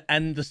just going to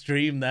end the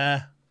stream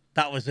there.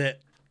 That was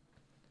it.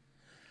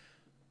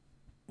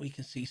 We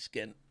can see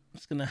skin. I'm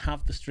just going to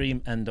have the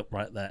stream end up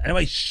right there.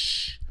 Anyway,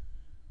 shh.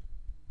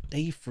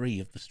 Day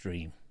 3 of the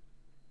stream.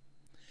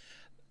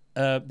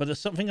 But there's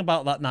something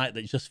about that night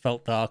that just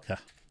felt darker.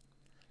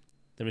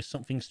 There is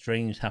something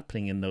strange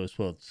happening in those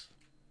woods.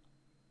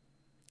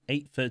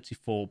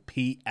 8:34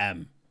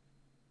 p.m.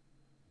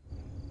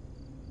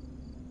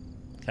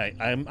 Okay,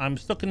 I'm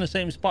stuck in the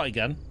same spot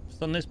again. I've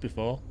done this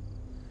before.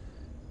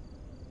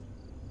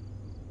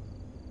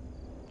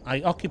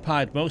 I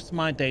occupied most of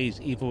my days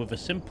either with a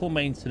simple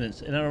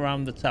maintenance in and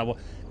around the tower.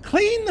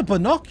 Clean the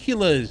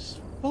binoculars!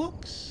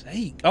 Fuck's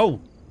sake. Oh.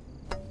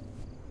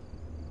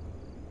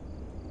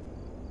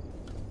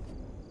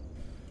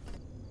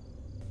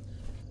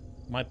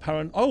 My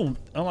parent. Oh,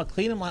 I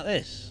clean them like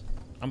this.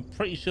 I'm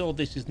pretty sure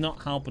this is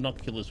not how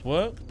binoculars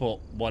work, but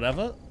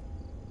whatever.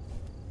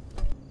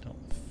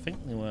 Don't think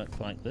they work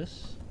like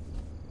this.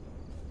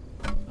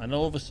 And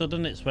all of a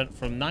sudden it's went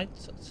from night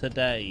to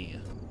day.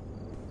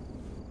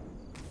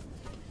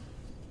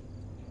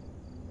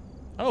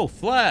 Oh,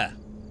 flare.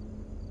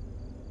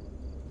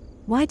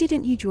 Why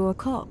didn't you draw a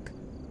cock?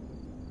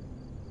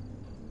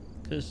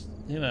 Because,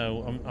 you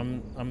know,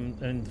 I'm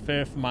in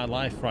fear for my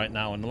life right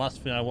now, and the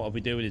last thing I want to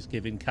be doing is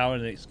giving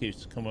Karen an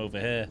excuse to come over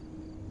here.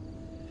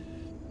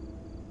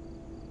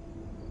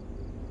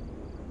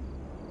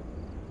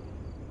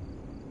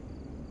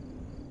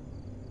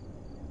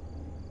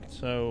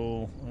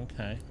 So,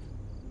 okay.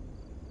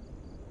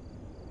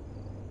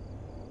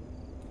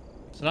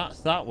 So that's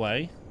that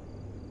way.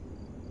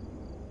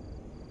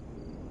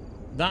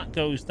 That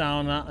goes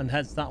down that and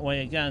heads that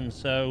way again,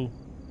 so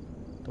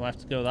do I have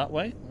to go that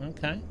way?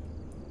 Okay.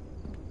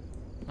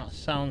 That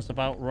sounds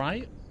about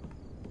right.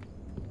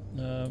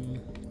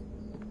 I'm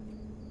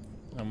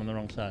on the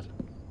wrong side.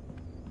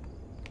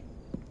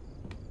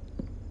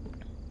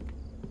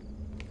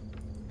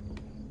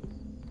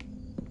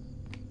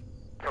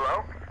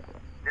 Hello?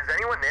 Is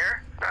anyone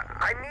there?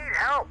 I need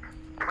help.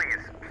 Please,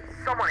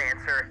 someone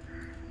answer.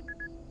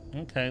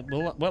 Okay,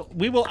 well,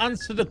 we will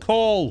answer the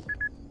call.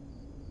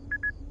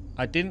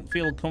 I didn't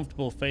feel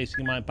comfortable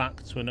facing my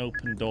back to an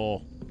open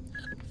door.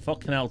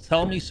 Fucking hell,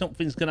 tell me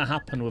something's gonna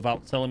happen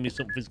without telling me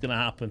something's gonna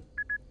happen.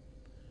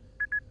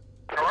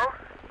 Hello?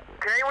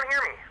 Can anyone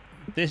hear me?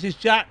 This is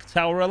Jack,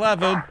 Tower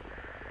 11.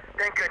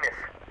 Thank goodness.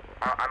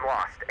 I'm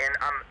lost, and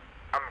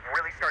I'm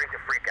really starting to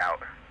freak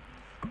out.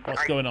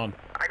 What's going on?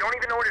 I don't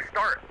even know where to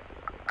start.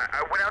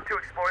 I went out to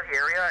explore the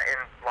area and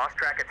lost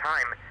track of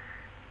time.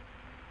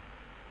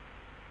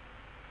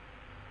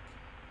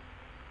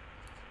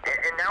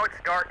 And now it's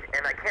dark,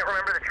 and I can't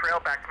remember the trail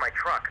back to my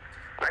truck.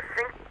 I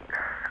think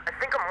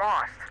I'm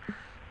lost.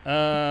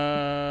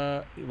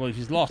 Well, if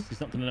he's lost, he's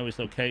not going to know his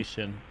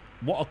location.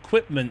 What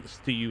equipments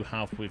do you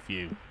have with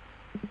you?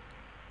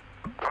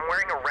 I'm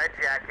wearing a red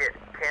jacket,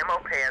 camo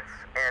pants,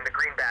 and a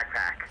green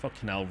backpack.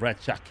 Fucking hell, red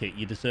jacket.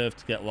 You deserve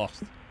to get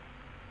lost.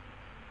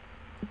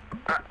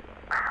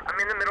 I'm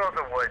in the middle of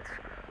the woods,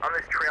 on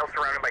this trail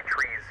surrounded by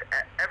trees.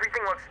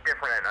 Everything looks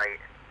different at night.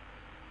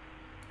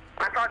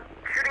 I thought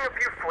shooting a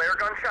few flare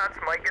gun shots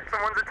might get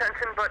someone's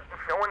attention, but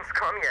no one's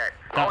come yet.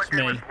 All it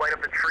did was light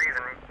up the trees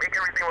and make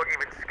everything look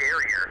even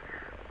scarier.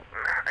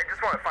 I just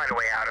want to find a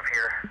way out of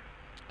here.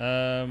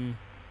 I'm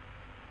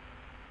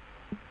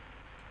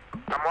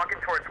walking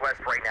towards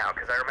west right now,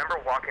 because I remember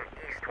walking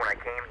east when I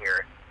came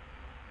here.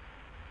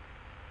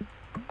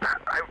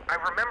 I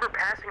remember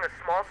passing a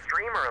small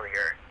stream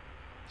earlier.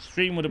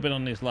 Stream would have been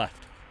on his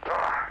left.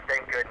 Oh,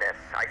 thank goodness.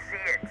 I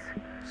see it.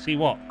 See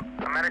what?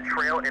 I'm at a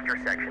trail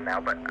intersection now,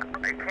 but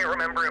I can't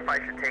remember if I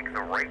should take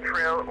the right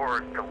trail or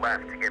the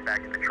left to get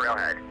back to the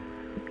trailhead.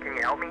 Can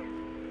you help me?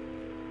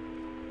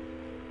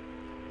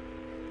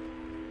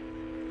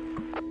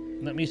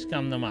 Let me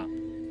scan the map.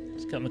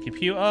 Scan the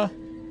computer.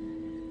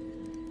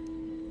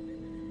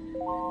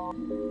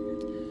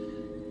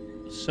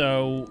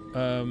 So,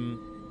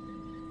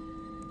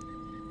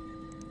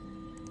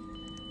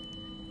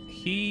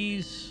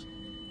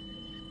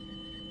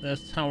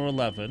 there's Tower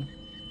 11.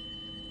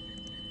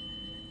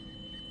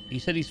 He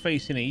said he's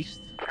facing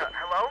east.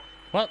 Hello?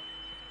 What?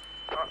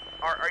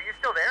 Are you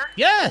still there?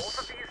 Yes!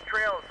 Both of these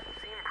trails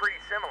seem pretty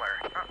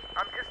similar.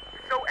 I'm just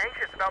so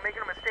anxious about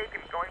making a mistake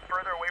and going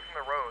further away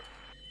from the road.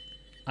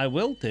 I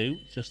will do.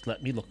 Just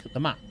let me look at the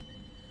map.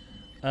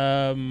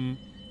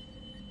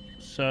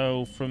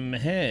 So from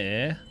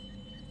here,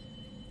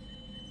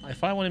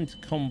 if I want him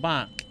to come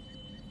back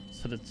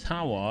to the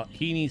tower,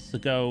 he needs to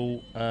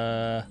go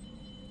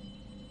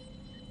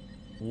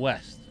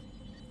west.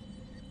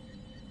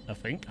 I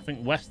think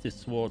west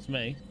is towards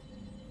me.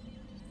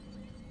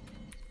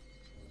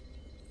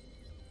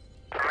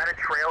 I'm at a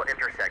trail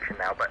intersection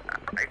now, but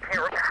I can't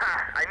remember.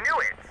 I knew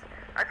it!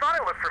 I thought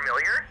it looked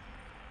familiar.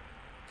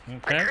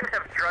 Okay. I couldn't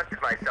have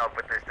trusted myself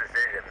with this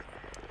decision.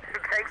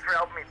 Thanks for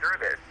helping me through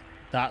this.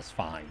 That's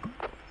fine.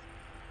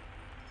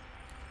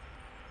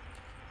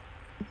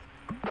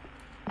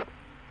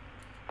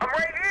 I'm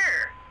right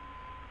here!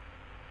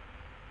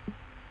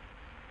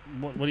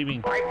 What do you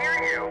mean? I hear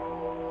you.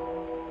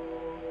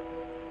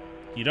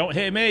 You don't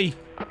hear me.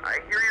 I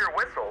hear your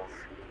whistles.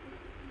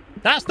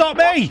 That's not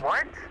me!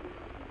 What?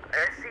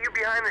 I see you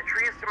behind the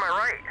trees to my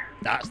right.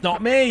 That's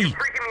not me! You're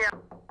freaking me out.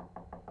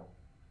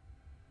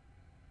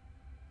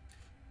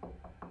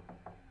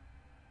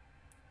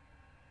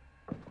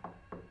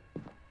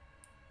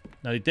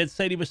 Now, he did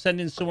say he was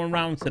sending someone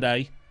round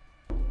today.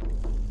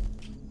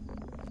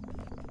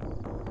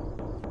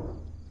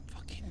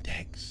 Fucking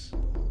dicks.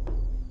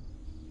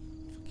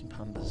 Fucking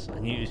pandas. I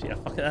knew it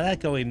was, they're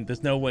going,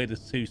 there's no way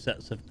there's two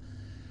sets of...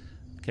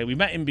 Okay, we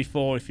met him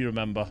before, if you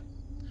remember.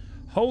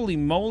 Holy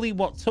moly,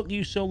 what took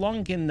you so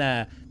long in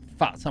there? In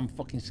fact, I'm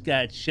fucking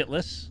scared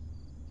shitless.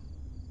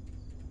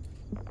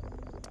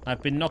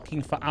 I've been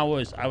knocking for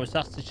hours. I was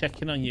asked to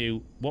check in on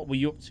you. What were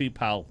you up to,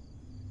 pal?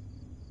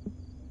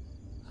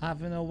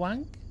 Having a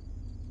wank?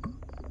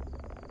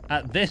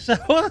 At this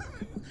hour?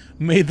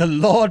 May the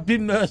Lord be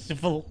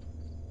merciful.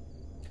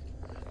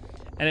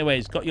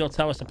 Anyways, got your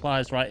tower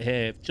supplies right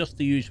here. Just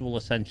the usual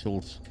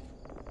essentials.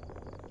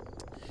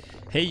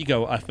 Here you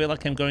go. I feel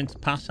like I'm going to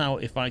pass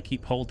out if I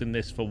keep holding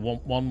this for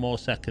one more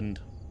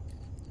second.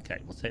 Okay,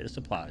 we'll take the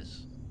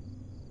supplies.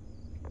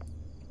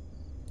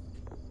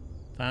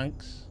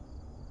 Thanks.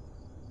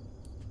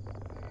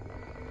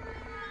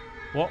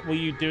 What were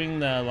you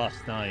doing there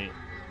last night?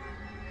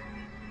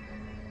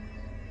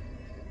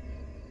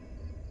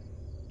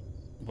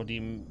 What do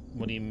you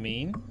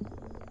mean?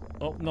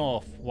 Up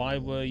north, why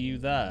were you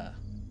there?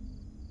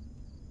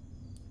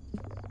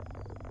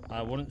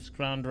 I wouldn't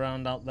scrounge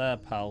around out there,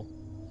 pal.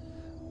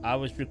 I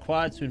was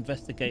required to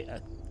investigate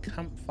a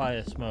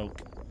campfire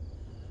smoke.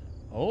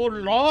 Oh,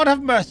 Lord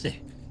have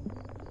mercy.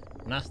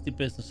 Nasty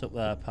business up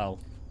there, pal.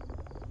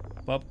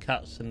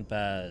 Bobcats and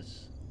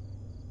bears.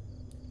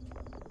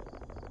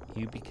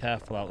 You be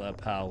careful out there,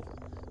 pal.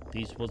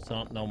 These woods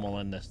aren't normal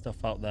and there's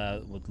stuff out there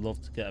that would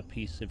love to get a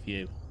piece of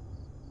you.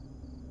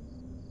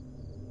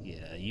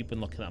 Yeah, you've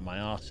been looking at my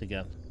arse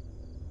again.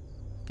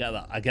 Get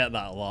that? I get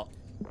that a lot.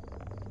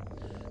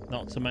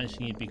 Not to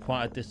mention you'd be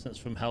quite a distance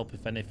from help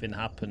if anything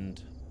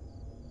happened.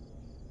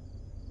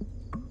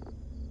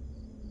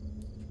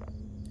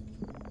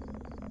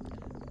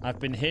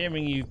 I've been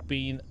hearing you've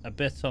been a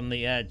bit on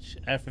the edge.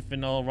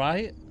 Everything all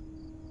right?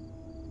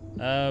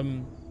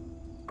 The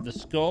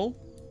skull?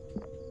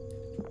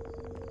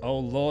 Oh,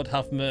 Lord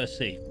have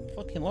mercy.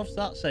 Fucking loves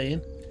that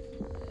saying.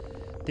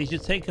 Did you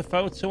take a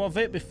photo of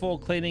it before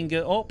cleaning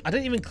it up? I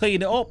didn't even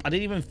clean it up. I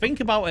didn't even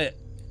think about it.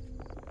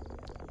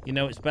 You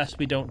know, it's best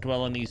we don't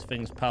dwell on these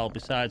things, pal.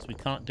 Besides, we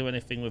can't do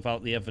anything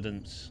without the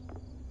evidence.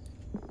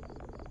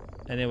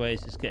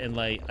 Anyways, it's getting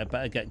late. I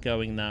better get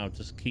going now.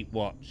 Just keep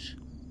watch.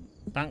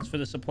 Thanks for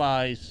the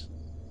supplies.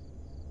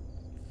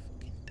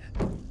 Fucking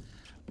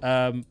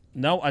dead.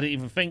 No, I didn't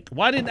even think.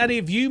 Why didn't any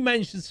of you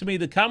mention to me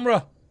the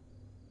camera?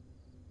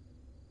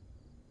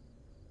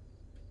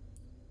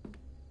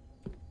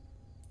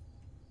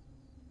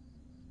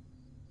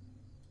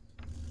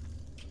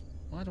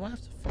 Why do I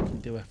have to fucking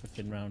do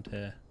everything around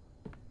here?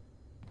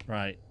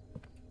 Right.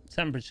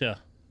 Temperature.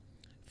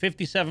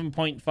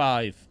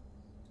 57.5.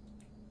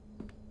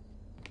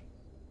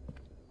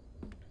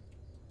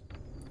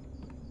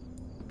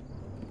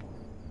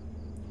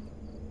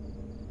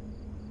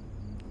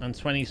 And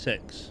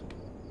 26.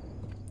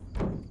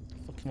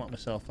 Fucking lock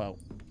myself out.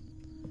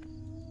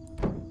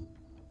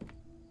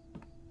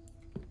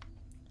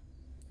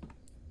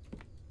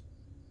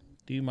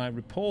 Do my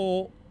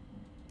report.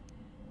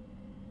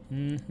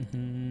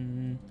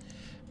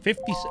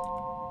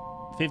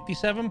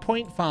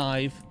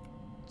 57.5,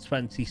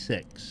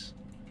 26.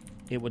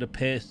 It would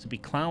appear to be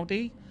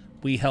cloudy.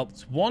 We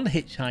helped one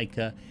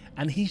hitchhiker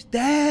and he's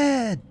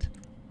dead.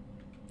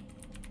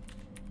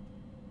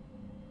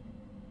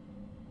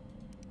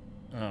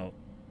 Oh.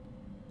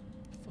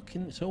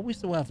 Fucking, it's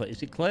always the weather.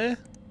 Is it clear?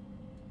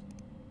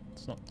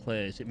 It's not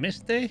clear. Is it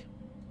misty?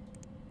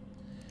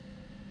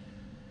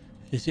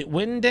 Is it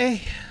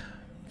windy?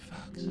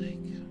 Fuck's sake.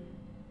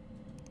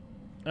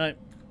 Right.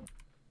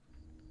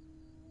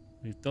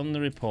 We've done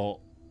the report.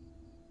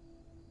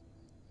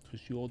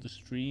 Because you're the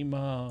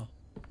streamer.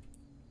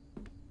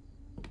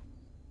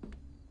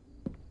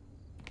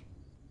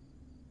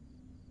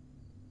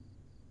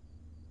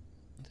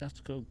 I'd have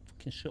to go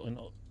fucking shutting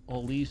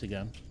all these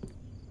again.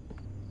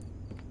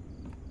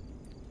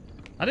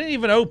 I didn't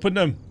even open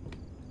them.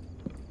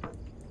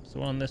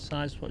 So on this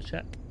side, so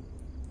check.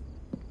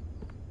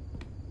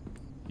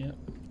 Yep.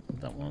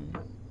 That one.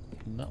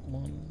 That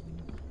one.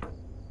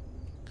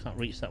 Can't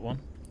reach that one.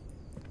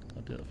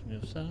 I'll do that from the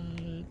other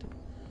side.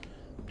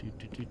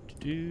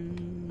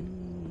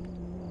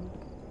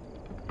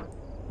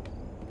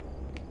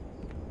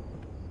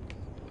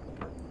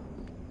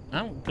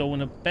 I'm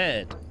going to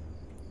bed.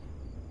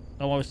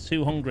 Oh, I was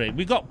too hungry.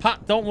 We got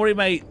packed. Don't worry,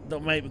 mate.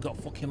 Don't, mate. We got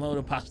a fucking load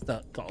of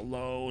pasta. Got a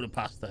load of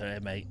pasta here,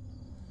 mate.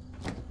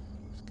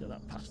 Let's get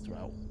that pasta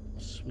out.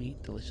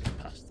 Sweet, delicious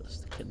pasta.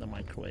 Stick it in the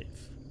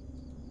microwave.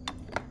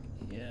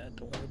 Yeah,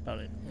 don't worry about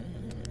it.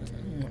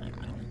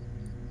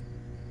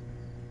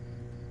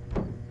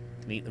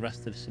 Can eat the rest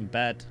of this in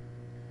bed.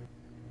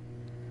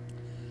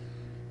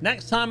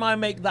 Next time I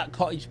make that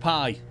cottage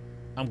pie,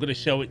 I'm going to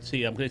show it to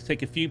you. I'm going to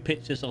take a few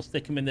pictures. I'll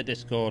stick them in the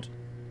Discord.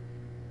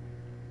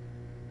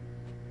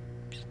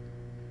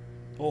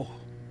 Oh.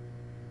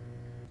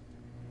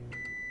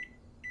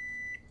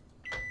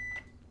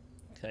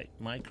 Okay,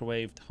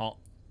 microwaved hot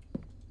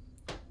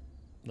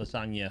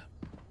lasagna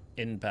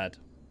in bed.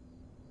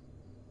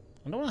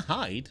 I don't want to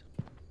hide.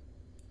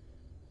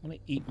 I want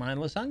to eat my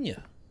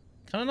lasagna.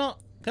 Can I not?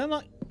 Can I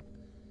not?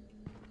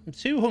 I'm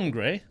too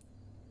hungry.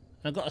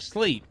 I've got to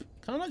sleep.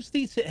 Can I not just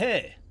eat it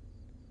here?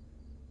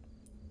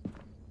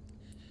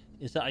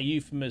 Is that a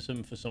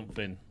euphemism for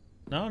something?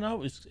 No,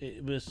 no,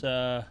 it was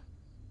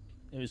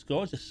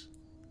gorgeous.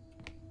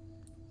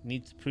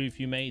 Need to prove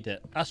you made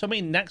it. That's what I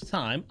mean. Next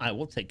time, I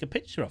will take a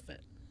picture of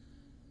it.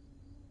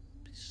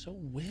 It's so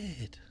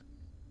weird.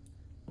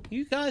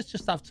 You guys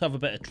just have to have a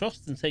bit of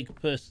trust and take a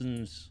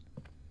person's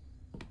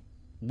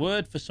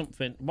Word for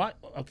something. Why?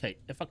 Okay,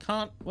 if I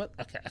can't... What?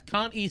 Okay, I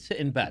can't eat it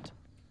in bed.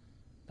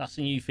 That's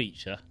a new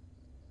feature.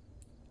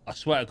 I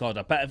swear to God,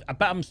 I bet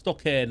I'm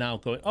stuck here now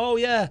going, oh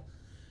yeah,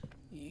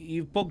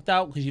 you've bugged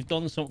out because you've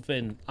done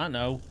something. I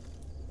know.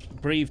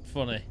 Breathed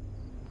funny.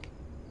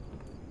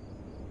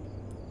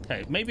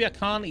 Okay, maybe I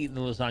can't eat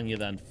the lasagna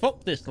then.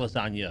 Fuck this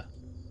lasagna.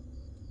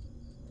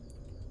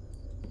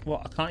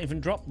 What? I can't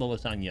even drop the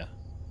lasagna.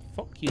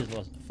 Fuck you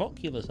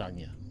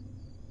lasagna.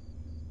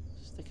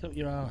 Stick it up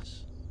your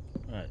ass.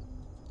 Right.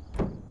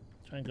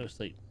 Try and go to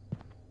sleep.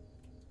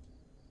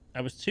 I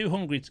was too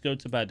hungry to go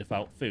to bed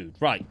without food.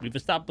 Right, we've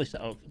established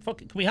that. Oh,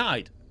 fuck it. Can we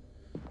hide?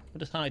 What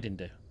does hiding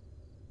do?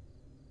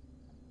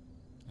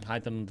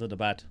 Hide under the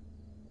bed.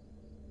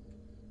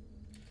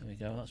 There we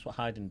go. That's what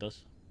hiding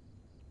does.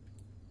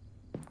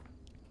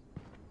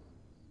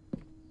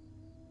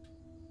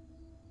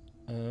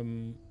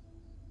 Okay,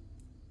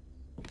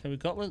 we've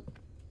got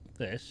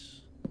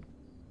this.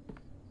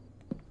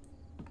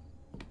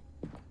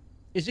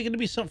 Is it going to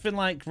be something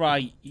like,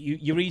 right,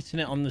 you're eating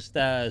it on the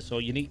stairs or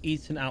you're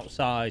eating it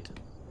outside?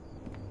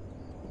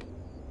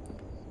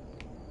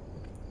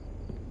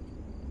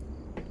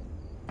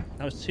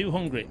 I was too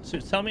hungry. So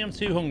tell me I'm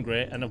too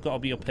hungry and I've got to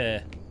be up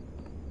here.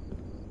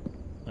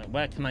 Right,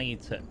 where can I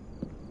eat it?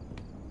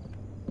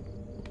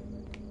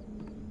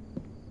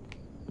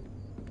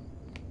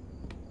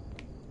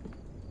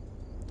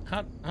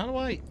 How do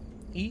I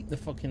eat the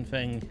fucking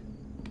thing?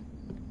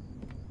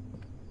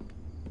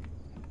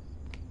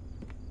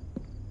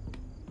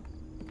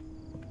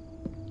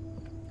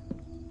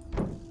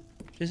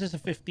 This is a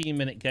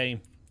 15-minute game.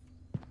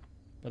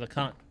 But I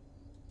can't...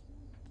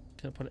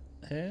 Can I put it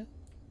here?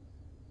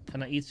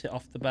 Can I eat it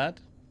off the bed?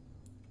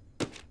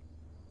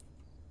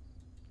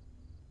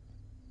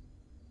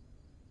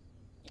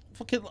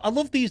 Fucking... I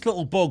love these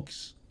little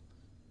bugs.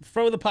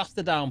 Throw the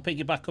pasta down, pick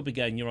it back up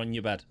again, you're on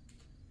your bed.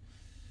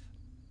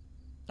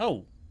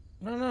 Oh.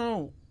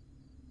 No.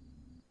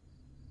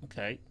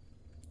 Okay.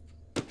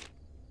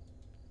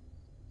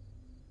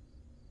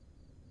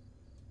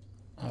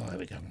 Oh, there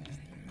we go.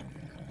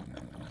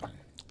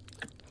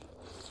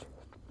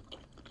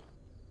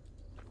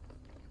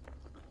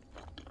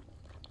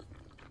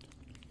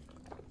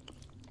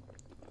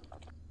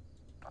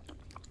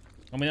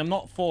 I mean, I'm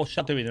not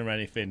foreshadowing or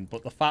anything,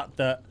 but the fact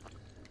that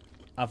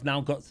I've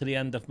now got to the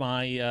end of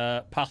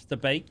my pasta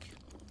bake,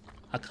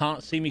 I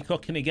can't see me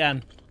cooking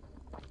again.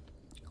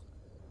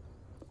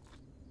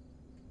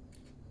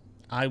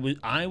 I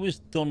was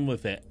done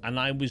with it, and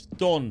I was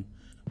done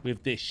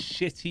with this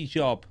shitty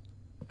job.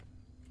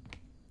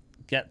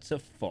 Get to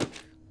fuck.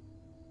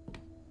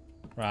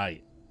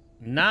 Right.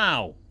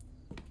 Now,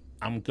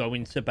 I'm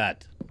going to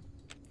bed.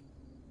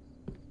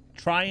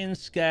 Try and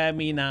scare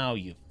me now,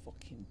 you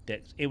fucking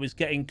dicks. It was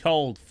getting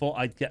cold. Thought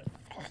I'd get...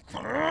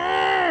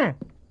 Fucking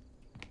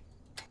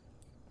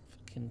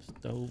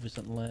stove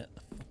isn't lit.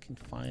 The fucking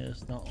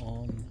fire's not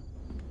on.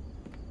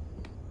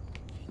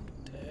 Fucking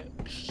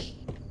dicks.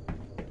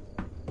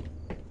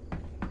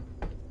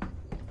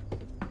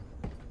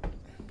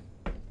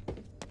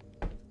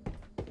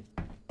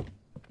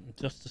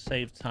 Just to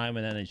save time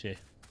and energy.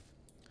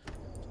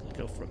 Let's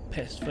go for a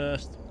piss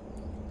first.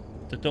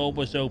 The door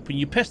was open.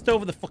 You pissed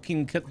over the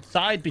fucking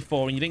side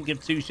before and you didn't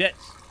give two shits.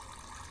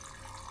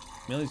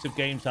 Millions of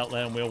games out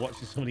there and we were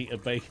watching somebody eat a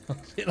bacon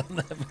sit on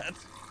their bed.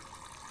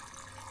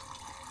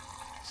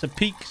 It's a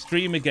peak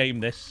streamer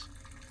game, this.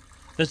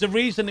 There's a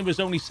reason there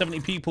was only 70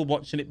 people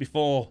watching it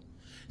before.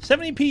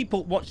 70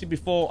 people watched it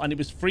before and it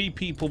was 3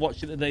 people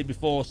watching it the day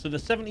before. So the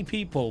 70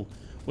 people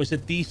was a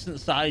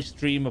decent sized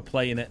streamer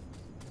playing it.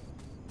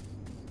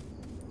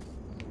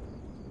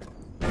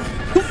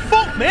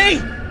 Fuck me!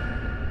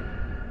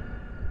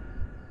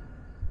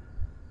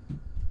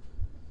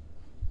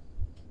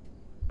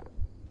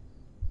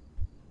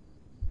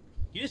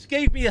 You just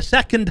gave me a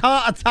second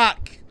heart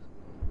attack.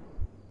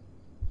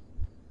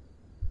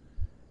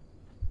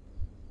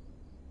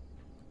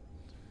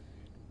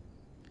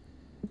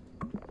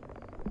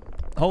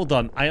 Hold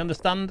on. I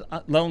understand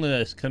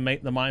loneliness can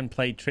make the mind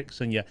play tricks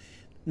on you.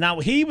 Now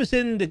he was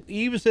in the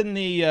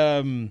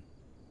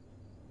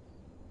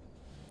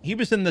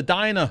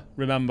diner,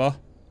 remember?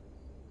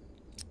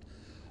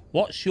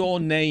 What's your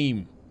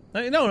name?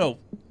 No.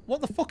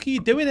 What the fuck are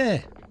you doing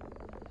here?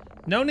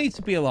 No need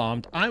to be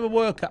alarmed. I'm a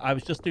worker. I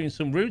was just doing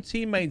some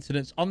routine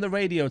maintenance on the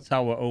radio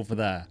tower over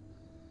there.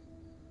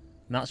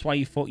 And that's why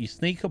you thought you'd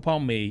sneak up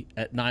on me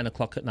at 9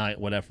 o'clock at night,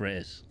 whatever it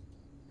is.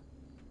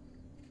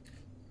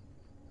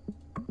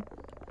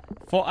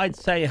 Thought I'd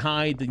say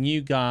hi, the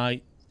new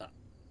guy.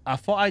 I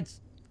thought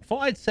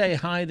I'd say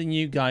hi, the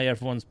new guy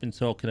everyone's been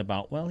talking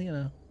about. Well, you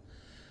know.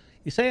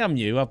 You say I'm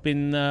new. I've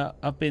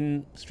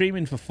been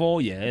streaming for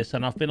 4 years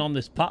and I've been on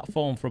this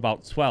platform for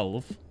about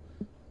 12.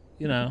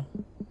 You know.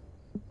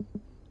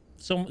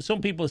 Some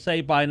people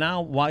say by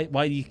now, why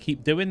do you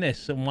keep doing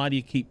this and why do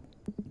you keep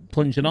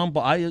plunging on?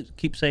 But I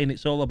keep saying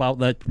it's all about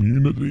the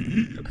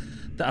community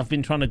that I've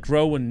been trying to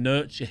grow and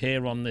nurture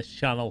here on this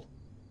channel.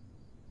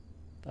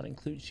 That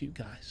includes you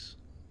guys.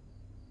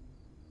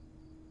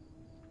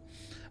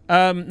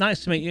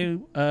 Nice to meet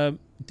you.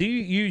 Do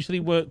you usually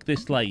work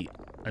this late?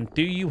 And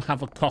do you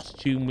have a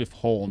costume with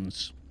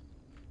horns?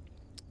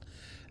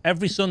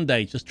 Every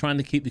Sunday, just trying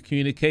to keep the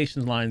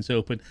communications lines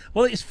open.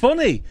 Well, it's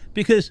funny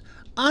because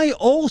I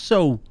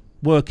also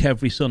work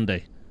every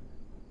Sunday,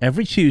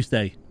 every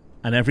Tuesday,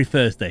 and every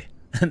Thursday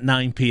at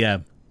 9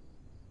 p.m.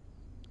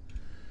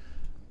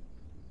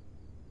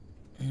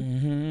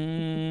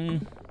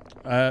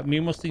 We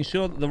must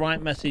ensure that the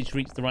right message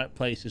reaches the right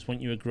places.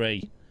 Won't you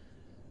agree?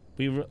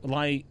 We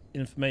rely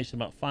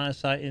information about fire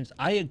sightings.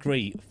 I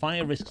agree.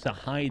 Fire risks are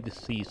high this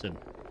season.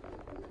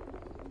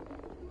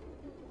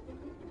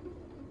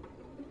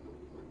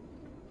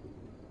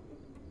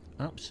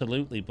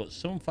 Absolutely, but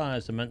some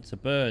fires are meant to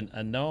burn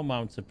and no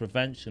amount of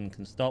prevention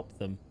can stop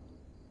them.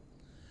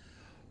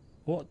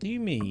 What do you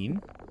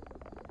mean?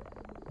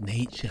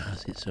 Nature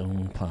has its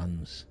own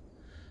plans.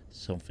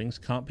 Some things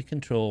can't be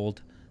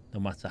controlled no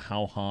matter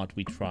how hard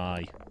we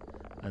try.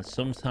 And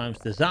sometimes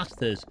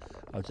disasters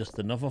are just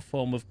another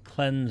form of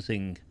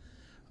cleansing,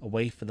 a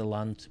way for the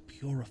land to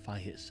purify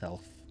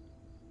itself.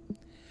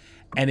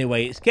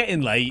 Anyway, it's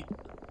getting late.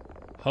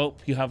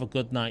 Hope you have a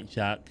good night,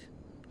 Jack.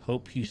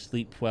 Hope you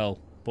sleep well.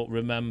 But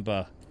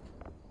remember,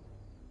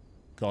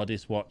 God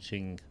is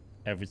watching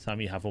every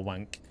time you have a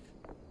wank.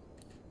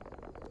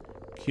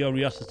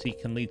 Curiosity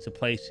can lead to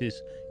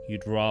places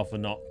you'd rather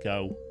not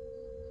go.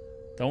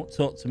 Don't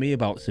talk to me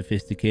about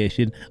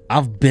sophistication.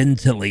 I've been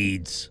to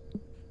Leeds.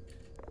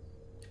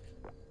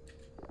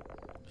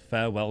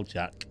 Farewell,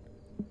 Jack.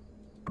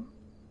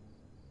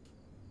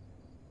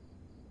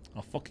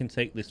 I'll fucking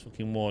take this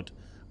fucking wood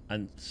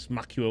and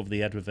smack you over the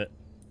head with it.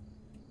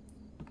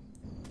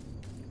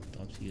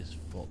 Dodgy as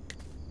fuck.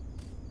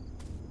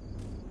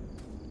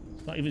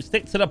 It's not even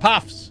stick to the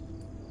paths.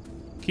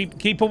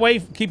 Keep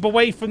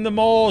away from the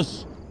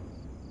moors.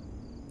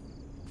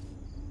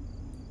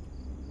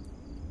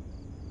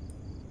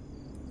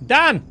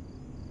 Dan!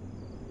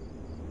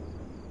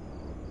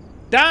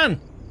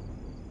 Dan!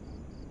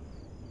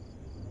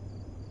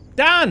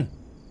 Dan!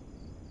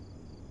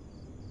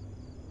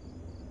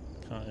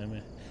 Can't hear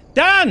me.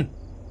 Dan!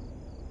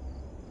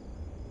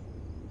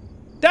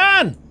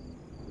 Dan!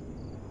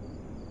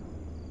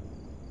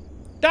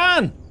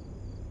 Dan!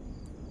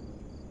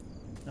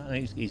 I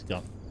think he's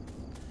gone.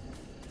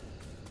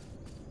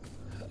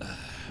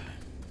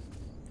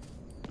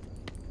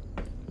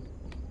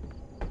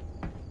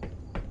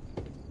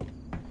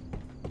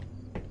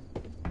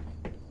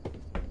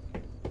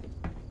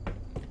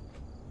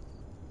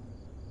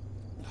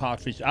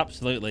 Partridge,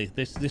 absolutely.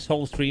 This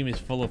whole stream is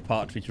full of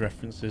Partridge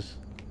references.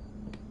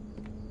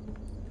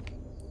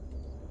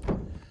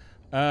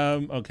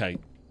 Okay.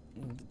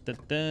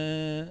 Put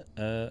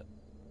the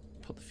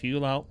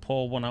fuel out.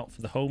 Pour one out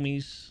for the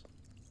homies.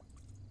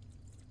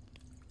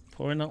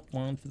 Pouring out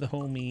one for the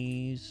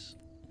homies.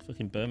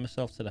 Fucking burn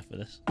myself to death for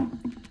this.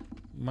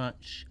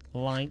 Match,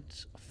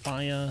 light,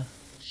 fire.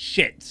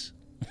 Shit.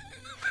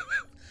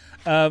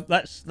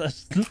 Let's.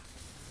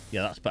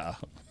 Yeah, that's better.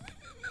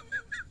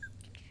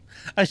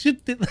 I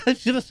should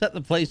have set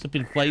the place up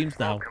in flames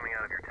now. Coming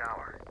out of your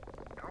tower.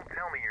 Don't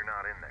tell me you're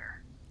not in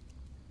there.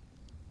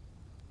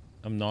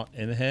 I'm not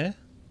in here.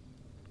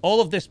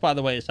 All of this, by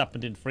the way, has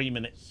happened in 3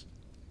 minutes.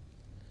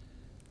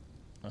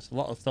 That's a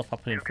lot of stuff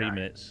happening in 3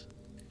 minutes.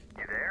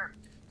 You there?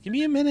 Give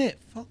me a minute.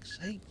 Fuck's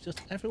sake.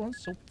 Just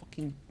everyone's so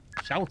fucking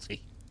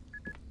shouty.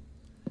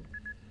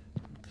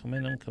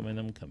 I'm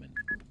coming.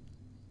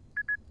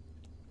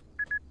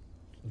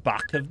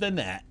 Back of the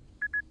net.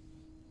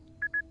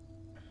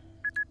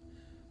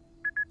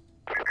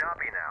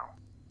 Copy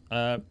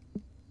now.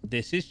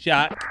 This is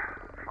Jack.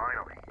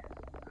 Finally.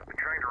 I've been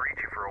trying to reach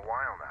you for a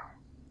while now.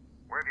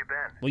 Where have you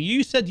been? Well,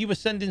 you said you were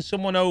sending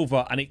someone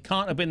over, and it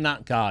can't have been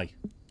that guy.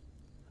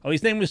 Oh,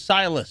 his name was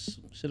Silas.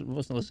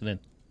 Wasn't listening.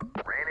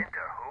 Ran into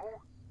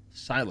who?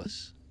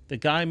 Silas. The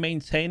guy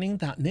maintaining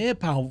that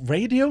nearby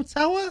radio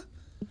tower?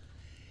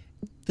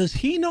 Does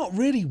he not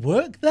really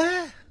work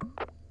there? Is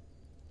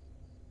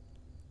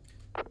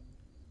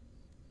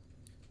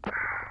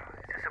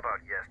this about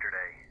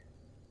yesterday?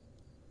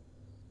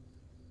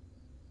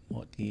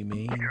 What do you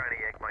mean? You trying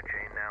to yank my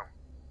chain now?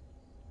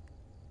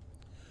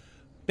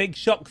 Big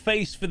shock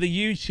face for the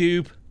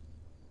YouTube.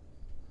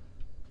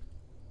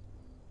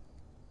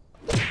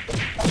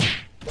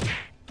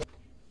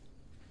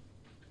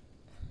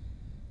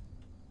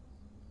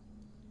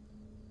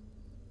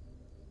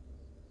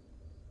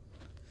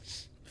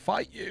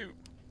 Fight you.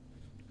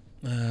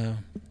 That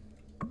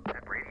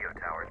radio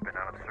tower's been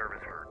out of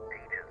service for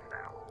ages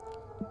now.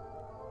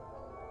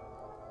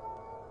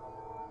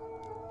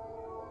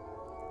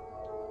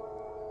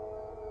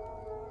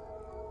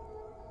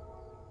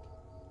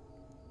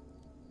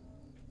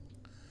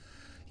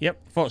 Yep,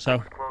 thought so. It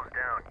was closed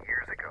down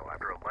years ago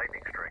after a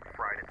lightning strike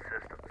fried its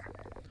systems,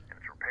 and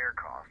its repair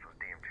cost was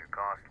deemed too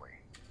costly.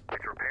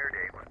 Its repair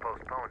date was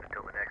postponed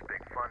until the next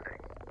big funding,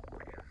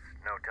 which is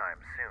no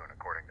time soon,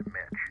 according to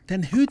Mitch.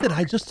 Then who did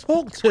I just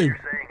talk to? What you're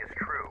saying is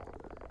true.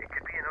 It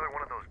could be another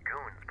one of those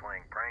goons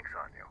playing pranks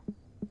on you.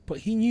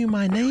 But he knew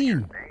my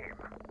name. Name?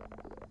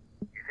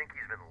 You think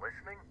he's been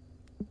listening?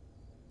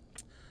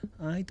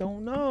 I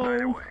don't Either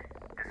know. way,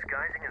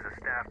 disguising as a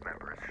staff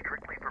member is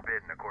strictly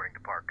forbidden according to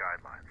park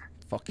guidelines.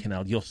 Fucking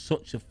hell, you're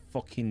such a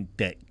fucking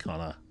dick,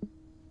 Connor.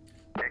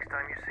 Next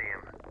time you see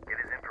him, get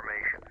his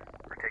information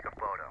or take a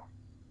photo.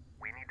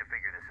 We need to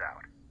figure this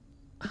out.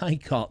 I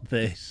got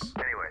this.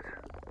 Anyways,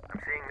 I'm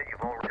seeing that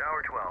you've all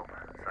Tower 12,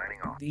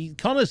 signing off.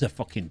 Connor's a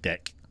fucking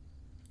dick.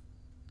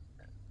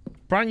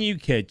 Brand new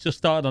kid, just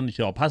started on the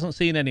job, hasn't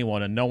seen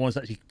anyone, and no one's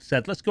actually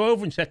said, let's go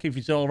over and check if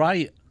he's all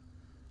right.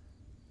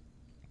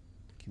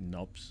 Fucking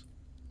knobs.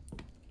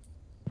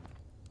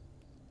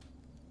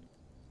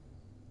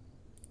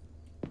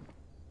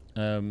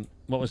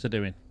 What was I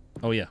doing?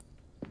 Oh, yeah.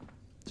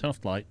 Turn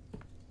off the light.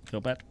 Go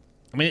to bed.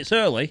 I mean, it's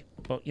early,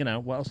 but, you know,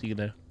 what else are you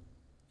going to do?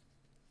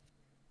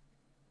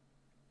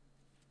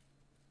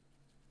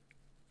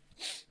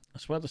 I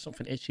swear there's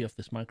something itchy off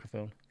this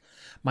microphone.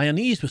 My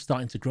unease was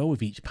starting to grow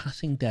with each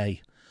passing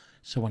day.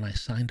 So when I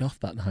signed off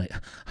that night,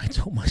 I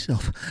told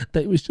myself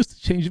that it was just a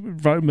change of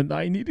environment that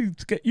I needed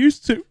to get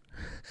used to.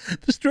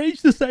 The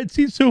strangeness I'd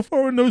seen so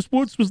far in those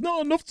woods was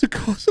not enough to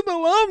cause an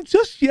alarm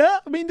just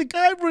yet. I mean, the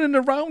guy running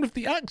around with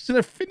the axe and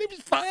everything, he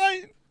was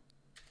fine.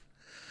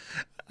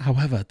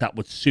 However, that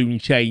would soon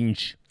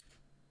change.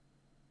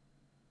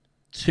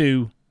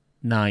 2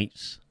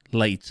 nights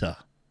later.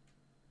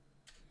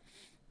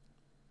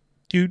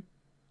 Doot,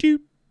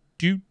 doot,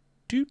 doot,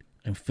 doot.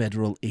 I'm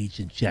Federal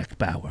Agent Jack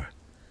Bauer.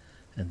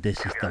 And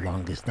this is the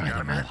longest night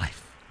of my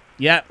life.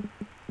 Yep.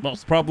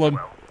 What's the problem?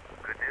 Well,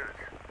 good news.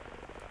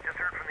 Just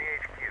heard from the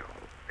HQ.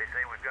 They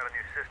say we've got a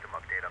new system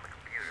update on the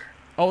computer.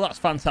 Oh, that's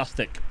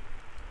fantastic.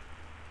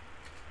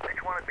 They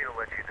just wanted me to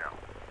let you know.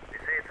 They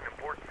say it's an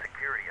important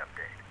security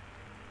update.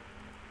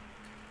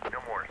 No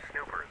more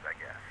snoopers, I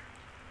guess.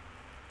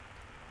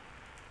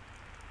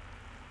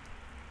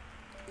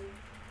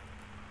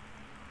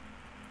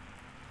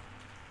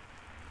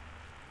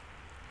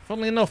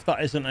 Funnily enough,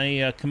 that isn't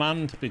a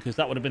command, because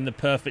that would have been the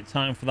perfect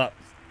time for that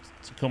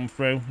to come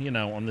through, you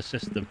know, on the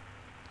system.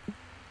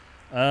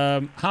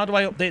 How do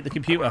I update the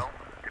computer? Well,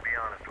 to be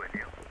honest with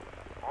you,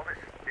 all this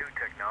new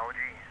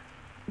technology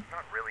is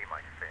not really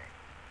my thing.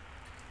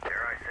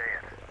 Dare I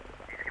say it,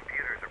 these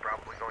computers are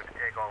probably going to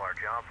take all our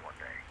jobs one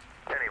day.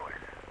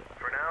 Anyways,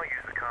 for now,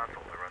 use the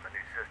console to run the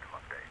new system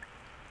update.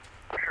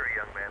 I'm sure a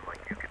young man like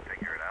you can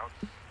figure it out.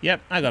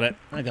 Yep, I got it.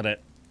 I got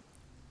it.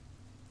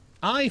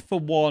 I, for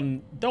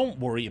one, don't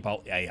worry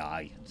about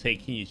AI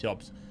taking your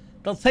jobs.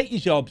 They'll take your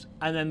jobs,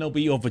 and then there'll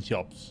be other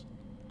jobs.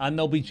 And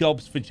there'll be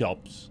jobs for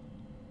jobs.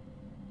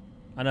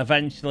 And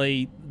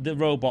eventually, the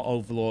robot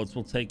overlords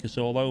will take us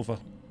all over.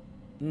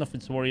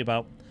 Nothing to worry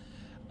about.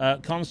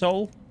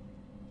 Console.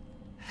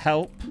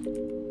 Help.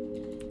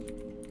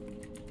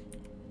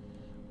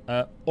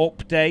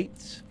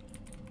 Update.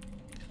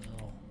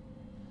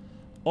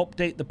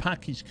 Update the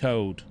package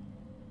code.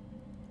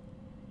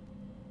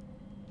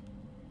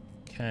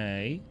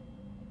 Okay.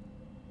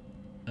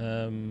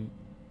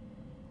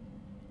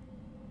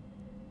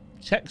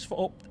 Checks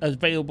for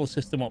available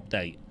system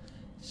update.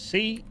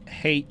 CHKUPD.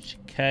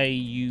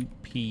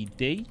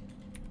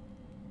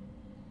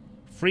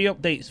 Free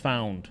updates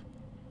found.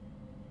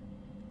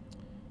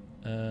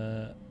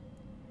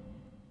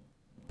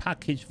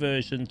 Package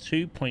version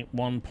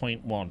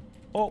 2.1.1.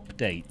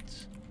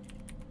 Update.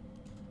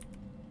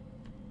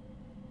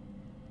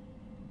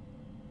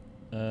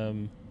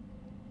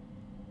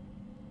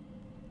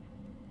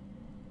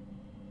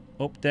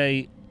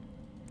 Update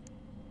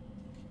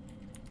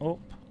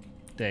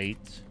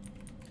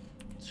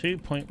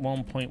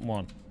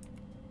 2.1.1.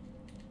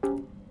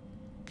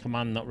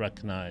 Command not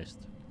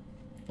recognized.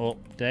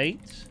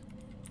 Update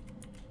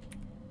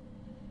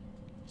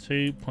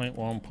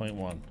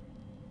 2.1.1.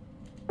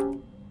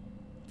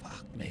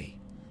 Fuck me.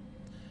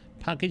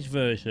 Package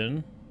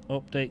version.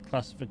 Update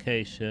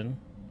classification.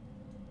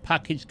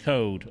 Package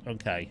code.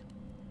 Okay.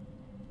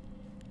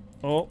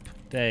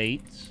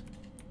 Update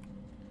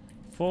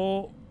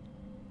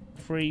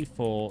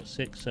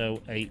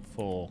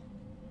 4346084.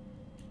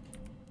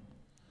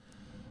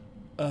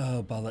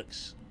 Oh,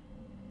 bollocks.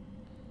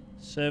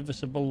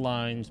 Serviceable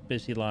lines,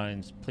 busy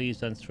lines.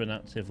 Please enter an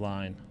active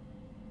line.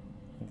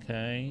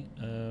 Okay.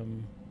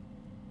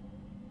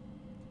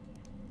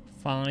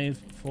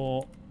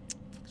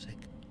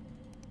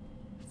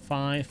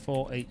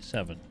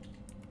 5487.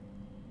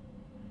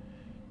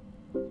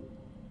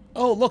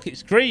 Oh, look,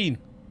 it's green.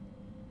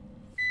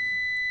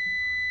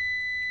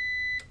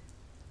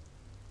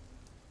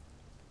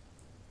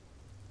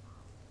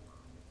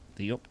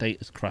 The update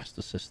has crashed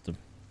the system.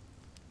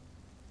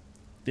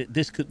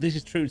 This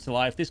is true to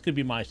life. This could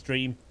be my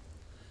stream.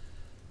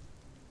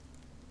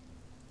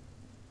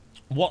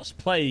 What's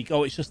Plague?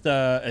 Oh, it's just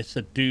it's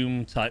a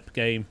Doom type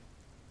game.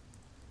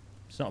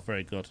 It's not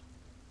very good.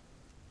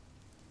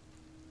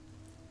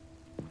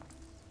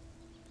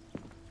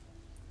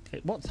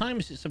 Okay, what time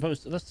is it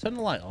supposed to? Let's turn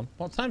the light on.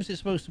 What time is it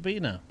supposed to be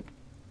now?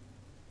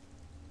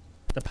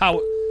 The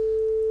power.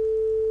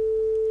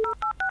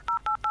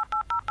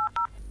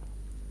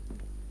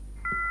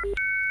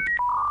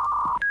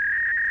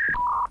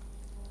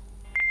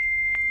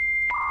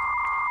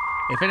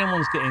 If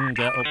anyone's getting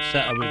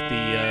upset with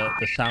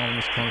the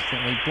sounds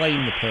constantly,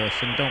 blame the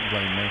person. Don't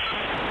blame me.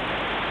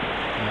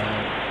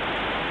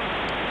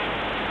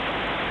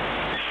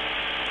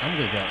 I'm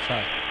gonna go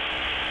outside.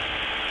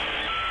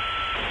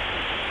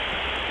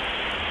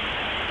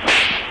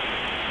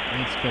 I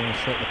need to go and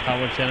sort the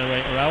power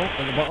generator out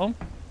at the bottom.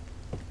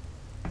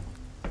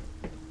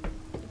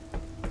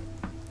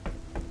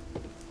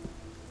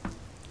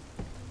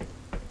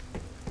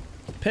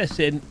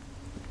 Pissing.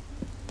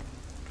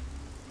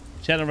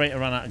 Generator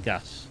ran out of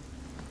gas.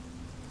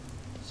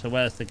 So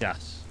where's the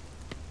gas?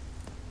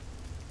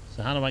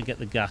 So how do I get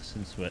the gas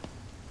into it?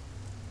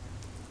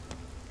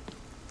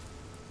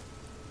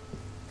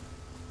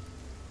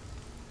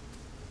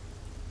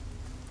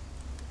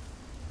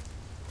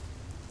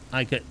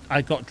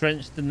 I got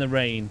drenched in the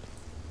rain.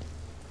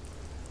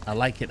 I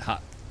like it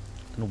hot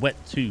and wet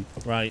too.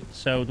 Right,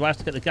 so do I have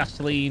to get the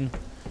gasoline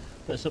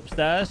that's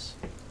upstairs?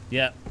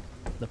 Yep,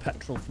 the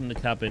petrol from the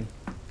cabin,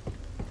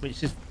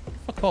 which is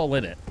fuck all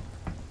in it.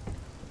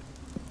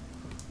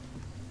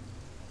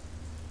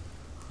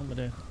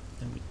 There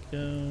we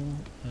go.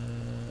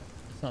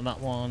 It's not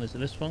that one. Is it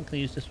this one? Can I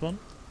use this one?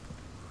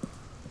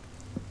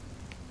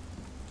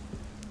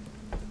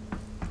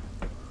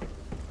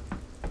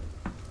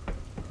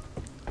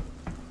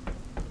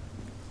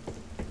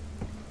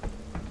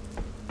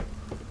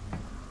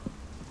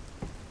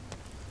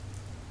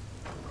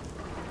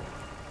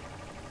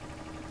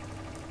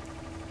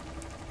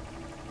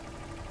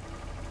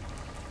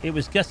 It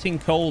was getting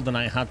cold and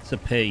I had to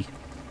pee.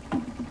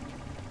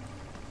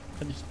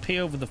 Just pee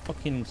over the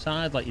fucking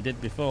side like you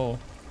did before.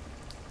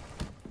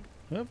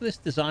 Whoever this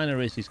designer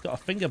is, he's got a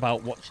thing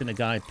about watching a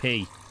guy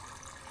pee.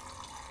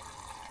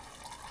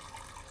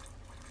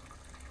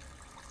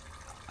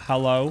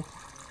 Hello?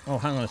 Oh,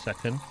 hang on a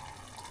second.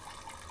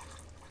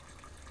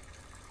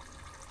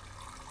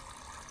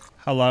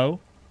 Hello?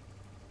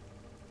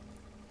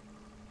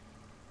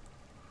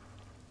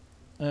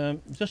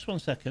 Just 1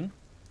 second.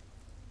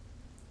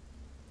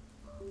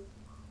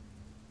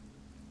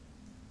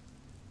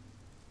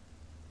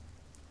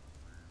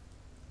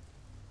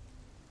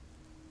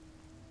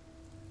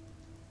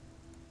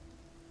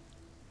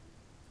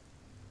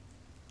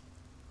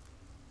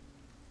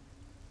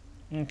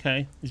 Okay,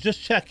 I was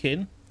just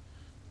checking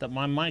that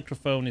my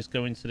microphone is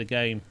going to the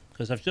game,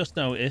 because I've just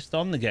noticed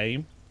on the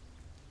game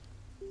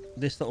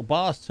this little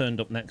bar's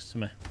turned up next to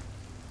me.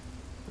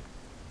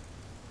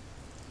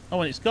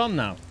 Oh, and it's gone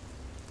now.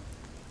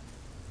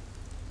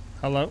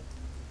 Hello?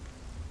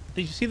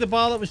 Did you see the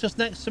bar that was just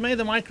next to me,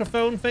 the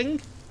microphone thing?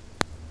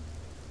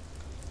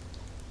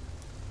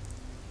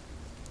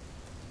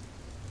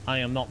 I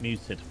am not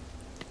muted.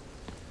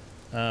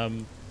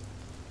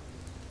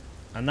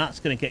 And that's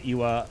going to get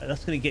you a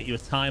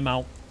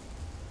timeout.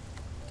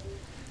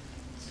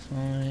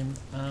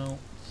 Timeout.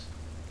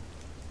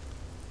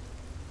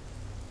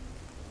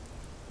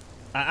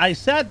 I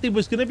said there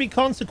was going to be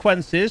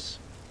consequences.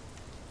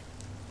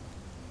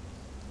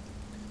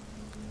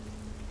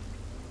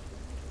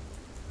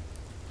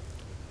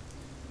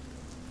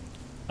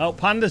 Oh,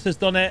 Pandas has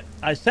done it.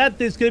 I said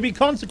there's going to be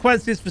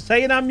consequences for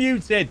saying I'm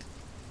muted.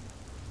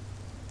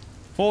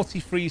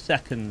 43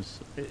 seconds.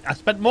 I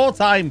spent more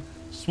time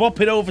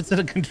swap it over to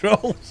the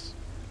controls.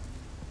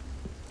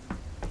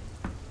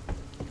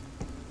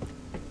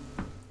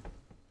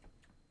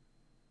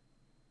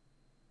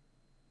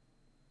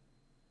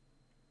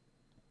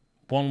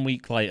 One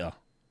week later.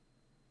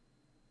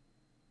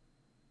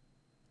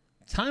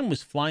 Time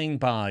was flying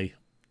by.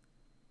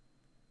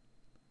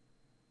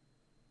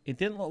 It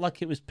didn't look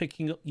like it was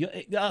picking up.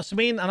 That's what I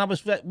mean. And I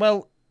was,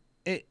 well,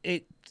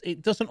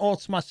 it doesn't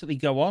automatically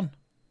go on.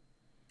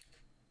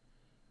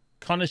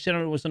 Connor's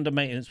generator was under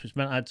maintenance, which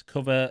meant I had to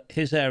cover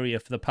his area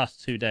for the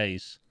past 2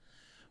 days.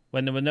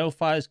 When there were no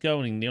fires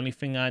going, the only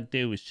thing I'd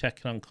do was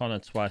check in on Connor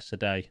twice a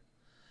day.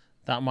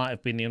 That might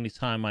have been the only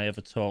time I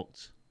ever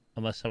talked,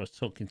 unless I was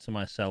talking to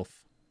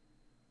myself.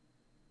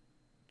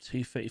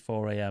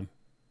 2:34 a.m.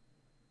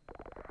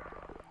 We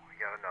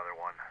got another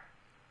one.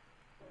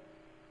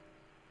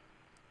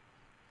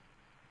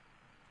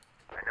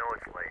 I know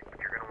it's late, but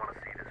you're going to want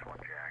to see this one,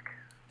 Jack.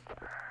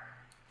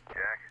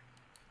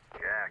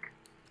 Jack,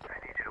 I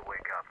need you to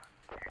wake up.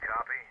 You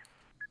copy?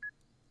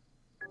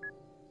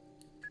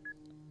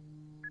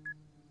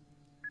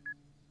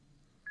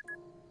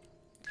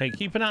 Okay,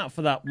 keep an eye out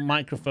for that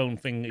microphone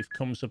thing if it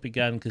comes up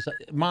again, because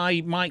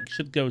my mic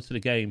should go to the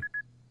game.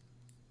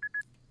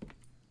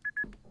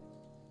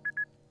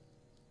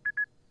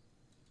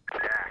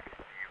 Jack,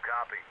 you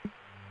copy?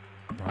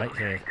 Right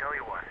here. Tell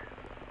you what,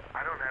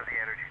 I don't have the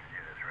energy to do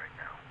this right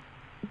now.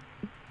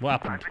 What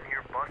happened? I've been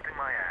here busting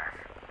my ass,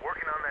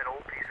 working on that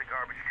old piece of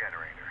garbage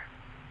generator.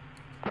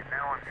 And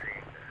now I'm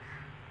seeing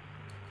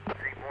this.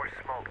 Seeing more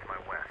smoke to my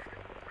west.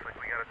 Looks like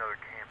we got another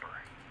camper.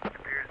 It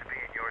appears to be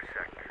in your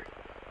sector.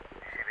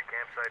 You see the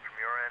campsite from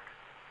your end?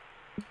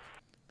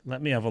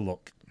 Let me have a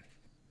look.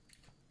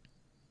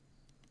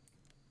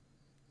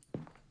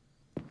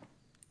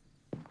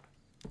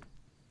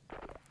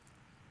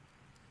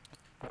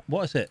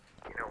 What is it?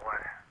 You know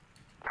what?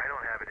 I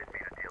don't have it in me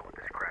to deal with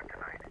this crap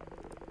tonight.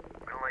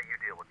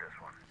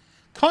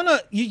 Connor,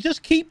 you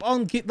just keep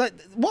on... Like,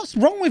 what's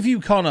wrong with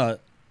you, Connor?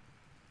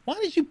 Why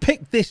did you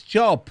pick this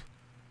job?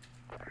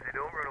 If they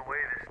don't run away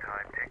this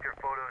time, take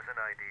their photos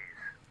and IDs.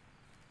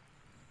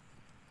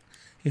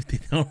 If they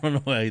don't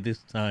run away this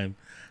time,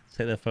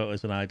 take their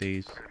photos and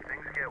IDs. If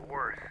things get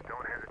worse,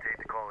 don't hesitate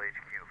to call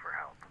HQ for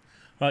help.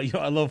 Right, you know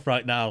what I love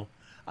right now?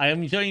 I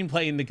am enjoying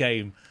playing the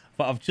game,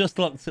 but I've just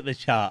looked at the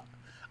chat,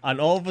 and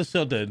all of a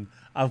sudden,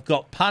 I've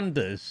got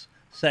pandas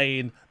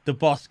saying the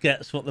boss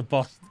gets what the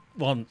boss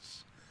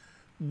wants.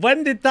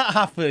 When did that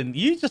happen?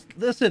 You just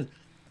listen,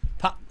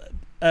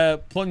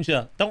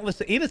 Plunger. Don't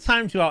listen. He'd have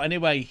timed you out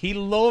anyway. He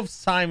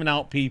loves timing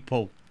out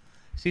people.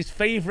 It's his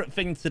favourite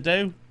thing to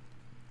do.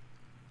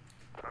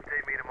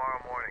 Update me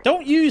tomorrow morning.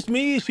 Don't use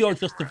me as your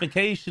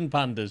justification,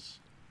 pandas.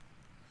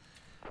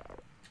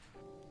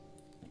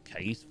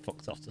 Okay, he's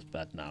fucked off to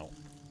bed now.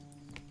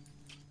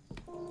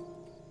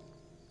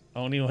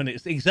 Only when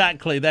it's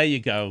exactly there. You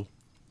go.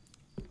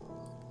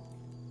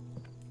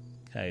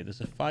 Okay,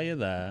 there's a fire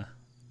there.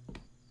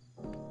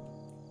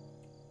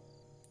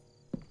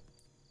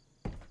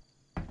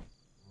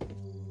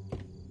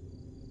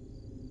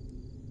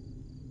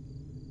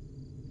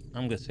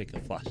 I'm gonna take a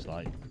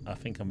flashlight. I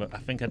think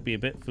I'd be a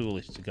bit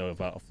foolish to go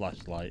without a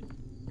flashlight.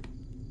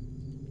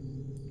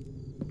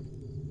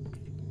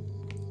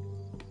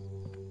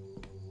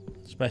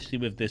 Especially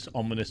with this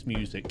ominous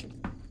music.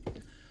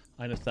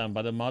 I understand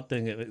by the mod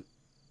thing it.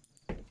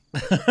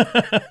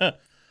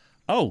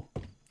 Oh,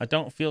 I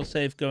don't feel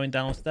safe going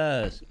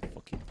downstairs.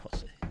 Fucking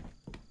pussy.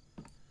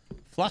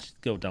 Flash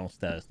go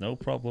downstairs, no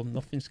problem.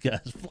 Nothing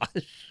scares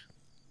Flash.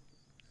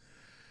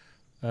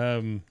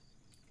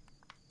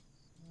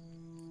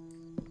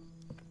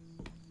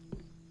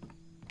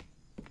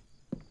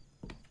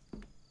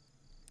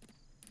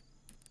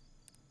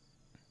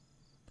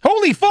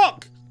 Holy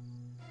fuck!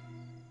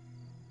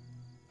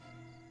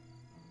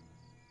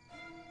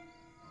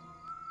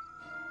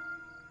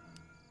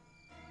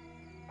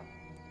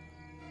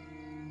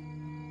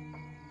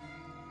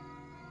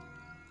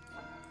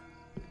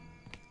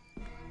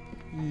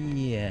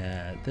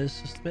 Yeah, there's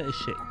just a bit of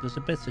shit. There's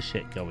a bit of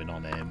shit going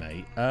on here,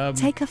 mate.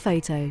 Take a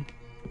photo.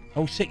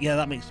 Oh shit! Yeah,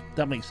 that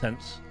makes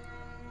sense.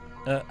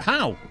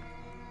 How?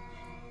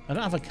 I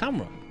don't have a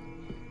camera.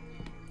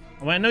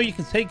 I mean, I know you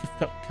can take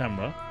a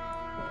camera.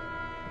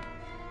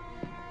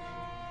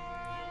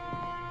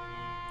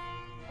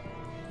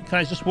 Can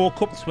I just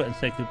walk up to it and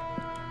take a...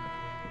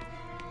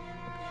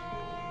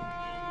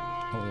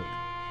 Oh, look.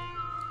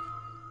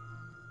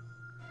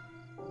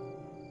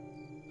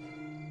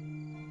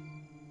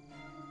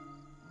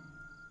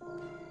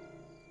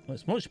 Well,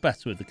 it's much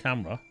better with the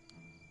camera.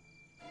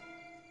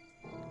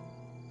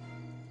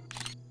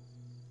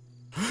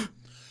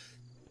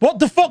 What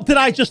the fuck did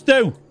I just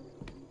do?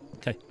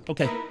 Okay,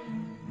 okay.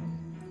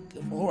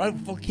 All right,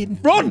 fucking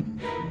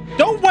run!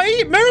 Don't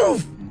wait,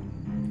 move!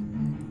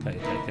 Okay.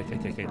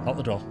 Lock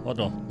the door, lock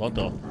the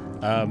door.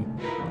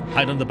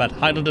 Hide under the bed,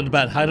 hide under the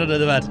bed, hide under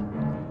the bed.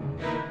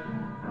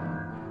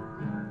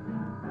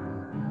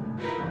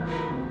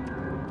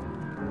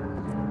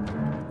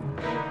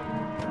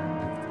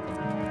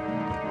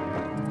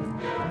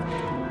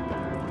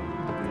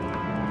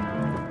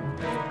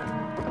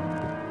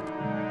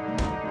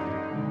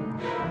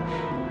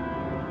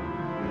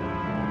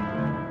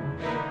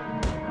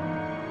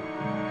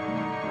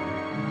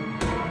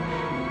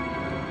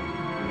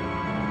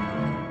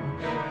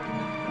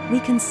 We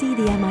can see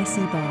the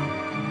MIC bar.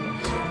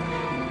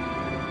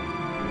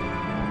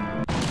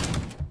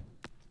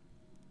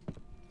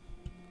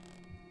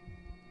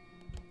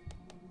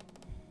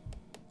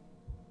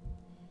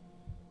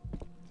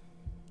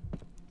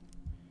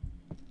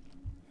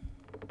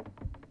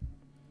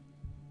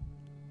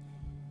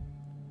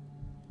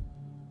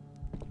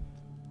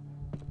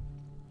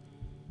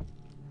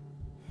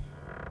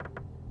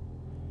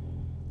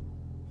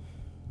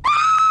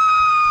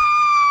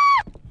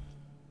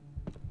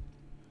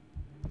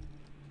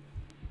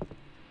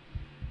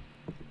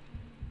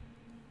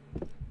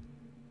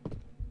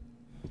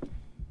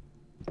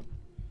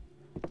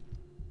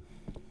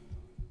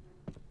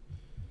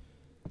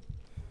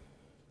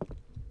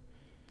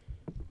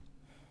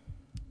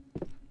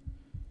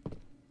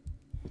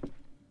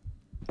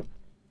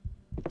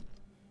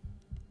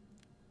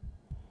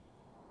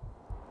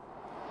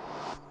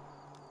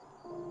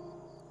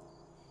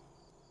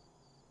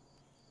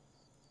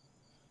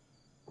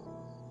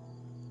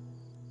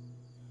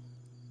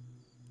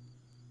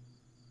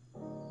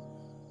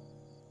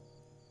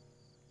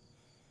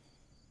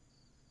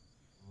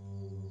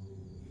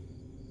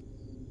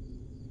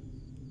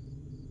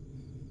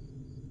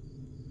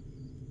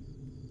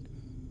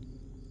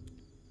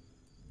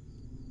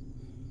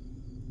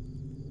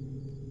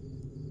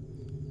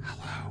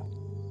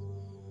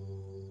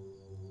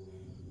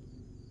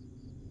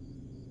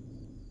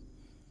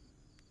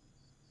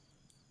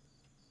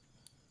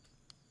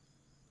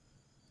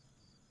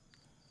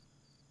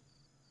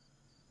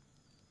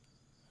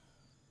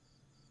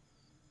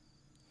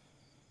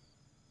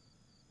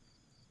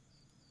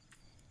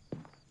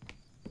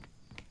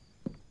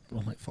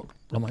 Run like fuck.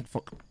 Run like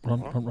fuck.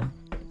 Run.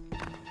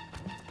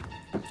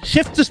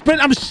 Shift to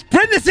sprint. I'm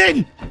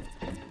sprinting.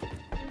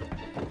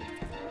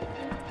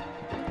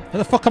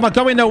 Where the fuck am I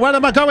going? No, where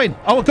am I going?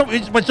 Oh,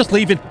 we're just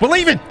leaving. We're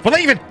leaving. We're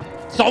leaving.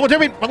 That's all we're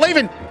doing. We're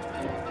leaving.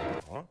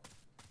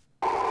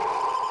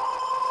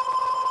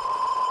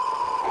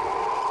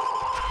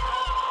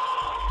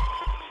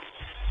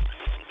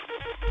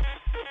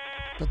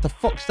 What the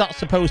fuck's that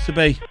supposed to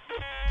be?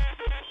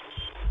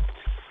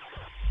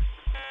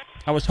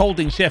 I was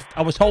holding shift.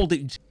 I was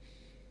holding...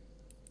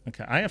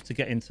 Okay, I have to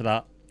get into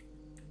that.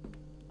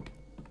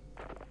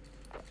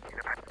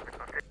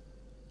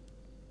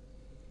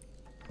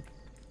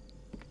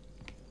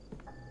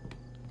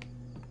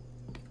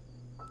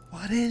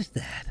 What is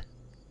that?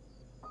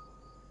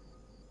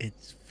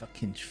 It's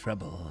fucking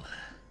trouble.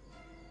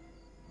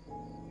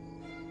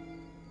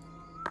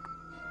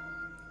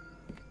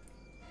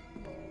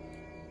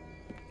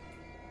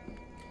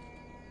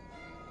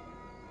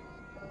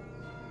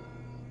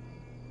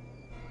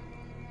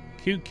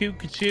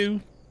 Coo-coo-ca-choo.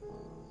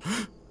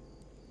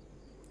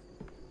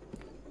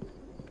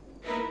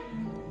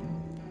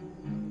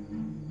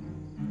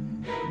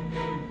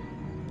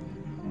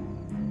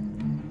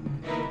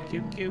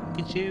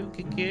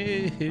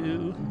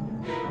 Coo-coo-ca-choo-ca-coo.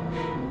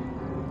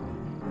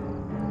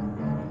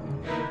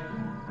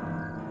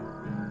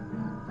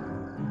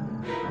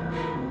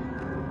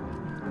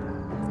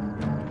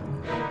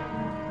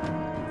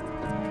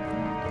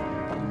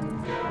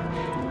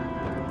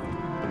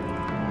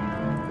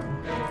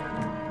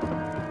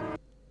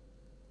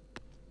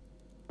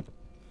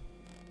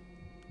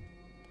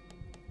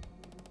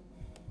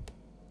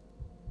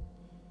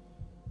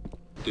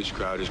 This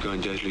crowd has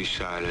gone deadly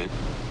silent.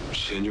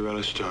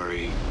 Cinderella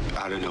story,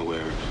 out of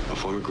nowhere. A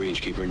former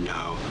greenskeeper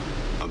now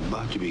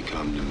about to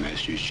become the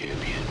Masters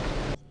champion.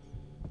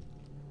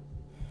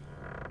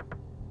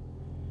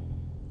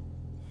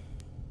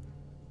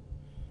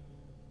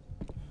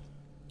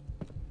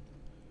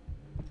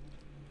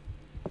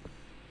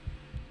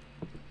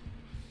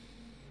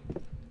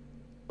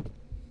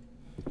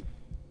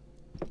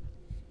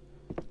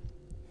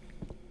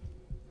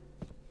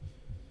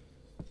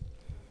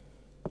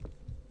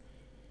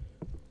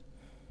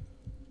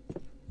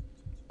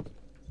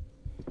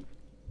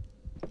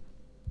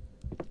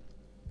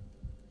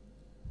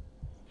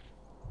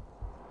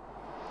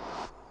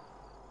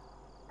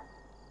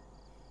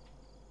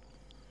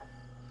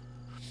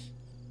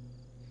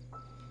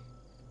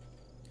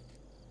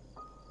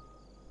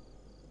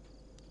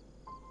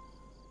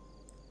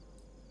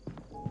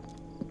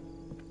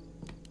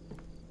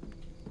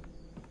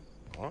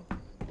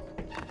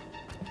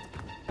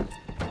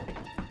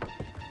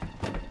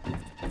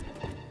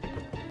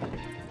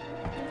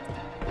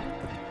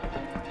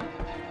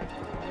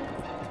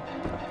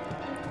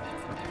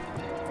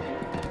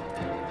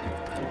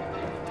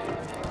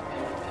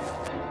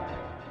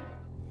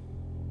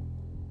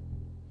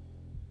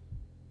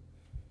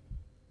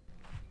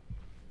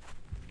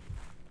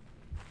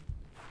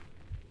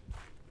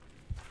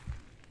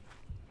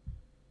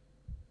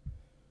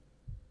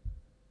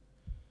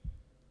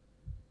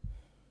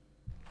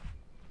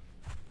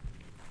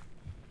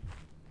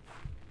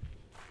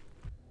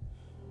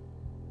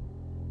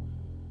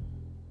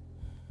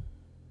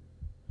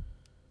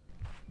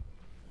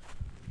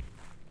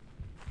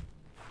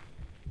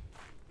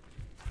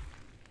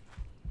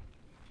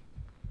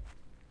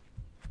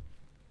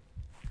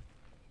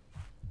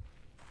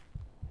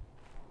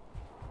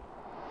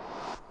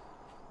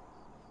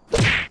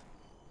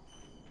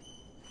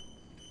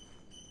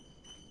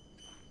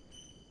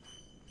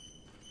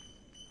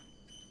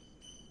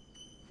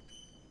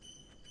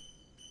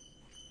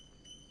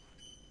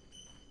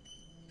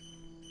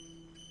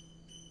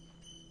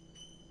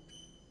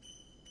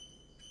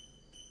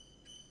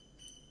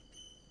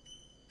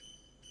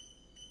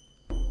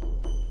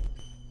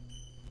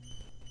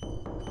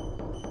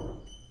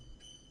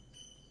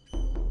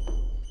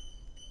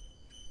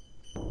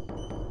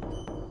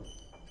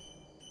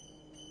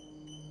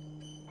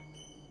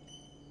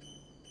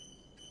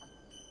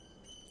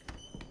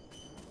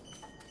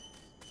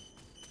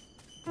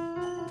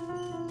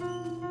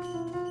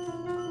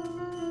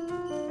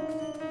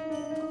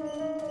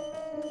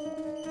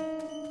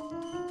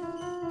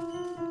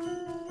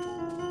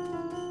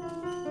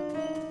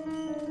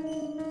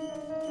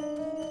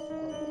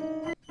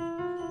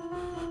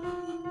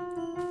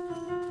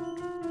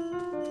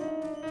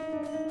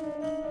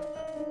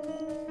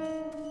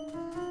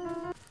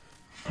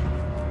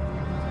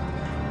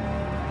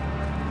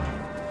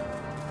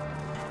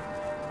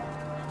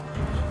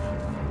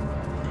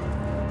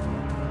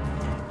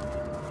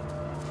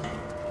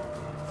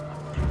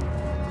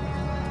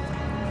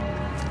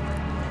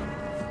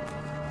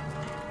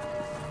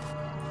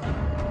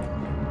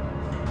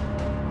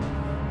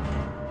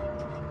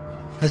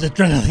 As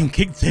adrenaline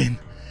kicked in,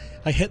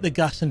 I hit the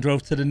gas and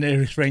drove to the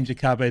nearest ranger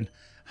cabin.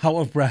 Out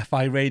of breath,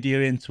 I radio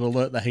in to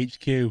alert the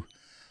HQ.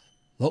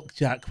 Look,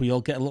 Jack, we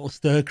all get a little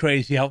stir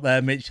crazy out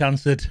there, Mitch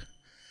answered.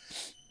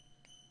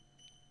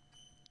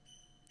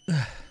 Look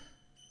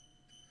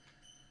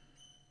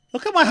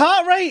at my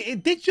heart rate.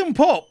 It did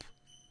jump up.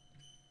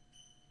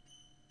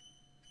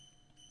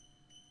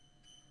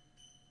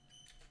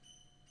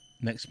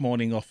 Next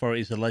morning,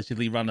 authorities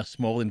allegedly ran a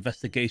small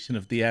investigation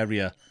of the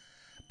area,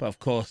 but of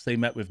course they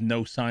met with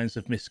no signs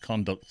of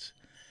misconduct,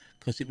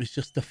 because it was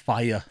just a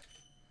fire.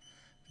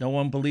 No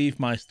one believed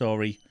my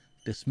story,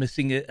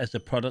 dismissing it as a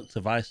product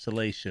of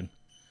isolation.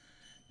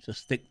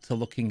 Just stick to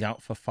looking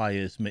out for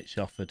fires, Mitch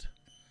offered.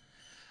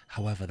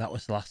 However, that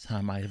was the last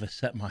time I ever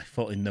set my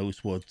foot in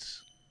those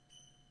woods.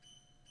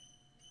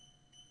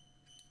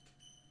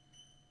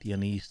 The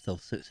unease still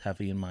sits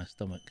heavy in my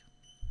stomach.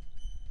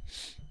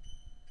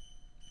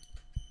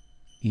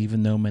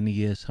 Even though many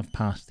years have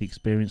passed, the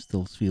experience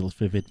still feels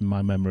vivid in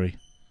my memory.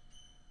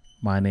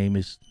 My name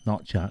is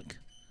not Jack,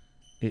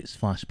 it's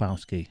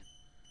Bowski,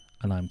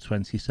 and I'm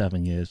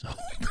 27 years old.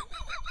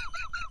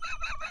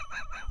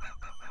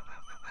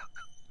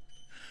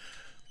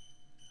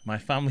 My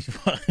family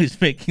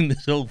is making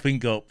this whole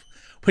thing up,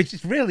 which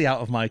is really out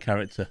of my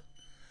character.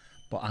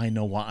 But I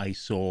know what I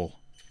saw.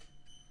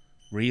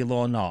 Real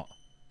or not,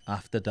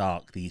 after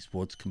dark, these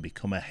woods can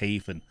become a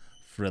haven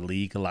for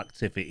illegal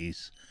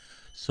activities,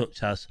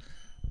 such as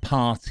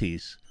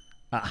parties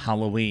at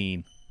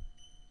Halloween.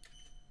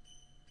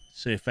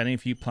 So if any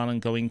of you plan on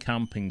going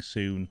camping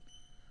soon,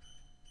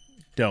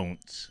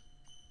 don't.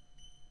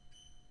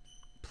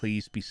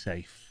 Please be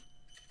safe.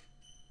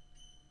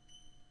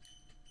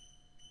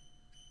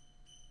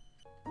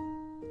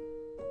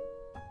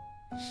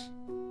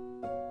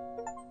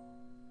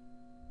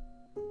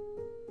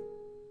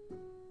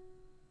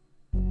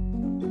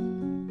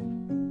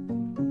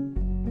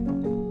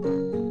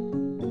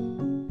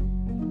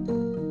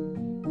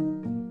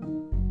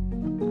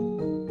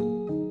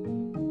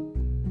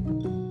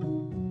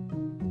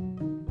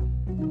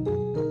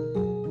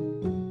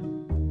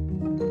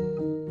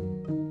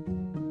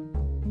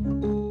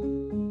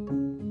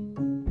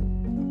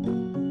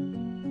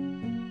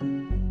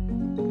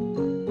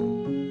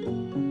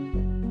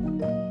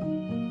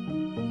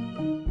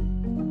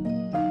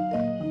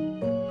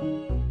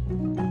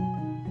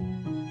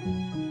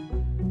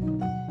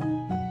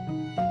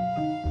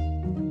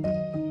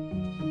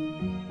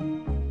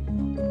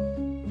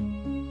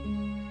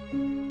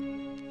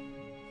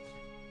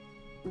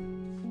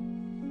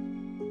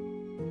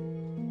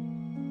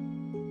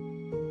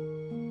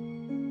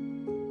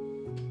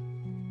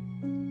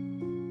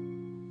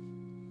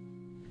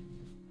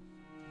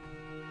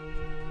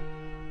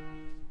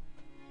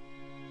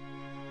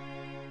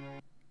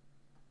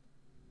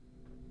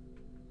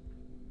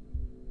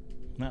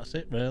 That's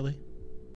it, really.